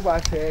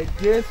nípasẹ̀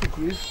Jésù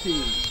Kristi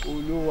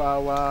Olúwa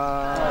wa.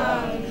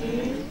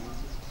 Àmín.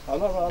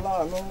 Ọlọ́run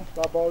aláàánú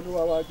bàbá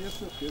olúwa wa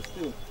Jésù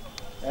Kristi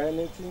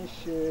ẹni tí ń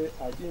ṣe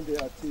àjíǹde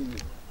àti ìyè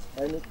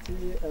ẹni tí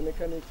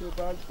ẹnikẹ́ni tí ó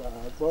bá gbà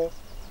á gbọ́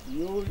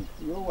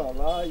yóò wà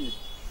láàyè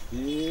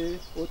bí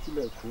ó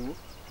tilẹ̀ kú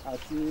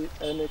àti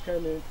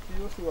ẹnikẹ́ni tí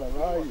ó sì wà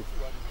láàyè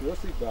tí ó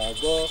sì gbà á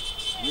gbọ́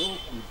yóò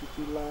kú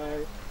títí láé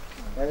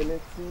ẹni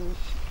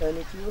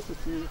tí ó sì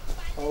fi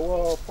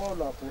ọwọ́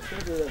Pọ́ọ̀lù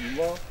àpòstélì rẹ̀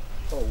mọ́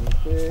kọ̀wé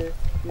pé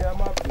kí a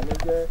má bínú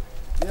jẹ́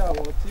bí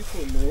àwọn tí kò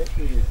ní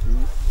ìrètí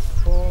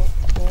fún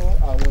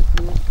àwọn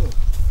tí ó sùn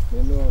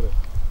nínú rẹ̀.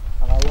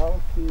 Àwa ń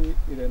fi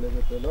ìrẹ̀lẹ̀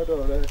bẹ̀bẹ̀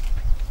lọ́dọ̀ rẹ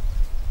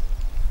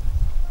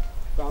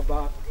bàbá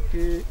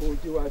kí o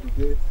jí wa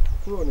dìde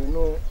kúrò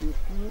nínú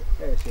ikú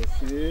ẹ̀ṣẹ̀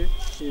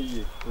sí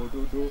ìyè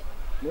òdodo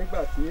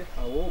nígbà tí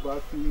àwa ò bá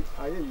fi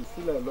ayé yìí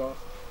sílẹ̀ lọ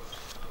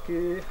kí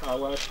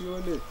àwa tí ó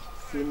lè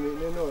sinmi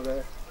nínú rẹ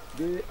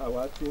bí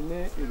àwa ti ní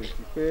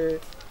ìrètí pé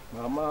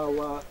màmá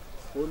wa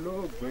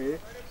olóògbé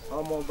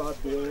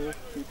ọmọbabìnrin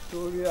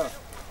Victoria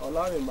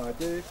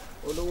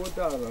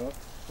Olowodaran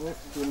ń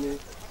sinmi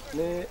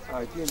ní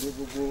àjíǹde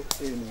gbogbo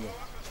ènìyàn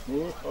ní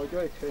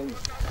ọjọ́ ìkẹyìn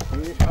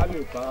kí a lè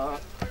bá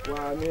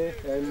wa ní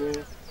ẹni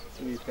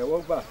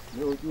ìtẹ́wọ́gbà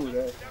ní ojú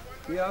rẹ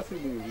kí a sì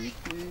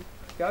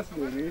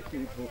lè rí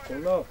ìbùkún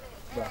náà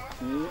gbà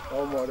tí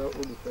ọmọ rẹ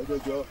olùfẹ́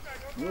jọjọ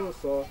yóò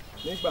sọ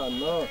nígbà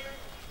náà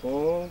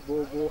fún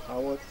gbogbo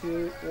àwọn tí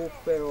ó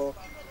fẹ́ ọ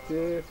tí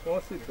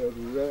wọ́n sì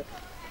bẹ̀rù rẹ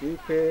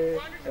wípé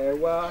ẹ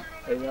wá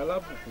ẹ̀yin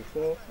alábùkún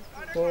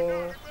fún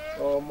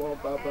ọmọ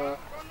bàbá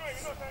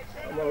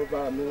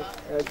mi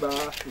ẹ gba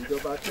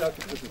ìjọba tí a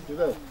ti pèsè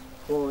sílẹ̀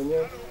fún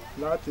yín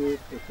láti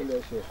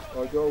ìpilẹ̀ṣẹ̀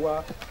ọjọ́ wá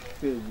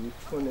fi èyí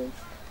fúnni.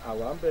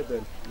 Àwa ń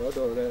bẹ̀bẹ̀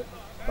lọ́dọ̀ rẹ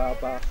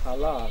bàbá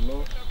aláàánú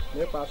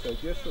nípasẹ̀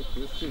Jésù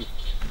Kristi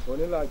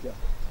onílàjà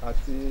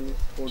àti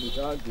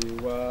olùdáǹdè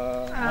wa.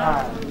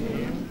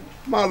 Àmín.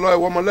 Máa lọ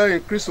ìwọ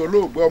ọmọlẹ́yìn Kristi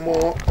olóògbé ọmọ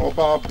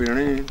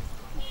ọbabìnrin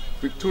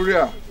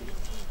Victoria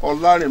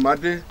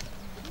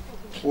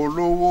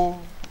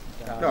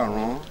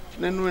Olowodaran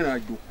nínú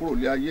ìrìnàjò kúrò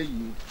lé ayé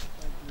yìí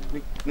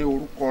ní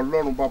orúkọ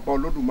Ọlọ́run bàbá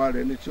Olódùmarè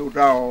ẹni tí ó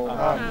dá ọ.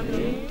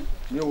 Àmín.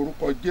 Ní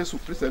orúkọ Jésù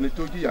Kristi ẹni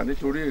tó jìyà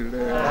nítorí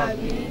rẹ.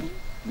 Àmín.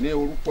 Ní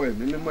orúkọ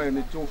ẹ̀mí mímọ́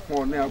ẹni tí ó fún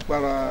ọ ní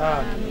agbára.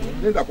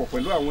 Àmín. Ní ìdàpọ̀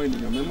pẹ̀lú àwọn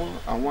ènìyàn mímọ́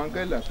àwọn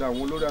áńgẹ́lì àti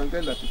àwọn olórí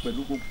áńgẹ́lì àti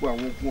pẹ̀lú gbogbo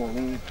àwọn ogun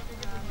ọ̀run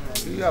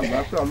kí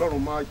àlàáfíà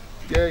Ọlọ́run máa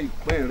jẹ́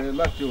ìpín rẹ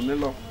láti òní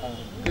lọ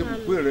kí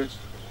ibùgbé rẹ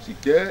sì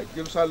jẹ́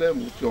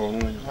Jerúsálẹ́mù ti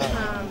ọ̀run.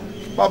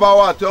 Bàbá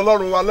wa àti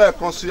Ọlọ́run wa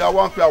lẹ́ẹ̀kan sí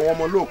àwa ń fi àwọn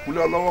ọmọ lóòkú lé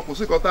ọ lọ́wọ́ kò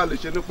sí nǹkan tá a lè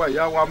ṣe nípa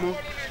ìyá wa mú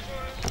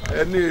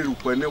ẹni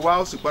erùpẹ̀ ni wá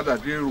ó sì padà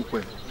dé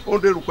erùpẹ̀ ó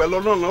ń de erùpẹ̀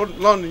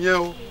lọ́nà nìyẹn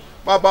o.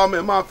 Bàbá mi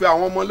máa fi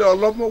àwọn ọmọ lé ọ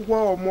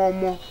lọ́wọ́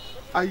ọmọ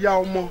aya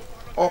ọmọ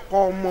ọkọ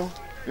ọmọ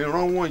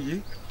ìran wọn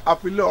yìí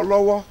àfilẹ́ ọ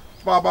lọ́wọ́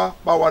bàbá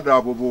bá wa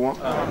dáàbò bò wọ́n.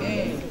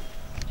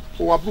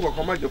 Ohun aburú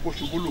kankan má jẹ́ kó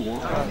ṣubú lù wọ́n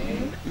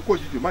ikú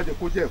òjijì má jẹ́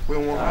kó jẹ́ ìpín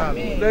wọn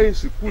lẹ́yìn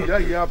ìsìnkú ìyá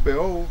yìí abẹ́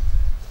ọ́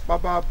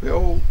bàbá abẹ́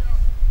ọ́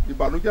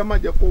ìbànújẹ́ má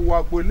jẹ́ kó wọ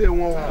agboolé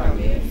wọn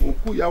o,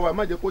 òkú ìyá wa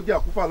má jẹ́ kó jẹ́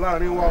àkúfà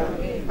láàrin wa o,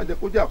 má jẹ́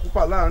kó jẹ́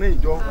àkúfà láàrin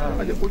ìjọ,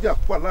 má jẹ́ kó jẹ́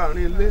àkúfà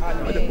láàrin ilé,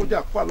 má jẹ́ kó jẹ́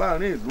àkúfà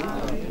láàrin ìlú.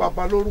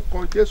 Bàbá lórúkọ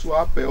Jésù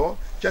a bẹ̀ ọ́,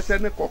 ṣẹ́tẹ́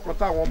ní kọ̀ọ̀kan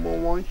táwọn ọmọ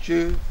wọn ń ṣe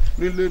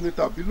nílé ni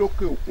tàbí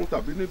lókè òkun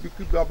tàbí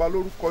níbikíbi, Bàbá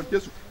lórúkọ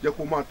Jésù jẹ́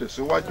kó máa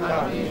tẹ̀síwájú.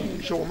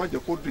 Iṣẹ́ wọn má jẹ́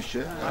kó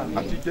dìṣẹ́,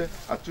 àti jẹ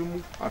àti mú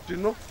àti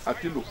ná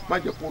àti lò má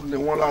jẹ́ kó ní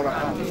wọn lára,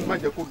 má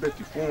jẹ́ kó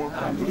dẹ̀tì fún wọn,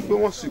 torí pé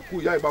wọ́n sìnkú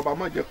ìyá Bàbá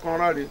má jẹ́ kán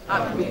ráre,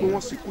 torí pé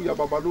wọ́n sìnkú ìyá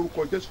Bàbá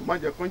lórúkọ Jésù má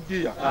jẹ́ kán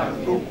jìyà,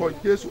 lórúkọ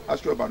Jésù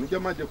aṣọ ìbànújẹ́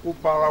má jẹ́ kó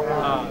bára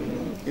wọn,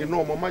 iná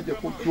ọmọ má jẹ́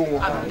kó jó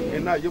wọn,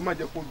 iná ayé má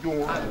jẹ́ kó jó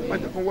wọn, má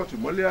jẹ́ kó wọ́n tì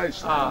mọ́lé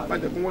àìsàn, má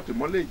jẹ́ kó wọ́n tì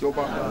mọ́lé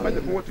ìjọba, má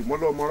jẹ́ kó wọ́n tì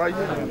mọ́lé ọmọ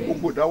ráyé,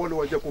 gbogbo ìdáwọ́lé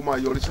wọn jẹ́ kó máa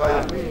yọrí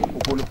sáyà,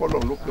 gbogbo ní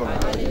fọ́lọ́run lókè ọ̀run,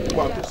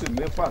 gbogbo àtúnṣe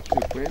nípa àti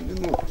ìpín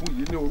nínú òkú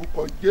yìí ní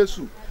orúkọ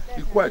Jésù.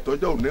 Ikú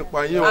àìtọ́jọ́ ò ní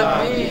pa yín o,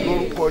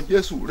 lórúkọ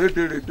Jésù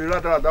rédèrèdè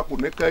rádaràdà kò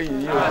ní kẹ́yìn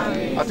yín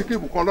o, àti kí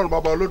ìbùkún Ọlọ́run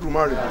Bàbá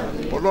Olódùmarè,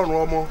 Ọlọ́run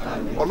Ọmọ,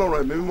 Ọlọ́run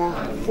Ẹ̀mí Mímọ́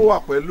kó wà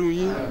pẹ̀lú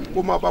yín,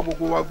 kó máa bá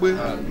gbogbo wa gbé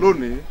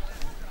lónìí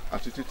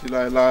àti títí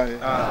láéláé.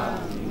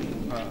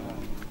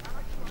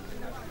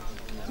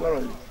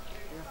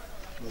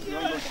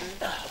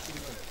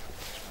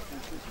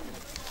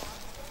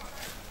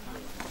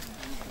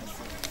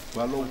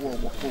 Wà lọ́wọ́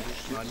ọmọ kó o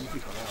ṣe.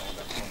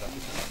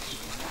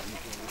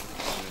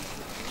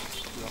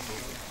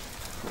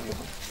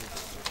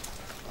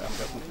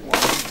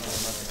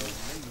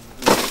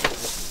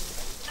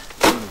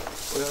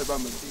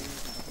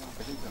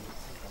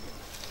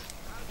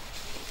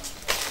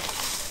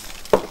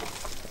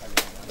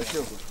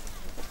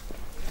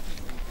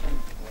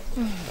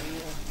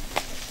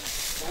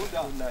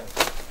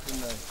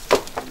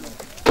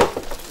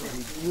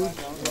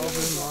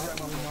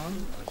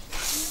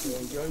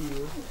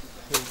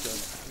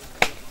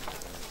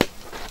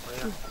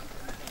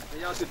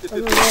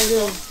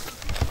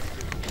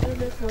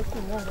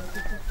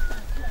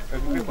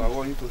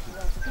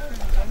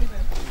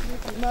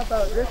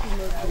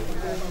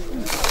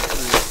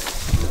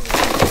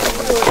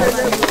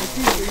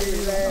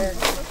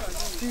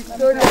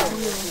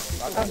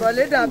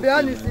 Àbọ̀lé dàbí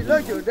ọ́nìsì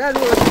lójó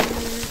dẹ́rù òsì.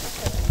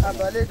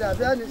 Àbọ̀lé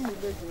dàbí ọ́nìsì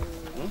lójó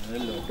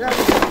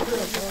dẹ́rù òsì.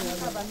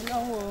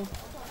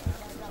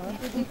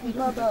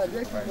 Má bá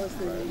ọ̀dẹ́ kí mo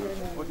ṣe ìyẹn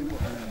ni.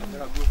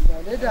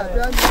 Àbọ̀lé dàbí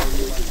ọ́nìsì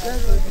lójó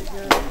dẹ́rù òsì.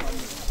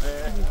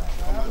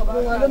 Gbogbo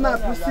wọn ló máa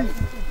kú sí.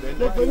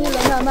 Gbogbo yín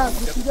lọ máa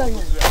kú sí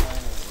bẹ́yẹn.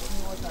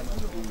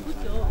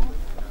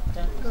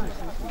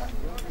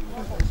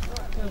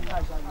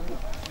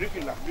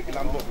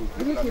 Bíríkìlà ń bọ̀.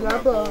 Bíríkìlà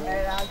ń bọ̀.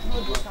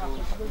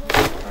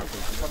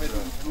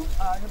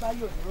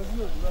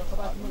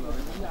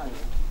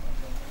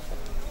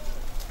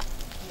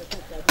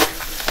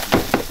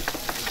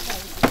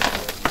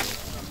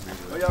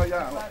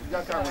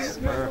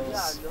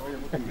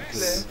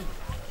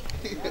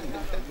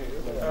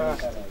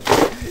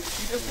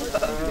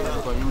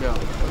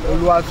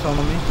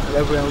 Olúwaṣọ̀nmi,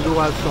 Reverend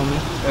Olúwaṣọ̀nmi.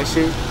 Ẹ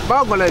ṣé,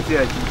 báwo gan lẹ ti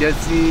ẹ̀ jẹ́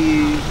sí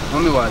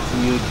mọ́mìwá àti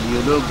òdì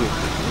olóògbé?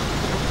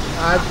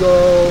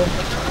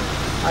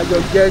 Àjọ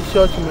jẹ́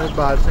church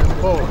member St.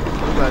 Paul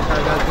nígbà tí a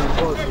dá St.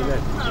 Paul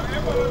sílẹ̀.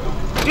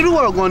 Irú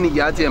ọ̀rọ̀ gan ni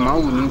ìyá tiẹ̀ máa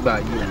ń wù nígbà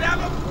yìí?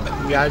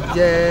 Ìyá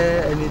jẹ́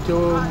ẹni tó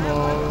mọ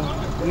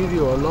rírì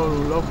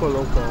Ọlọ́run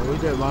lọ́pọ̀lọpọ̀, ó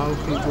dẹ̀ máa ń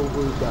fi gbogbo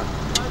ìgbà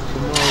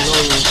súnmọ́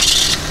Ọlọ́run.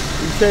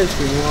 Iṣẹ́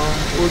ìsìn wọn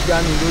ó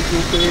dáni lójú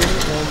pé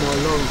wọ́n mọ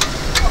Ọlọ́run.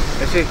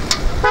 Ẹ ṣé,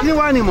 kí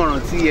wá ní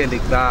ìmọ̀ràn tí ẹ lè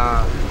gba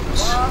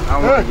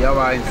àwọn ìyá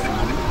wa ìsìn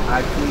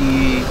àti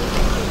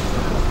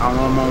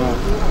àwọn ọmọ wọn?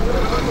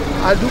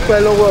 A dúpẹ́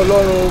lọ́wọ́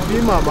Ọlọ́run bí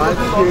màmá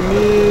ṣe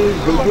ní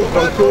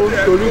ìdojúkọ tó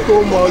torí tó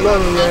mọ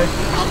Ọlọ́run yẹn.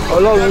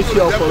 Ọlọ́run ṣe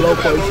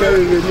ọ̀pọ̀lọpọ̀ iṣẹ́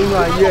rere nínú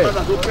ayé ẹ̀.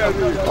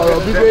 Ọ̀rọ̀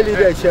Bíbélì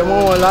dẹ̀ ṣẹ mọ́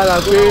wọn lára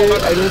pé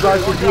ẹni bá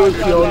ti dúró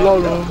ti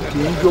Ọlọ́run kì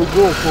í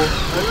jogún òfo.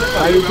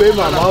 A rí i pé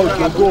màmá ò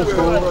jogún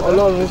òfo,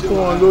 Ọlọ́run fún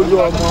wọn lójú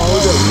ọmọ, ó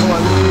dẹ̀ fún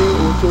wọn ní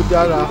ohun tó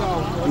dára.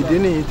 Ìdí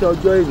nìyí tí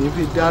ọjọ́ ìní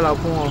fi dára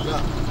fún wọn.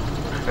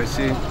 Ẹ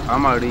ṣé, a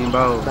máa rí yín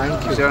bá o.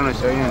 Iṣẹ́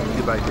ìrànṣẹ́ yẹn ní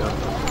ìbàjẹ́.